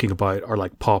he's talking about are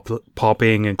like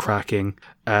popping and cracking.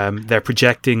 They're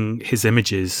projecting his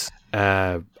images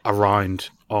around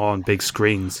on big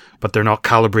screens, but they're not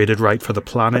calibrated right for the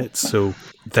planet, so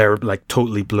they're like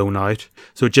totally blown out.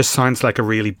 So it just sounds like a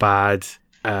really bad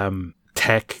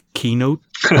tech keynote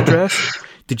address.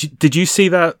 Did you see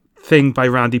that thing by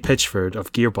Randy Pitchford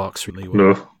of Gearbox really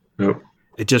well? No.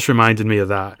 It just reminded me of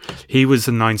that. He was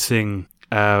announcing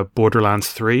Borderlands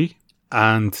 3,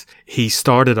 and he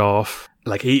started off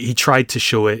like he tried to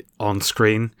show it on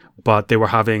screen, but they were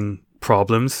having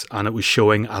problems, and it was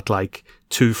showing at like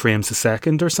 2 frames a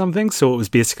second or something. So it was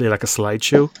basically like a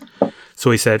slideshow.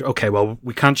 So he said, "Okay, well,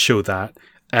 we can't show that.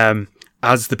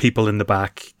 As the people in the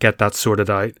back get that sorted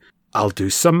out, I'll do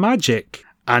some magic."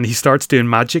 And he starts doing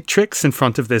magic tricks in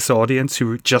front of this audience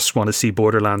who just want to see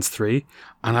Borderlands 3.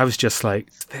 And I was just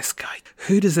like, this guy,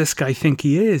 who does this guy think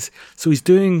he is? So he's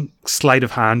doing sleight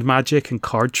of hand magic and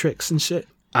card tricks and shit.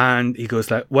 And he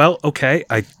goes like, "Well, okay,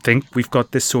 I think we've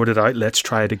got this sorted out. Let's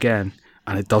try it again."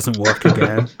 And it doesn't work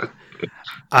again.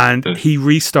 And he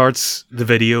restarts the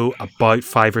video about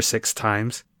 5 or 6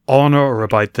 times. On or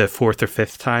about the 4th or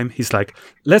 5th time, he's like,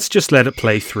 "Let's just let it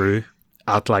play through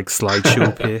at like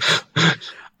slideshow pace."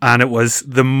 And it was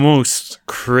the most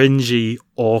cringy,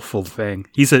 awful thing.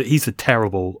 He's a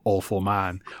terrible, awful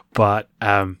man, but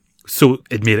so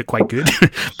it made it quite good.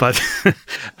 But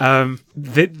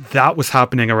that was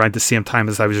happening around the same time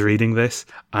as I was reading this,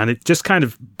 and it just kind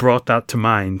of brought that to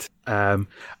mind. And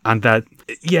that,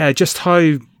 yeah, just how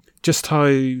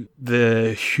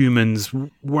the humans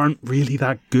weren't really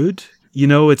that good.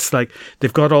 It's like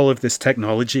they've got all of this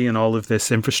technology and all of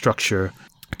this infrastructure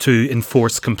to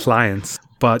enforce compliance,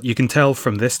 but you can tell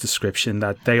from this description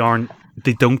that they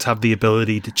don't have the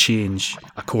ability to change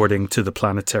according to the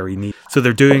planetary need. So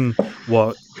they're doing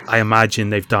what I imagine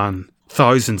they've done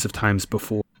thousands of times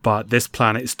before, but this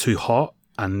planet is too hot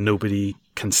and nobody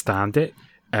can stand it.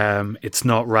 It's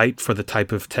not right for the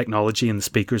type of technology and the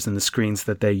speakers and the screens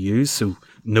that they use, so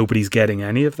nobody's getting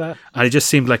any of that. And it just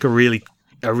seemed like a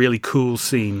really cool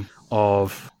scene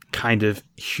of kind of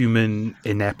human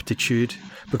ineptitude,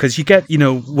 because you get,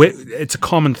 it's a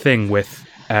common thing with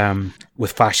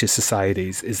fascist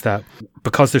societies, is that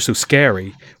because they're so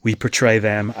scary, we portray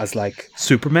them as like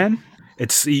supermen.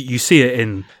 It's, you see it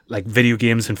in like video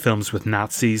games and films with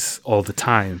Nazis all the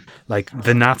time. Like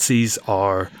the Nazis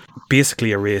are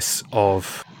basically a race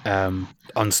of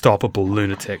unstoppable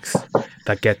lunatics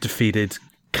that get defeated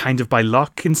kind of by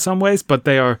luck in some ways, but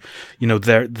they are,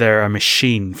 they're a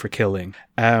machine for killing.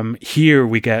 Here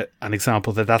we get an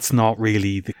example that's not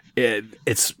really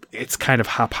it's kind of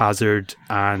haphazard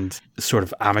and sort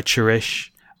of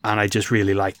amateurish, and I just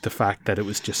really liked the fact that it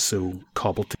was just so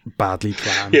cobbled, badly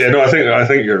planned. Yeah, no, I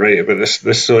think you're right about this.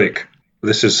 This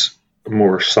is a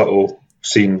more subtle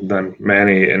scene than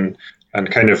many, and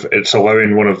kind of it's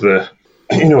allowing one of the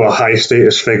a high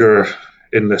status figure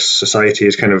in this society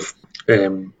is kind of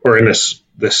or in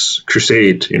this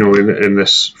crusade, in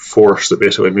this force that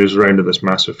basically moves around in this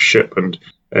massive ship, and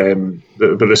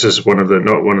but this is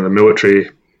not one of the military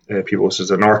people. This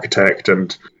is an architect,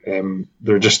 and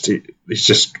he's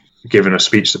just giving a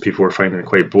speech that people were finding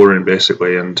quite boring,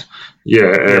 basically. And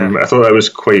I thought that was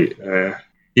quite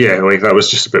that was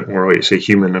just a bit more, like you say,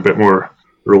 human, a bit more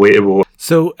relatable.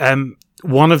 So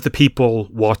one of the people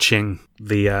watching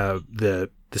the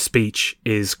speech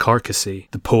is Carcassy,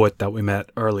 the poet that we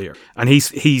met earlier, and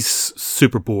he's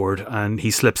super bored, and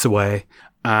he slips away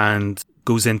and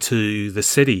goes into the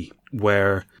city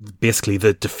where basically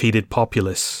the defeated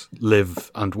populace live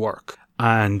and work.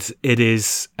 And it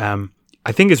is,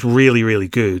 I think it's really, really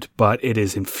good, but it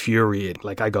is infuriating.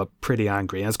 Like, I got pretty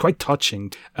angry, and it's quite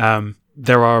touching.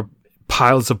 There are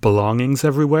piles of belongings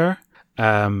everywhere,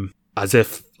 as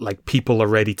if like people are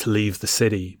ready to leave the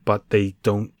city, but they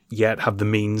don't yet have the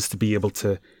means to be able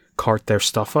to cart their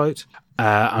stuff out.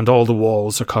 And all the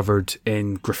walls are covered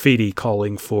in graffiti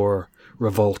calling for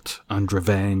revolt and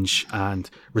revenge and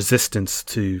resistance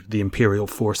to the imperial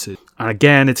forces. And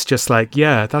again, it's just like,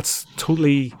 yeah, that's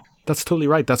totally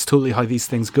right. That's totally how these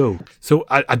things go. So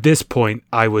at this point,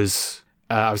 I was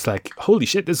like, holy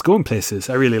shit, this is going places.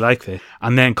 I really like this.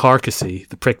 And then Carcassy,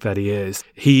 the prick that he is,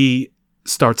 he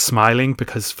starts smiling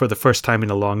because for the first time in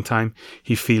a long time,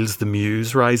 he feels the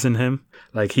muse rise in him.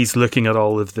 Like, he's looking at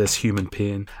all of this human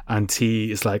pain, and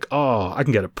he is like, oh, I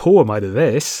can get a poem out of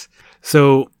this.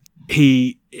 So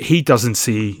he doesn't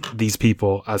see these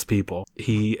people as people.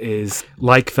 He is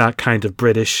like that kind of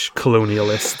British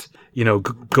colonialist,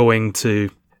 going to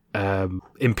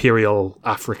imperial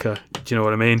Africa. Do you know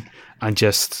what I mean? And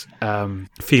just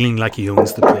feeling like he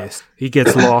owns the place. He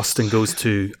gets lost and goes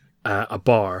to a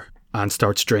bar and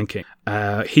starts drinking.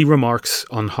 He remarks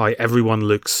on how everyone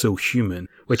looks so human,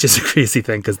 which is a crazy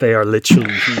thing because they are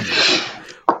literally human.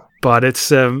 But it's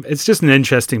just an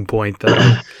interesting point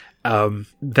that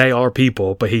they are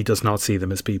people, but he does not see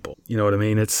them as people. You know what I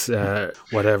mean? It's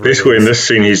whatever. Basically, in this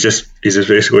scene, he's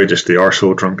basically just the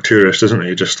arsehole drunk tourist, isn't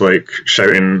he? Just like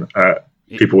shouting at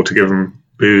people to give him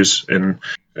booze in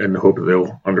the hope that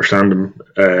they'll understand him.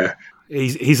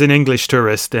 He's an English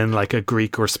tourist in like a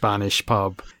Greek or Spanish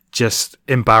pub, just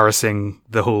embarrassing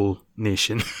the whole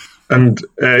nation. And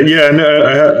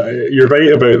you're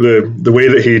right about the way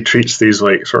that he treats these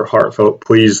like sort of heartfelt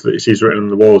pleas that he's written on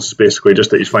the walls. Is basically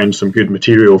just that he's finding some good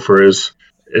material for his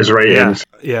writing.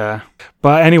 Yeah.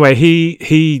 But anyway,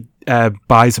 he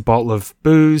buys a bottle of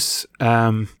booze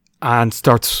and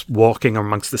starts walking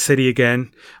amongst the city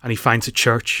again, and he finds a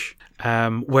church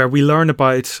where we learn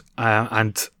about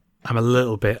and I'm a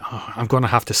little bit, I'm going to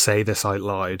have to say this out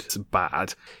loud. It's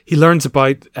bad. He learns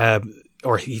about,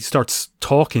 or he starts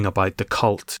talking about the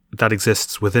cult that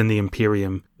exists within the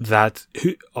Imperium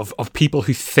of people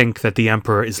who think that the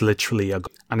Emperor is literally and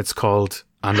it's called,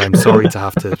 and I'm sorry to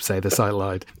have to say this out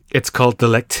loud, it's called the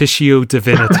Lectitio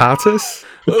Divinitatis.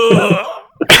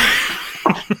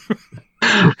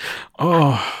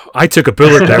 Oh, I took a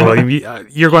bullet there, William.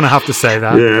 You're going to have to say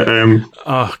that. Yeah.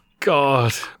 Oh,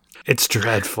 God. It's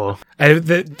dreadful.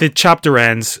 The chapter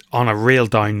ends on a real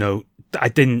down note. I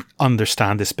didn't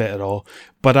understand this bit at all.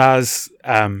 But as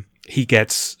he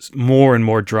gets more and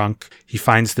more drunk, he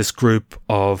finds this group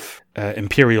of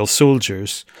Imperial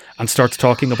soldiers and starts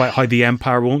talking about how the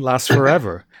Empire won't last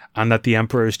forever and that the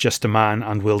Emperor is just a man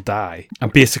and will die.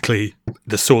 And basically,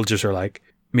 the soldiers are like,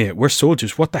 mate, we're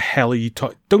soldiers. What the hell are you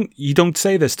talking? You don't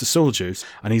say this to soldiers.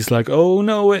 And he's like, oh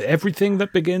no, everything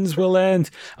that begins will end.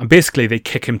 And basically they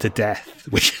kick him to death,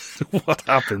 which is what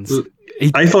happens.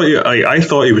 I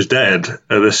thought he was dead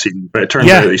at this scene, but it turns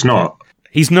out he's not.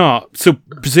 He's not. So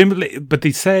presumably, but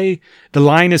they say the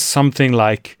line is something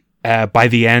like, by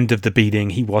the end of the beating,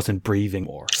 he wasn't breathing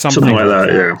or something like that.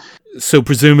 Yeah. So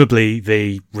presumably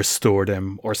they restored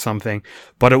him or something,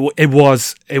 but it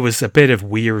was a bit of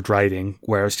weird writing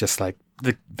where it's just like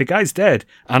the guy's dead,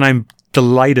 and I'm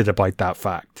delighted about that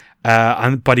fact.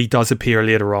 But he does appear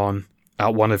later on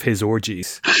at one of his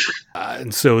orgies,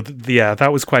 And so, yeah,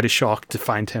 that was quite a shock to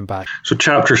find him back. So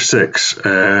chapter 6,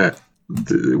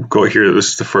 got here, this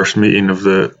is the first meeting of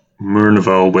the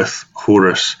Mournival with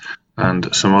Horus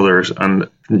and some others, and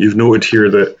you've noted here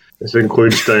that this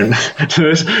includes down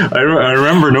this. I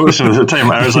remember noticing at the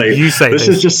time, I was like, this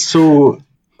is just so,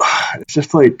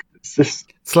 it's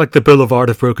like the Boulevard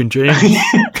of Broken Dreams.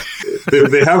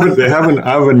 they have an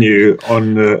avenue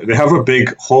they have a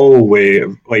big hallway,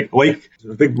 like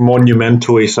a big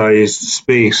monumentally sized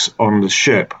space on the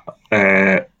ship,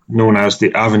 known as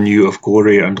the Avenue of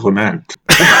Glory and Lament.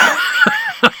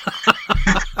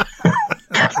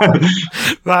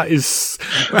 That is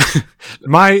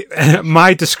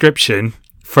my description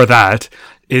for that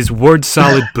is word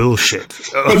salad bullshit.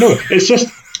 But no,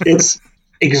 it's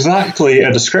exactly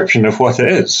a description of what it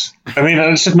is. I mean,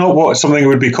 it's just not what something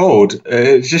would be called.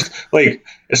 It's just like,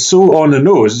 it's so on the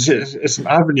nose. It's an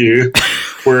avenue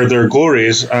where their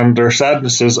glories and their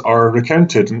sadnesses are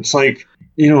recounted, and it's like,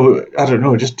 I don't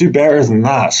know, just do better than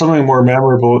that. Something more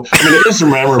memorable. I mean, it is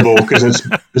memorable because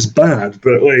it's bad,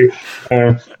 but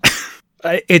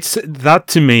it's that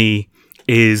to me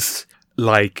is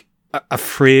like a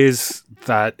phrase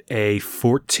that a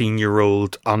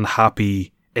 14-year-old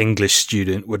unhappy English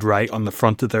student would write on the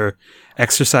front of their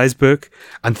exercise book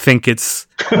and think it's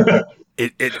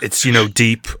it's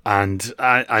deep and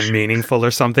meaningful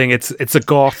or something. It's a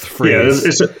goth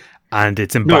phrase. Yeah, and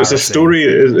it's embarrassing. No, it's a story.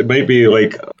 It might be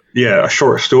like, a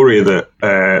short story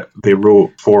that they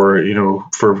wrote for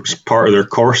part of their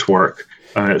coursework,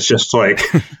 and it's just like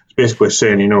it's basically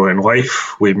saying, in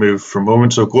life we move from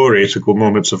moments of glory to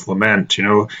moments of lament,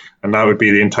 and that would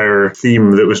be the entire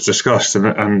theme that was discussed.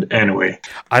 And anyway,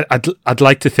 I'd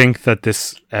like to think that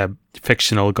this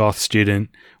fictional goth student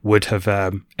would have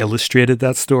illustrated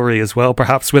that story as well,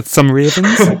 perhaps with some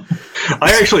ravens.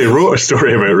 I actually wrote a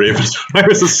story about ravens when I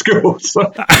was at school.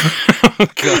 So.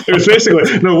 It was basically,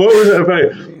 what was it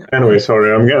about? Anyway,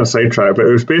 sorry, I'm getting sidetracked, but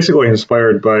it was basically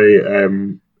inspired by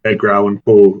Edgar Allan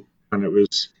Poe, and it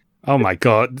was... Oh my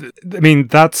God. I mean,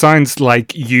 that sounds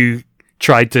like you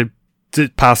tried to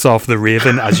pass off the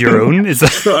raven as your own. Is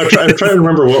that? No, I'm trying to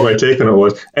remember what my take on it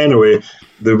was. Anyway,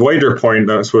 the wider point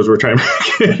that I suppose we're trying to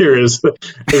make here is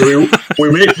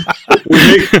we make.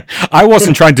 I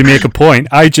wasn't trying to make a point.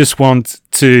 I just want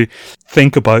to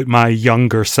think about my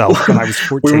younger self when I was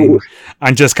 14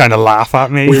 and just kind of laugh at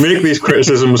me. We make these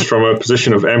criticisms from a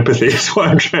position of empathy, is what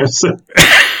I'm trying to say.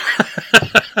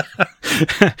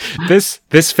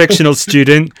 This fictional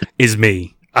student is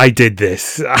me. I did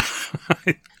this.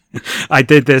 I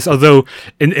did this, although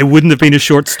it wouldn't have been a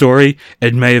short story.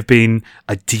 It may have been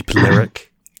a deep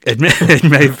lyric. It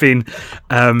may have been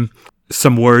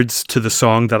some words to the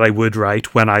song that I would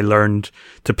write when I learned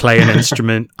to play an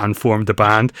instrument and formed a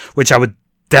band, which I would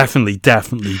definitely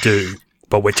do,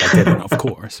 but which I didn't, of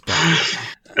course. But,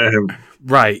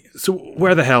 right, so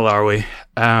where the hell are we?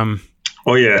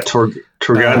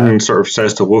 Torgadon sort of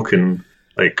says to Woken,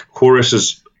 like, Horus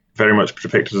is very much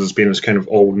depicted as being this kind of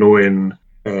all-knowing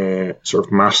sort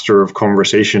of master of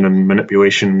conversation and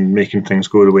manipulation, making things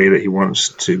go the way that he wants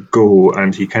to go,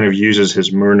 and he kind of uses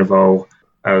his Mournival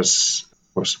as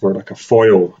like a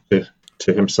foil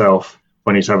to himself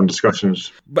when he's having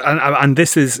discussions. And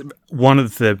this is one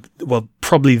of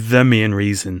probably the main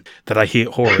reason that I hate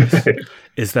Horus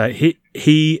is that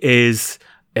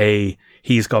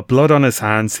he's got blood on his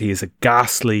hands. He is a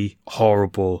ghastly,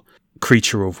 horrible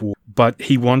creature of war, but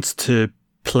he wants to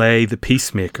play the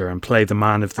peacemaker and play the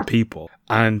man of the people,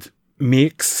 and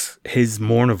makes his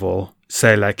Mournival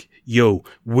say like, yo,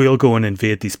 we'll go and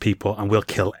invade these people and we'll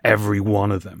kill every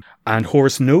one of them. And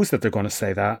Horus knows that they're going to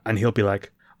say that, and he'll be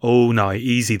like, oh no,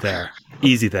 easy there.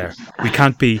 We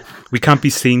can't be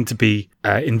seen to be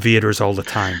invaders all the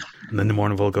time. And then the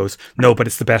Mournival goes, no, but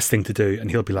it's the best thing to do.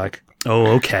 And he'll be like, oh,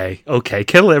 okay,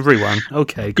 kill everyone.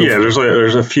 Okay, go. Yeah,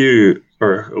 there's a few,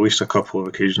 or at least a couple of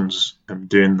occasions I'm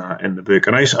doing that in the book.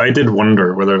 And I did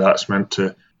wonder whether that's meant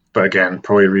to, but again,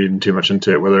 probably reading too much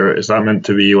into it, is that meant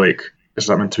to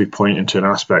be pointing to an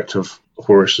aspect of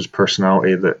Horus's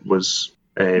personality that was,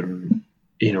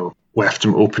 left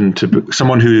him open to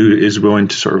someone who is willing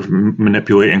to sort of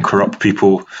manipulate and corrupt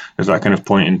people? Is that kind of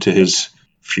pointing to his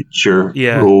future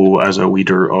role as a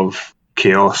leader of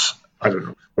chaos? I don't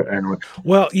know. But anyway.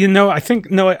 Well, I think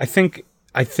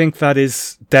that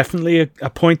is definitely a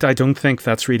point. I don't think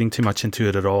that's reading too much into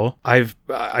it at all.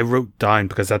 I wrote down,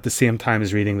 because at the same time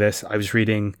as reading this, I was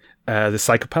reading The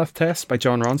Psychopath Test by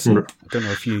Jon Ronson. I don't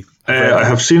know if you... I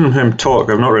have seen him talk.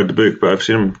 I've not read the book, but I've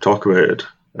seen him talk about it.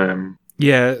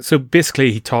 Yeah, so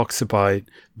basically he talks about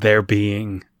there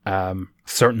being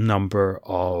certain number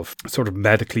of sort of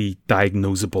medically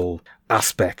diagnosable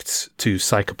aspects to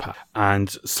psychopath. And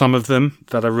some of them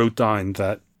that I wrote down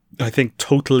that I think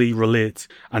totally relate,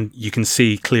 and you can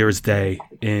see clear as day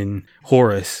in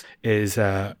Horace, is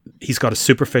he's got a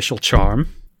superficial charm,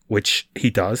 which he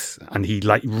does, and he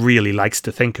really likes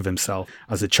to think of himself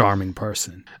as a charming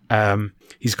person.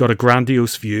 He's got a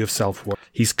grandiose view of self-worth.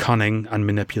 He's cunning and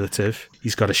manipulative.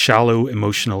 He's got a shallow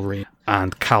emotional range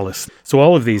and callous. So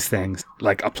all of these things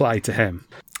apply to him.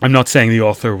 I'm not saying the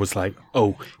author was like,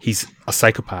 oh, he's a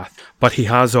psychopath, but he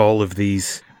has all of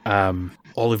these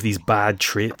bad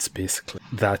traits basically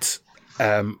that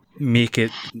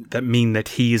mean that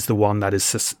he is the one that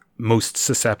is most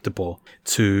susceptible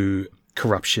to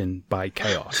corruption by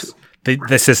chaos.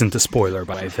 This isn't a spoiler,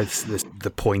 but that's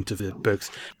the point of the books.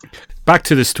 Back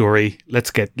to the story. Let's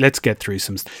get through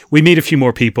some. We meet a few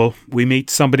more people. We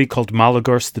meet somebody called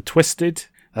Malagos the Twisted.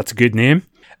 That's a good name.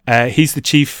 He's the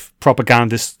chief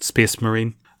propagandist space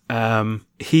marine.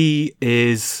 He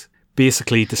is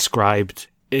basically described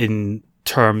in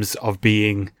terms of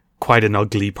being quite an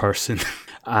ugly person.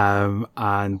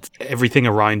 And everything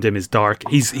around him is dark.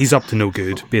 He's up to no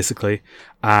good, basically.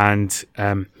 And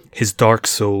his dark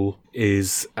soul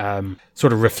is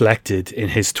sort of reflected in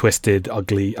his twisted,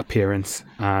 ugly appearance.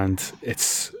 And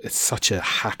it's such a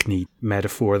hackneyed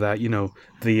metaphor that,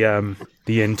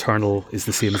 the internal is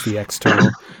the same as the external.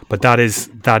 But that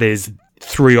is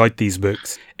throughout these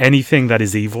books. Anything that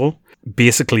is evil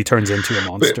basically turns into a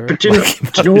monster. But do you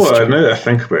know what? Now that I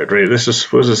think about it, right, I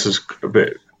suppose this is a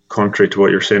bit contrary to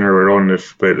what you're saying earlier on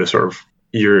about the sort of,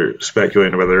 you're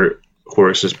speculating whether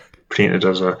Horace is painted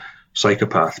as a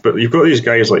psychopath, but you've got these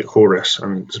guys like Horace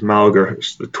and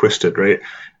Malagos the Twisted, right?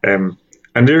 And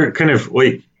they're kind of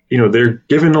they're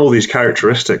given all these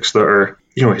characteristics that are,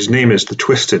 his name is the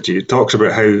Twisted. He talks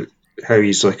about how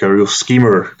he's like a real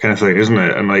schemer kind of thing, isn't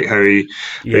it? And like how he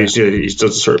does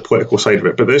the sort of political side of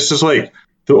it. But this is like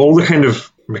all the kind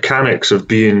of mechanics of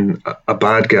being a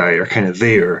bad guy are kind of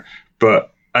there, but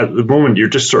at the moment you're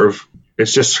just sort of,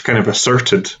 it's just kind of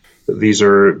asserted that these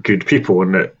are good people,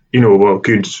 and that,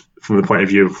 good from the point of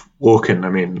view of Loken. I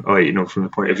mean, from the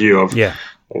point of view of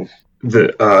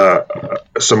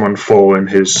someone following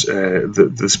his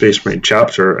the Space Marine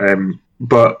chapter. And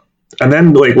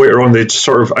then later on, they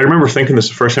sort of, I remember thinking this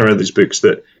the first time I read these books,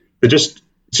 that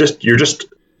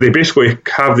they basically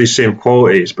have these same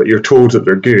qualities, but you're told that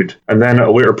they're good, and then at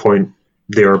a later point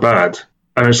they are bad,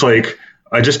 and it's like,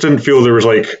 I just didn't feel there was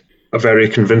like a very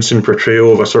convincing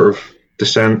portrayal of a sort of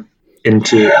descent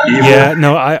into evil. Yeah,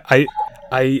 no, I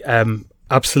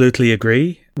absolutely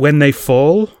agree. When they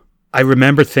fall, I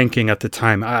remember thinking at the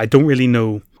time, I don't really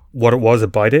know what it was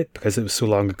about it because it was so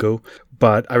long ago,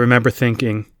 but I remember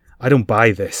thinking, I don't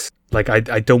buy this. Like, I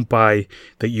don't buy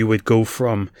that you would go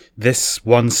from this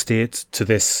one state to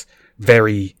this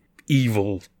very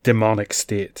evil, demonic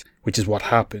state, which is what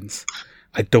happens.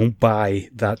 I don't buy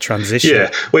that transition.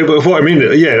 Yeah, but what I mean,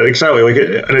 yeah, exactly.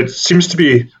 And it seems to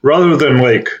be, rather than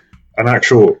like an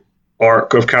actual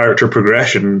arc of character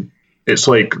progression, it's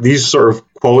like these sort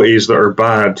of qualities that are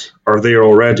bad are there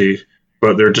already,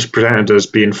 but they're just presented as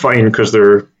being fine because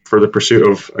they're for the pursuit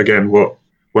of, again, what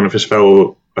one of his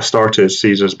fellow Astartes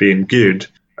sees as being good.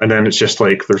 And then it's just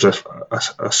like there's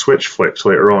a switch flipped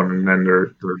later on, and then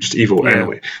they're just evil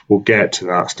anyway. We'll get to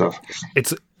that stuff.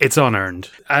 It's unearned.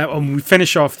 We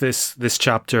finish off this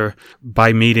chapter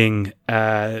by meeting.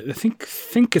 I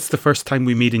think it's the first time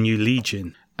we meet a new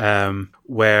legion,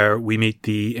 where we meet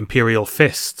the Imperial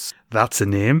Fists. That's a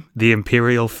name, the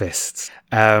Imperial Fists.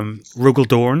 Rogel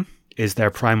Dorn is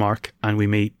their Primarch, and we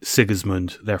meet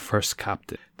Sigismund, their first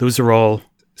captain. Those are all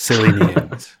silly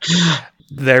names.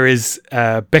 There is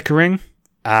bickering,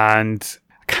 and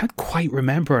I can't quite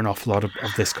remember an awful lot of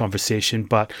this conversation,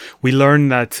 but we learn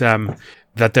that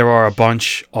there are a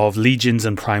bunch of legions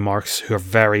and primarchs who are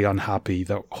very unhappy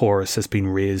that Horus has been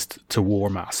raised to War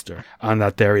Master, and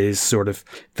that there is sort of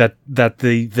that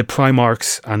the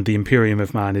primarchs and the Imperium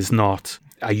of Man is not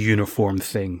a uniform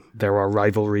thing. There are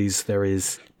rivalries, there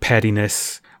is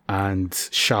pettiness and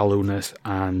shallowness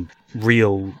and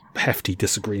real hefty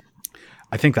disagreement.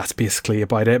 I think that's basically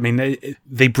about it. I mean,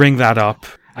 they bring that up.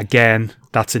 Again,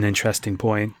 that's an interesting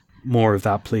point. More of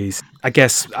that, please. I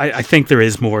guess I think there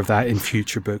is more of that in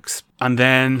future books. And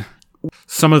then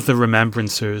some of the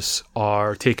remembrancers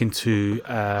are taken to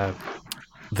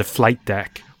the flight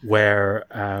deck where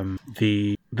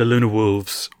the Luna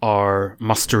Wolves are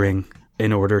mustering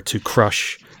in order to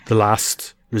crush the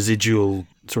last residual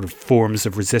sort of forms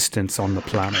of resistance on the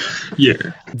planet. Yeah.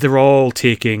 They're all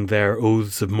taking their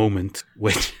oaths of moment,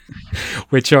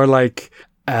 which are like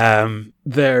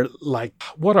They're like,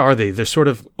 what are they? They're sort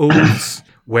of oaths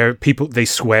where they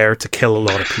swear to kill a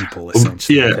lot of people.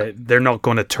 Essentially, Yeah. they're not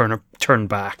going to turn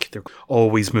back. They're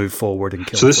always move forward and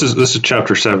kill. So this is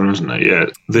chapter 7, isn't it?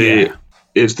 Yeah.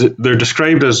 They're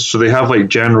described as, so they have like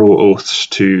general oaths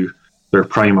to their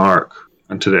primarch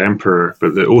and to the emperor,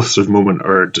 but the oaths of moment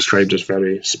are described as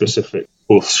very specific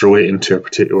oaths relating to a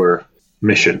particular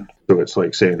mission. So it's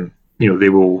like saying,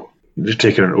 they're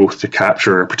taking an oath to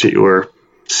capture a particular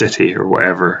city or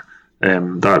whatever.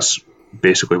 That's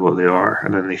basically what they are.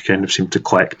 And then they kind of seem to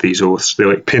collect these oaths. They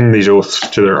like pin these oaths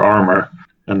to their armor,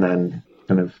 and then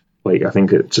kind of like, I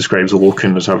think it describes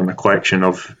Loken as having a collection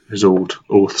of his old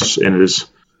oaths in his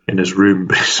room,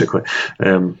 basically.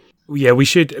 We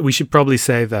should probably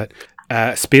say that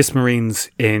Space Marines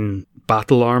in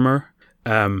battle armor,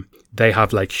 they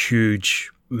have like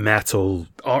huge metal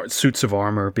suits of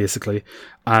armor, basically,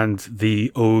 and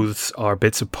the oaths are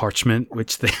bits of parchment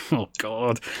which they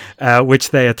which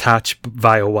they attach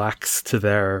via wax to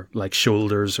their like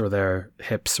shoulders or their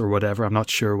hips or whatever. I'm not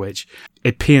sure which.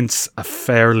 It paints a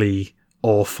fairly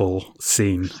awful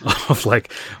scene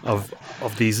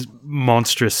of these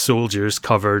monstrous soldiers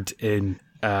covered in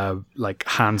like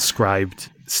hand scribed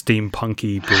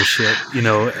steampunky bullshit.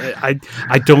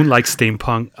 I don't like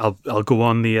steampunk. I'll go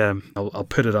on the I'll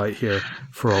put it out here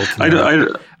for all to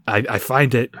know. I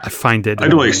find it I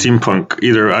don't like steampunk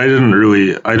either. I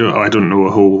don't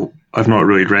know I've not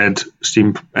really read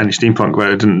any steampunk, but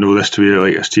I didn't know this to be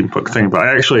like a steampunk thing. But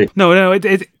I actually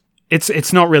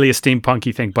it's not really a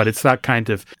steampunky thing, but it's that kind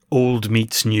of old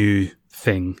meets new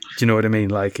thing. Do you know what I mean?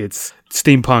 Like, it's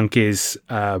steampunk is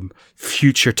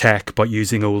future tech but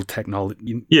using old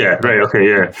technology. Yeah, right. Okay,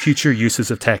 yeah. Future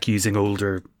uses of tech using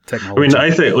older technology. I mean,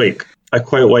 I think I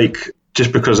quite like,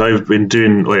 just because I've been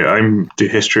doing I'm do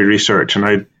history research, and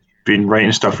I've been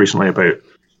writing stuff recently about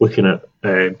looking at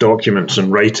documents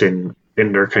and writing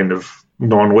in their kind of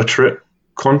non-literate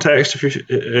context.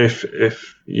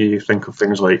 If you think of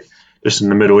things like, just in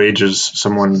the Middle Ages,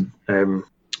 someone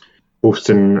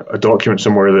posting a document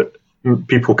somewhere that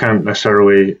people can't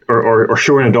necessarily, or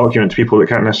showing a document to people that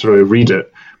can't necessarily read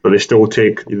it, but they still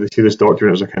see this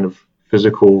document as a kind of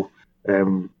physical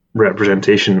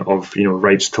representation of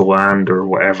rights to land or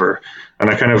whatever. And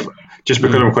I kind of, just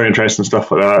because I'm quite interested in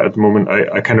stuff like that at the moment,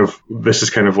 I kind of, this is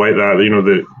kind of like that,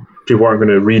 that people aren't going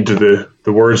to read the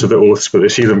words of the oaths, but they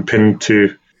see them pinned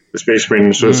to the Space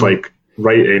Marine, so it's like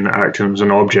writing, acting as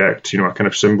an object, a kind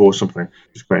of symbol or something.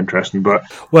 It's quite interesting. But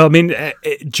well, I mean,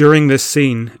 during this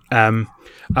scene,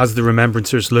 as the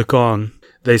Remembrancers look on,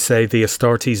 they say the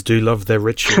Astartes do love their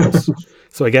rituals.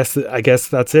 So I guess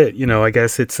that's it. I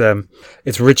guess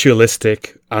it's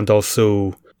ritualistic and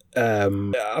also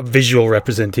a visual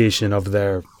representation of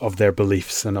their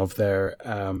beliefs and of their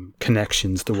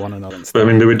connections to one another. But I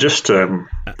mean, they would just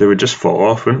fall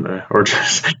off, wouldn't they? Or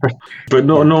just, but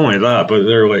not only that, but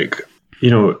they're like,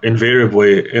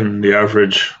 invariably in the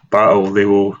average battle, they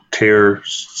will tear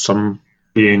some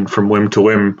being from limb to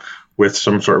limb with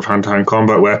some sort of hand-to-hand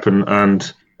combat weapon,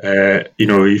 and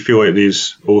you feel like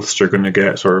these oaths are going to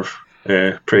get sort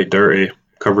of pretty dirty,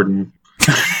 covered in.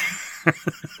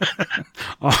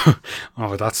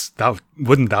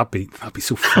 That'd be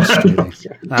so frustrating.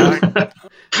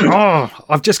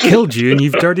 I've just killed you and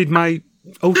you've dirtied my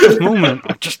oath of moment.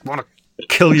 I just want to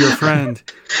kill your friend.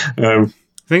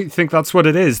 Think that's what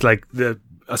it is. Like, the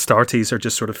Astartes are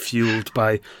just sort of fueled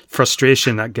by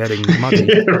frustration at getting muddy.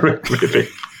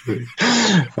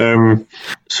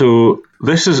 So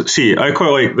this is, I quite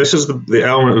like, this is the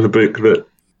element of the book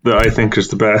that I think is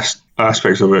the best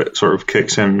aspects of it sort of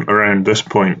kicks in around this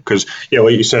point, because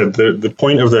like you said, the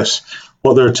point of this,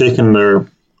 what they're taking their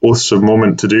oaths of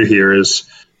moment to do here is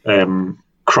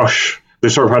crush. They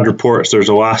sort of had reports there's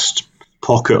a last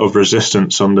pocket of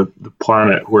resistance on the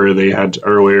planet where they had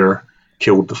earlier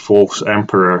killed the false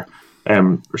emperor.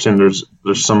 They're saying there's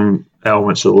some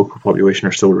elements of the local population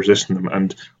are still resisting them,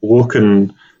 and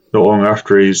Loken, not long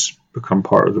after he's become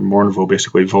part of the Mournville,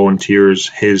 basically volunteers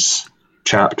his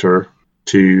chapter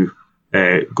to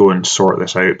go and sort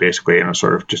this out, basically, and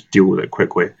sort of just deal with it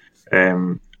quickly.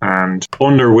 And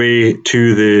on their way down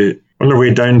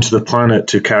to the planet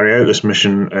to carry out this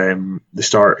mission, they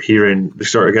start getting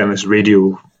this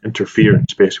radio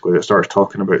interference, basically, that starts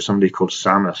talking about somebody called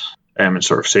Samus, and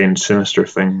sort of saying sinister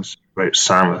things about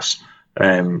Samus.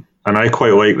 And I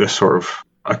quite like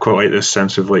this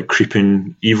sense of like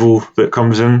creeping evil that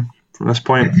comes in from this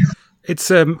point.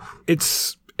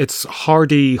 It's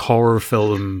hardy horror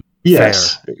film.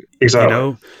 Yes, fare,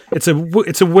 exactly. It's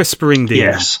a whispering demon.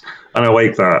 Yes, and I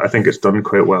like that. I think it's done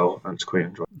quite well, and it's quite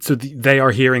enjoyable. So they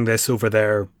are hearing this over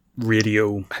their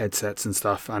radio headsets and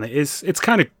stuff, and it is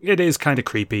kind of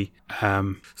creepy.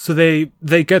 So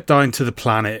they get down to the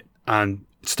planet and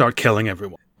start killing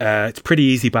everyone. It's a pretty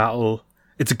easy battle.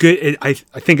 I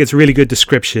think it's a really good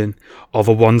description of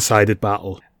a one-sided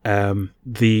battle.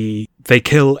 They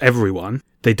kill everyone.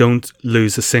 They don't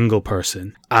lose a single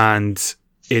person, and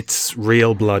it's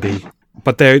real bloody.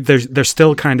 But they're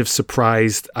still kind of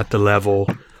surprised at the level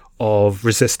of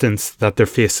resistance that they're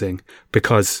facing,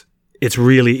 because it's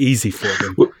really easy for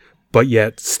them. But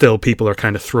yet, still, people are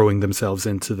kind of throwing themselves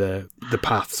into the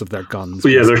paths of their guns.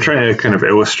 Well, yeah, they're trying to kind of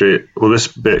illustrate. Well, this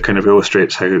bit kind of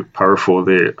illustrates how powerful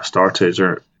the Astartes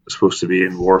are supposed to be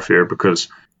in warfare, because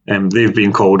they've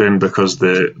been called in because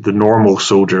the normal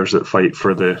soldiers that fight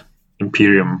for the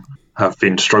Imperium have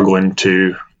been struggling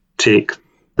to take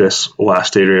this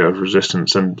last area of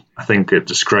resistance. And I think it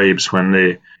describes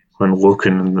when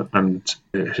Loken and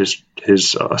his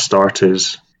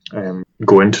Astartes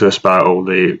go into this battle,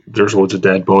 there's loads of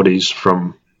dead bodies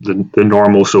from the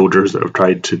normal soldiers that have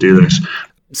tried to do this.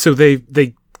 So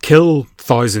they kill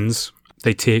thousands.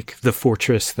 They take the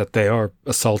fortress that they are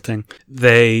assaulting.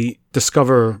 They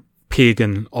discover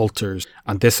pagan altars,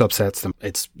 and this upsets them.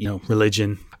 It's,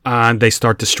 religion. And they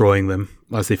start destroying them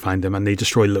as they find them, and they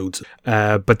destroy loads.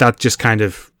 But that just kind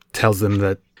of tells them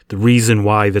that the reason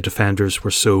why the defenders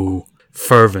were so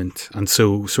fervent and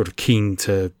so sort of keen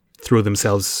to throw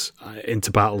themselves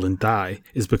into battle and die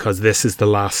is because this is the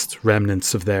last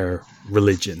remnants of their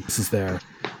religion. This is their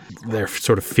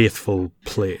sort of faithful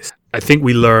place. I think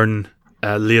we learn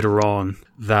later on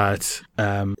that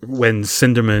when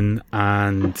Sinderman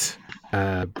and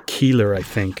Keeler, I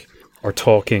think, are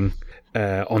talking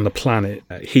on the planet,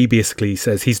 he basically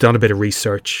says he's done a bit of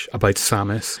research about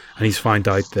Samus, and he's found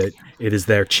out that it is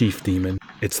their chief demon.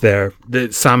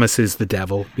 Samus is the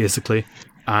devil, basically,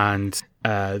 and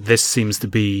this seems to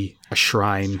be a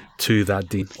shrine to that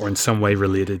demon, or in some way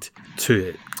related to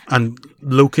it. And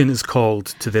Loken is called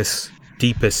to this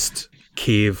deepest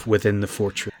cave within the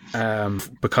fortress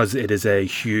because it is a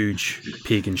huge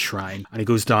pagan shrine. And he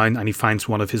goes down and he finds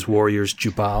one of his warriors,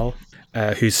 Jubal,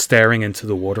 who's staring into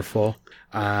the waterfall.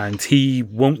 And he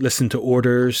won't listen to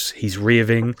orders. He's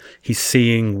raving. He's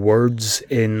seeing words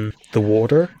in the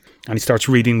water, and he starts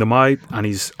reading them out. And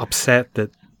he's upset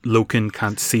that Loken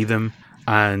can't see them,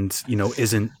 and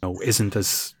isn't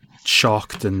as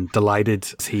shocked and delighted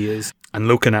as he is. And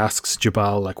Loken asks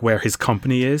Jubal where his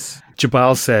company is.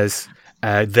 Jubal says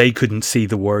they couldn't see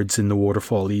the words in the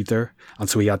waterfall either, and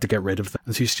so he had to get rid of them.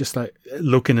 And so he's just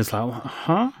Loken is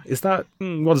huh? Is that,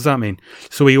 what does that mean?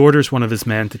 So he orders one of his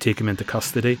men to take him into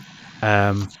custody,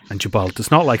 and Jubal does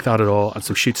not like that at all, and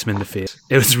so shoots him in the face.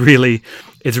 It's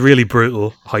really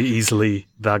brutal how easily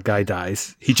that guy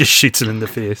dies. He just shoots him in the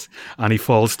face, and he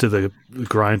falls to the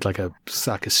ground like a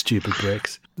sack of stupid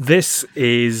bricks. This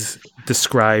is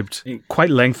described quite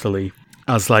lengthily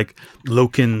as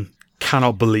Loken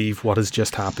cannot believe what has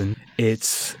just happened.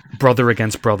 It's brother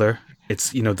against brother.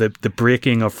 It's, the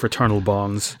breaking of fraternal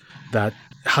bonds that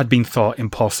had been thought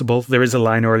impossible. There is a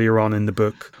line earlier on in the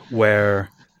book where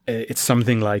it's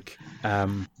something like,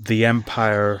 the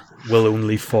empire will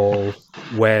only fall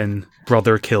when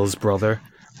brother kills brother.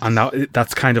 And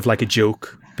that's kind of like a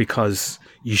joke, because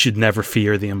you should never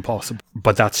fear the impossible.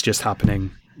 But that's just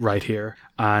happening right here.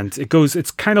 And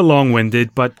it's kind of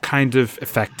long-winded, but kind of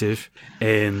effective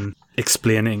in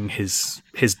explaining his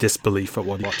disbelief at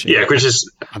what he's watching. Yeah, which is,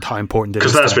 and how important it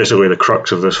is. Because that's basically the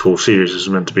crux of this whole series is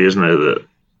meant to be, isn't it? That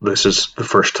this is the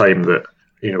first time that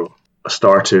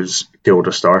Astartes killed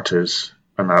Astartes,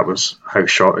 and that was how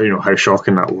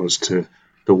shocking that was to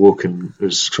the Woken,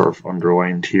 is sort of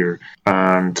underlined here.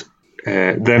 And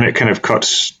then it kind of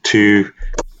cuts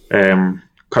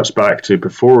back to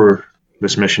before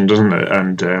this mission, doesn't it?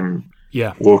 And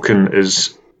Woken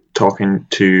is talking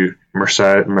to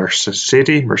Mercedes,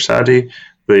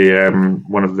 the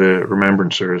one of the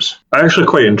Remembrancers. I actually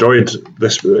quite enjoyed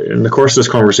this. In the course of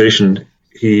this conversation,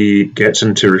 he gets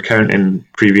into recounting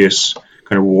previous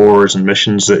kind of wars and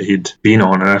missions that he'd been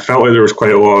on, and I felt like there was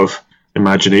quite a lot of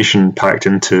imagination packed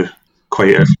into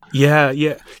quite a... Yeah.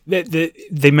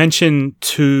 They mention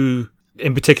two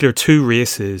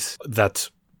races that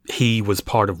he was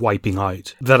part of wiping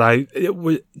out,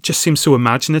 just seems so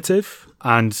imaginative.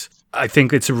 And I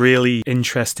think it's a really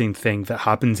interesting thing that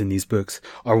happens in these books,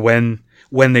 or when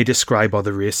they describe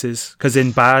other races. Because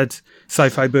in bad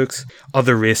sci-fi books,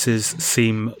 other races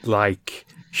seem like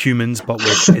humans but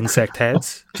with insect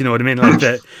heads. Do you know what I mean? Like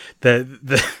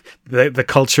the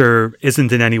culture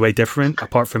isn't in any way different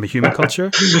apart from a human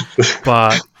culture.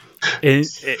 But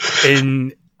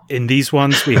in these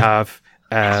ones, we have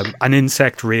an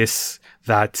insect race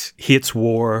that hates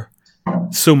war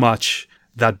so much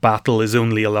that battle is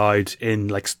only allowed in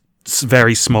like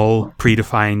very small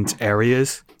predefined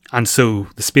areas. And so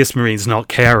the Space Marines, not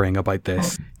caring about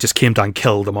this, just came down and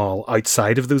killed them all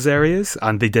outside of those areas,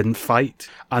 and they didn't fight.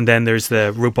 And then there's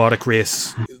the robotic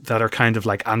race that are kind of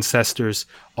like ancestors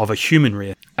of a human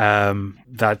race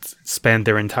that spend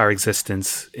their entire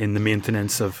existence in the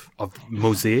maintenance of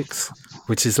mosaics,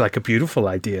 which is like a beautiful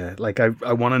idea. Like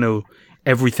I want to know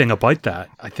everything about that.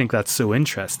 I think that's so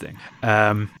interesting.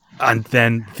 And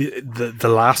then the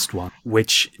last one,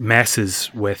 which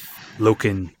messes with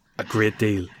Loken a great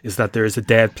deal, is that there is a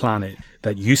dead planet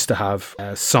that used to have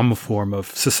some form of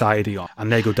society on,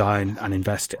 and they go down and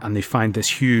investigate, and they find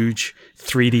this huge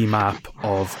 3D map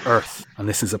of Earth, and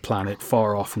this is a planet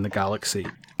far off in the galaxy,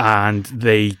 and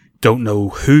they don't know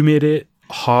who made it,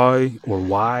 how or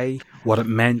why, what it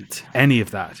meant, any of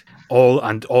that. All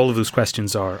of those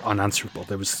questions are unanswerable.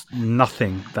 There was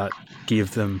nothing that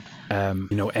gave them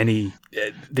any,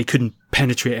 they couldn't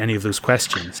penetrate any of those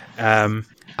questions.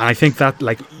 And I think that,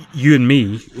 like, you and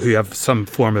me, who have some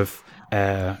form of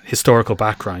historical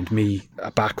background, me a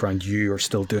background you are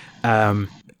still doing,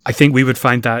 I think we would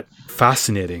find that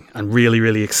fascinating and really,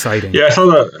 really exciting. Yeah, I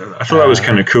thought that was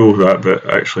kind of cool, that bit,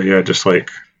 actually. Yeah, just like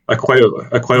I quite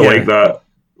like that,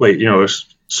 like, this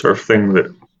sort of thing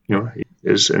that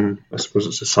is in, I suppose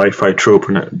it's a sci-fi trope,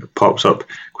 and it pops up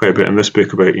quite a bit in this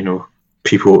book about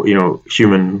people,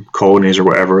 human colonies or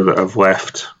whatever that have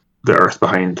left the Earth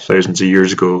behind thousands of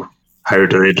years ago. How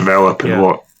do they develop, and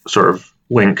what sort of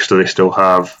links do they still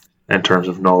have in terms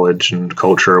of knowledge and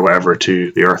culture or whatever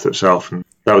to the Earth itself? And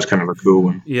that was kind of a cool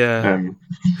one. Yeah.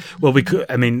 Well, we could.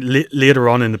 I mean, later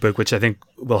on in the book, which I think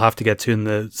we'll have to get to in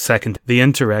the second, the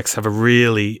Interrex have a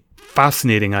really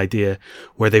fascinating idea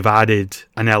where they've added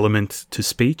an element to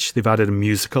speech. They've added a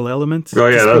musical element. Oh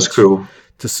yeah, that's cool.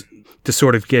 To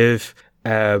sort of give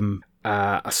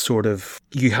a sort of,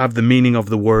 you have the meaning of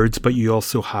the words, but you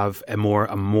also have a more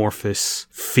amorphous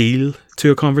feel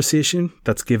to a conversation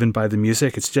that's given by the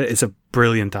music. It's a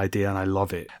brilliant idea, and I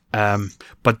love it.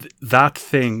 But that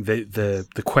thing,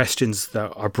 the questions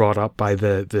that are brought up by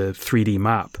the 3D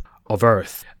map of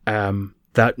Earth,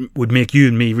 that would make you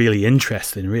and me really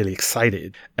interested and really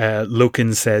excited.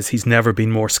 Loken says he's never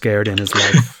been more scared in his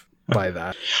life by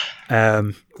that.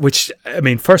 Which, I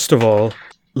mean, first of all,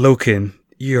 Loken,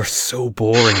 you're so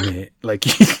boring, mate. Like,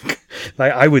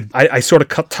 I sort of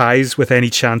cut ties with any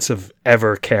chance of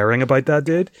ever caring about that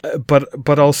dude.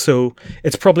 But also,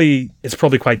 it's probably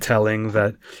quite telling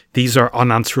that these are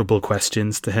unanswerable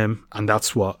questions to him, and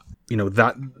that's what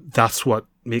that's what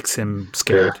makes him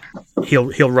scared.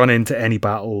 He'll run into any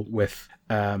battle with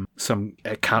some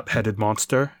cat-headed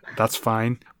monster. That's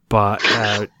fine, but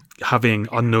having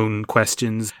unknown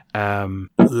questions,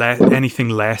 anything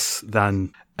less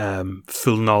than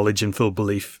full knowledge and full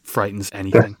belief frightens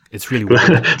anything. It's really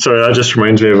weird. Sorry, that just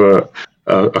reminds me of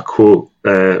a quote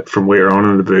from later on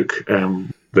in the book.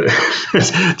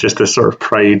 That just this sort of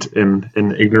pride in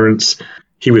ignorance.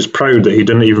 He was proud that he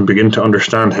didn't even begin to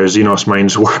understand how Xenos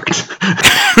minds worked.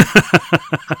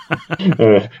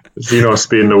 Xenos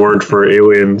being the word for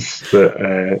aliens.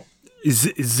 That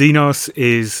Xenos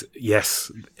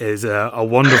is a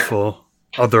wonderful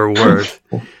other word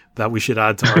that we should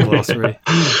add to our glossary.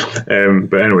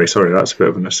 But anyway, sorry, that's a bit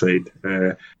of an aside.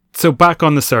 So back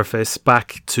on the surface,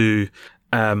 back to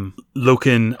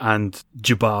Loken and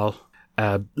Jubal.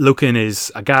 Loken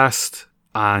is aghast,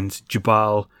 and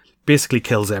Jubal basically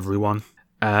kills everyone.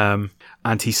 And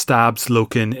he stabs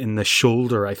Loken in the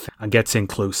shoulder, I think, and gets in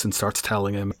close and starts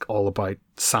telling him all about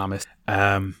Samus.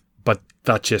 But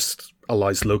that just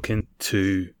allows Loken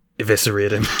to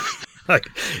eviscerate him. Like,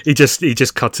 he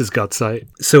just cuts his guts out.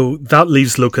 So that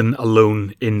leaves Loken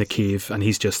alone in the cave, and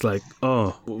he's just like,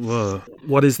 oh, whoa,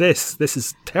 what is this? This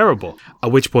is terrible.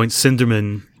 At which point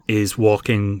Sinderman is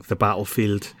walking the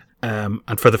battlefield,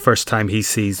 and for the first time he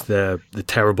sees the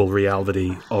terrible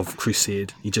reality of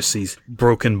Crusade. He just sees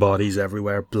broken bodies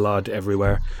everywhere, blood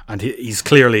everywhere, and he's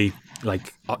clearly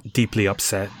like deeply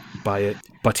upset by it.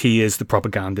 But he is the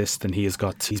propagandist, and he's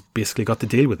basically got to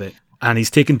deal with it. And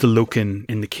he's taken to Loken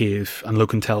in the cave, and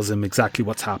Loken tells him exactly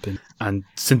what's happened. And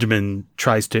Sinderman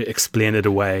tries to explain it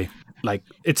away, like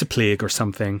it's a plague or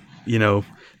something.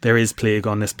 There is plague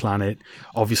on this planet.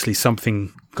 Obviously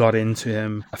something got into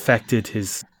him, affected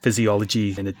his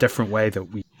physiology in a different way that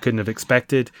we couldn't have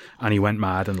expected, and he went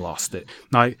mad and lost it.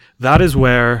 Now, that is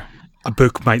where a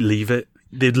book might leave it.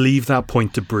 They'd leave that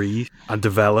point to breathe and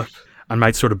develop, and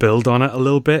might sort of build on it a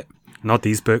little bit. Not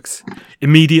these books.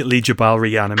 Immediately Jubal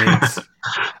reanimates,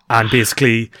 and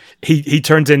basically he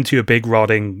turns into a big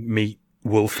rotting meat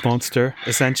wolf monster,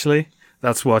 essentially.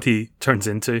 That's what he turns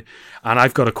into. And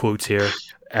I've got a quote here,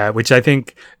 which I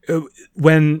think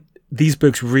when these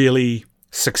books really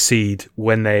succeed,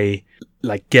 when they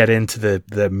like get into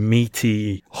the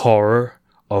meaty horror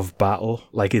of battle,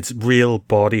 like it's real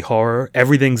body horror.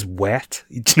 Everything's wet.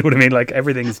 Do you know what I mean? Like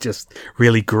everything's just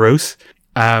really gross.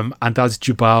 And as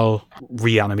Jubal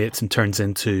reanimates and turns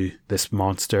into this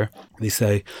monster, they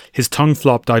say his tongue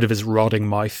flopped out of his rotting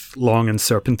mouth, long and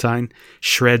serpentine,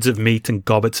 shreds of meat and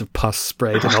gobbets of pus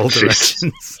sprayed in all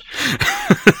directions.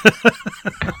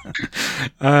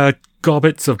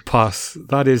 Gobbets of pus.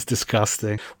 That is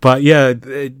disgusting. But yeah,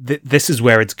 this is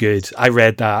where it's good. I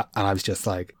read that and I was just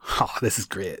like, oh, this is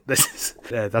great.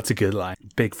 That's a good line.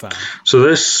 Big fan. So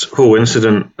this whole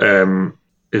incident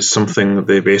is something that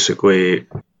they basically,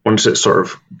 once it's sort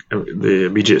of the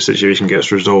immediate situation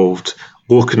gets resolved,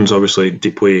 Loken's obviously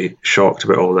deeply shocked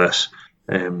about all this,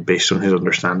 based on his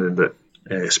understanding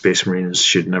that Space Marines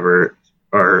should never,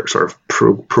 are sort of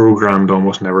programmed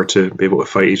almost never to be able to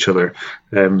fight each other.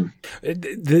 You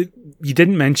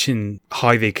didn't mention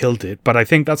how they killed it, but I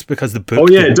think that's because the book... Oh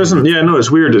yeah, it doesn't... Yeah, no,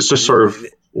 it's weird. It's just sort of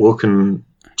Loken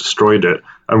destroyed it.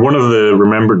 And one of the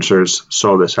Remembrancers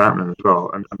saw this happening as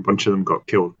well, and a bunch of them got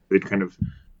killed. They'd kind of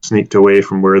sneaked away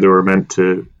from where they were meant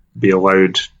to be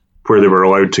allowed, where they were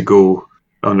allowed to go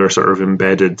under a sort of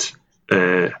embedded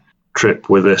trip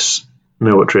with this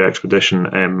military expedition,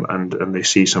 and they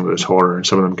see some of this horror, and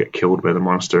some of them get killed by the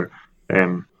monster.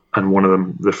 And one of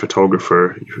them, the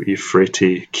photographer,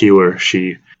 Euphrati Keeler,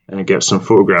 she gets some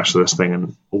photographs of this thing,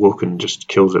 and Loken just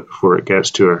kills it before it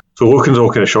gets to her. So Loken's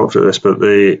all kind of shocked at this, but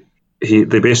they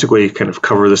basically kind of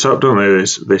cover this up, don't they?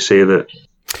 They say that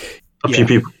a few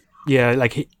people... Yeah,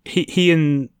 like he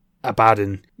and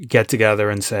Abaddon get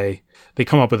together and say, they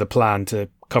come up with a plan to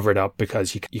cover it up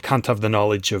because you can't have the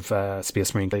knowledge of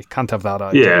Space Marine. They can't have that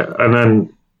out. Yeah, and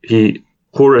then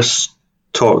Horus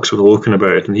talks with Loken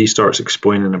about it, and he starts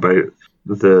explaining about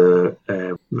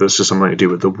this is something to do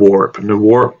with the warp. And the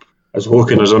warp, as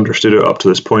Loken has understood it up to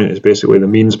this point, is basically the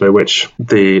means by which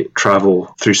they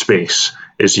travel through space.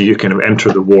 Is you kind of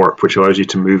enter the warp, which allows you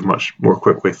to move much more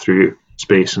quickly through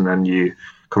space, and then you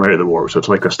come out of the warp. So it's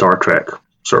like a Star Trek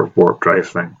sort of warp drive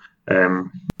thing.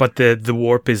 But the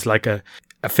warp is like a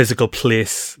physical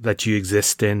place that you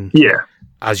exist in. Yeah.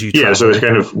 As you travel. Yeah, so it's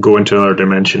kind of go into another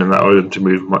dimension, and that allows them to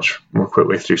move much more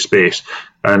quickly through space.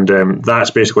 And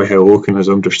that's basically how Loken has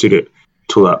understood it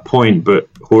to that point. But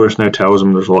Horus now tells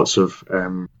him there's lots of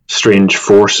strange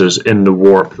forces in the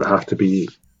warp that have to be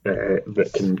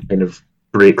that can kind of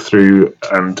break through,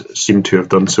 and seem to have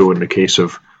done so in the case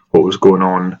of what was going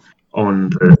on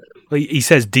the... He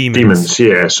says demons. Demons,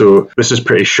 yeah. So this is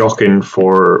pretty shocking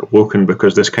for Loken,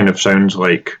 because this kind of sounds a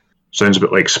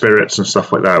bit like spirits and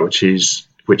stuff like that, which is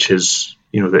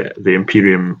the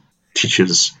Imperium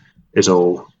teaches is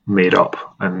all made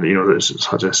up, and this is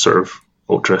such a sort of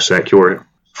ultra secular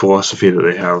philosophy that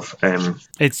they have.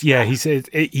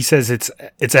 He says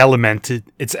it's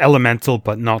elemental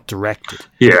but not directed.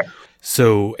 Yeah.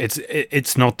 So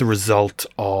it's not the result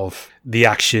of the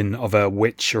action of a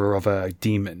witch or of a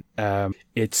demon.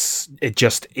 It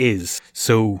just is.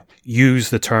 So use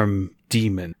the term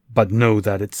demon, but know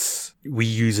that we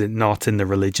use it not in the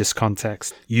religious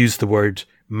context. Use the word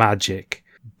magic,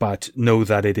 but know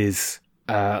that it is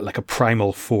like a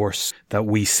primal force that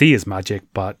we see as magic,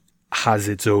 but has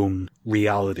its own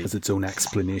reality, has its own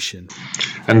explanation.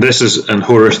 And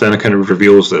Horus then kind of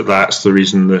reveals that that's the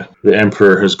reason the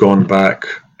Emperor has gone back,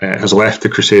 has left the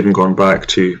Crusade and gone back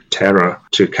to Terra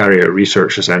to carry out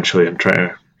research, essentially, and try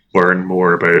to learn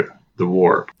more about the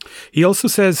warp. He also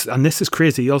says, and this is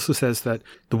crazy, he also says that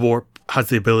the warp has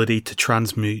the ability to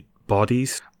transmute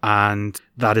bodies, and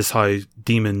that is how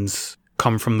demons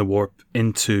come from the warp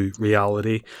into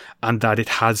reality, and that it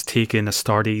has taken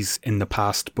Astartes in the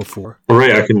past before.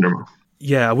 Right, I can remember.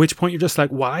 Yeah, at which point you're just like,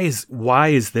 why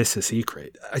is this a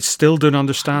secret? I still don't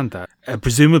understand that.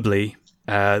 Presumably,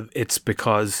 it's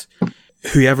because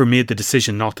whoever made the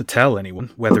decision not to tell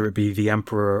anyone, whether it be the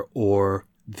Emperor or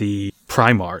the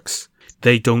Primarchs,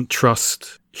 they don't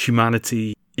trust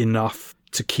humanity enough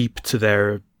to keep to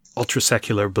their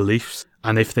ultra-secular beliefs.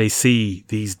 And if they see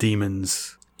these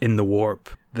demons in the warp,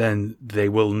 then they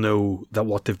will know that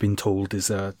what they've been told is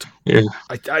that's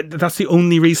the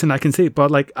only reason I can see it.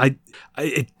 But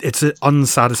it's an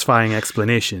unsatisfying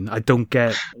explanation. I don't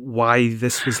get why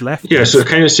this was left. Yeah, so it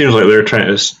kind of seems like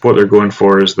what they're going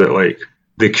for is that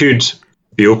they could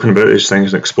be open about these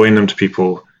things and explain them to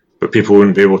people, but people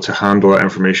wouldn't be able to handle that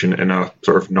information in a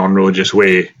sort of non-religious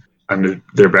way, and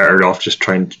they're better off just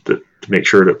trying to make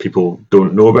sure that people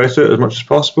don't know about it as much as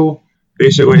possible.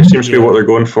 basically. It seems to be what they're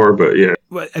going for, but yeah.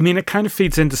 Well, I mean, it kind of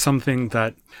feeds into something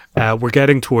that we're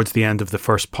getting towards the end of the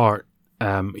first part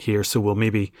here, so we'll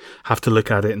maybe have to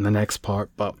look at it in the next part.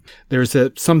 But there's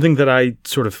something that I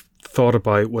sort of thought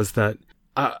about was that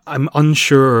I'm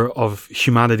unsure of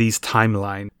humanity's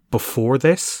timeline before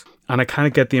this, and I kind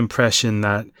of get the impression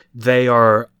that they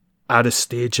are at a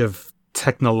stage of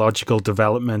technological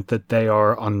development that they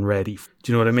are unready.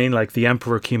 Do you know what I mean? Like the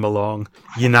Emperor came along,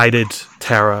 united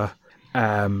Terra,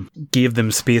 gave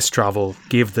them space travel,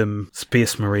 gave them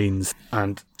space marines,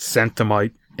 and sent them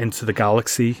out into the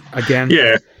galaxy again.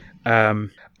 Yeah.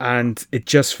 And it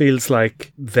just feels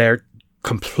like they're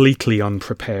completely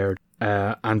unprepared,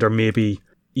 and are maybe,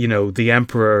 the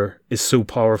Emperor is so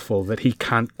powerful that he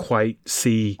can't quite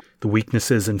see the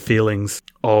weaknesses and feelings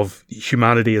of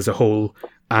humanity as a whole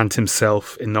and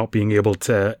himself in not being able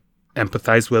to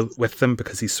empathize with them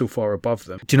because he's so far above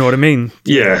them. Do you know what I mean?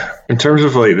 Yeah. In terms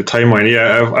of like the timeline,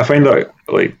 yeah, I find that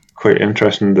like quite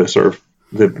interesting, the sort of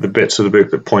the bits of the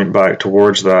book that point back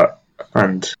towards that.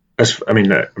 And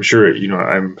I'm sure,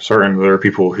 I'm certain there are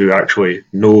people who actually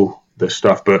know this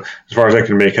stuff, but as far as I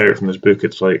can make out from this book,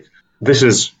 it's like,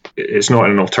 it's not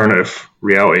an alternative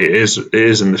reality. It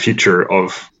is in the future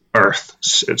of Earth.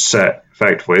 It's set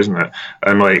effectively, isn't it?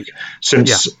 And like,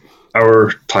 since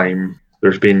our time,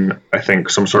 there's been, I think,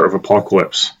 some sort of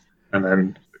apocalypse, and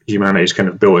then humanity's kind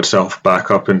of built itself back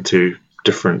up into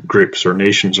different groups or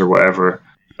nations or whatever,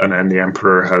 and then the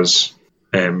Emperor has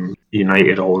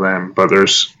united all them. But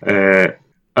there's, I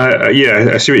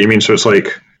see what you mean. So it's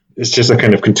like, it's just a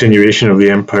kind of continuation of the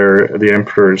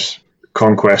Emperor's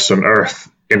conquest on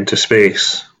Earth into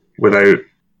space without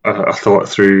a thought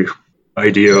through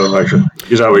idea.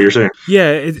 Is that what you're saying?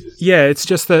 It's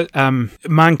just that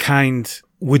mankind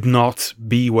would not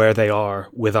be where they are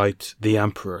without the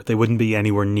Emperor. They wouldn't be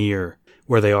anywhere near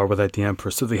where they are without the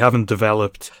Emperor. So they haven't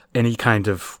developed any kind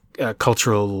of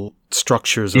cultural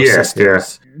structures or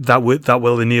systems that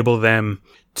will enable them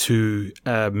to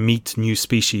meet new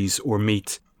species or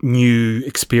meet new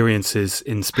experiences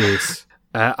in space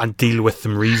and deal with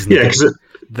them reasonably.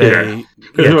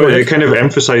 It kind of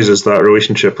emphasizes that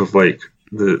relationship of like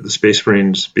the Space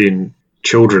Marines being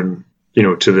children,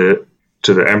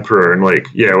 to the Emperor, and like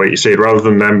you said, rather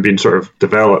than them being sort of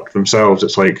developed themselves,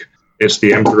 it's like it's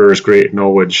the Emperor's great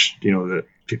knowledge, that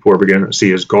people are beginning to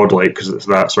see as godlike because it's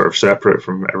that sort of separate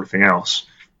from everything else,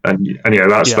 and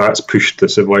that's pushed the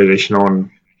civilization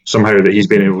on somehow that he's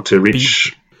been able to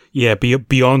reach.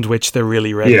 Beyond which they're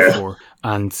really ready for,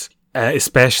 and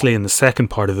especially in the second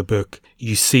part of the book,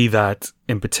 you see that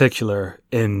in particular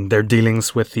in their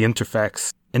dealings with the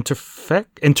Interrex,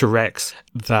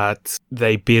 that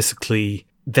they basically,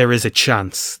 there is a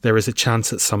chance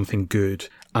at something good,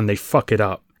 and they fuck it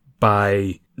up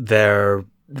by their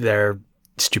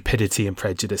stupidity and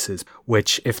prejudices,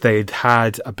 which if they'd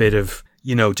had a bit of,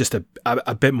 just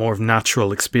a bit more of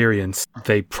natural experience,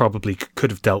 they probably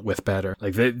could have dealt with better.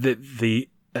 Like the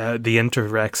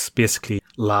Interrex basically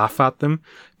laugh at them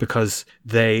because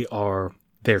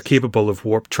they're capable of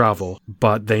warp travel,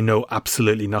 but they know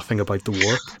absolutely nothing about the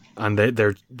warp, and they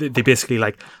basically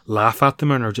like laugh at them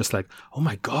and are just like, "Oh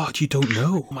my god, you don't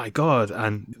know! Oh my god!"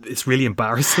 And it's really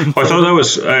embarrassing. I thought that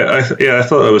was, I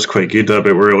thought that was quite good. That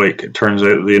bit where like it turns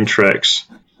out the Interrex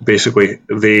basically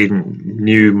they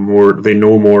know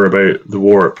more about the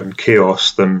warp and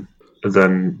chaos than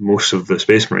most of the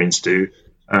Space Marines do,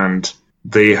 and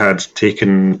they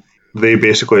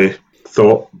basically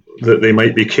thought that they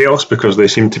might be chaos because they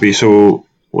seemed to be so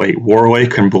like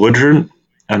warlike and belligerent,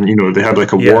 and they had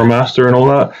like a war master and all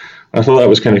that. I thought that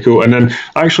was kind of cool. And then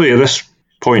actually at this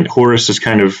point, Horus is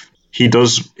kind of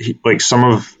like some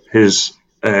of his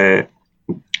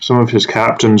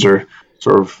captains are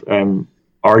sort of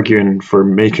arguing for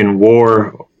making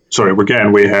war. Sorry, we're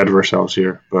getting way ahead of ourselves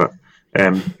here, but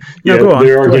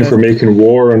they're arguing for making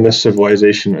war on this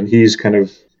civilization, and he's kind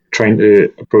of trying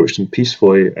to approach them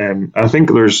peacefully. I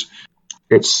think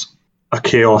it's a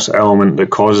chaos element that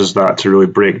causes that to really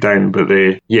break down, but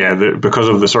because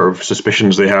of the sort of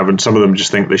suspicions they have, and some of them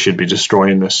just think they should be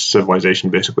destroying this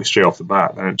civilization basically straight off the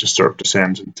bat, and it just sort of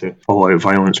descends into all-out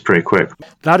violence pretty quick.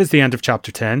 That is the end of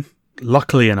chapter 10.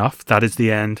 Luckily enough, that is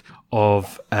the end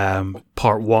of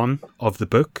part 1 of the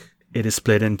book. It is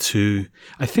split into,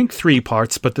 I think, 3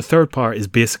 parts, but the third part is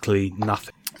basically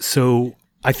nothing. So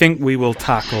I think we will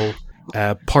tackle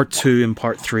part 2 and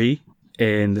part 3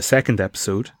 in the second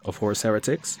episode of Horus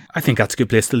Heretics. I think that's a good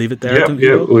place to leave it there.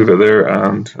 We'll leave it there.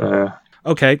 And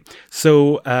okay,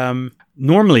 so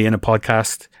normally in a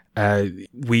podcast,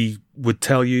 we would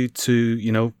tell you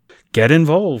to, get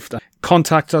involved.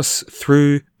 Contact us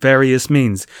through various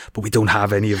means, but we don't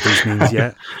have any of those means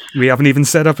yet. We haven't even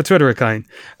set up a Twitter account.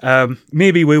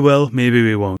 Maybe we will, maybe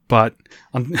we won't. But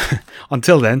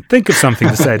until then, think of something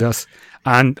to say to us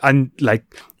and like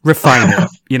refine it.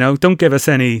 Don't give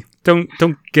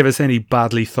us any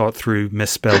badly thought through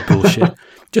misspelled bullshit.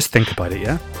 Just think about it,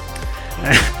 yeah?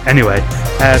 Anyway,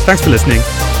 thanks for listening.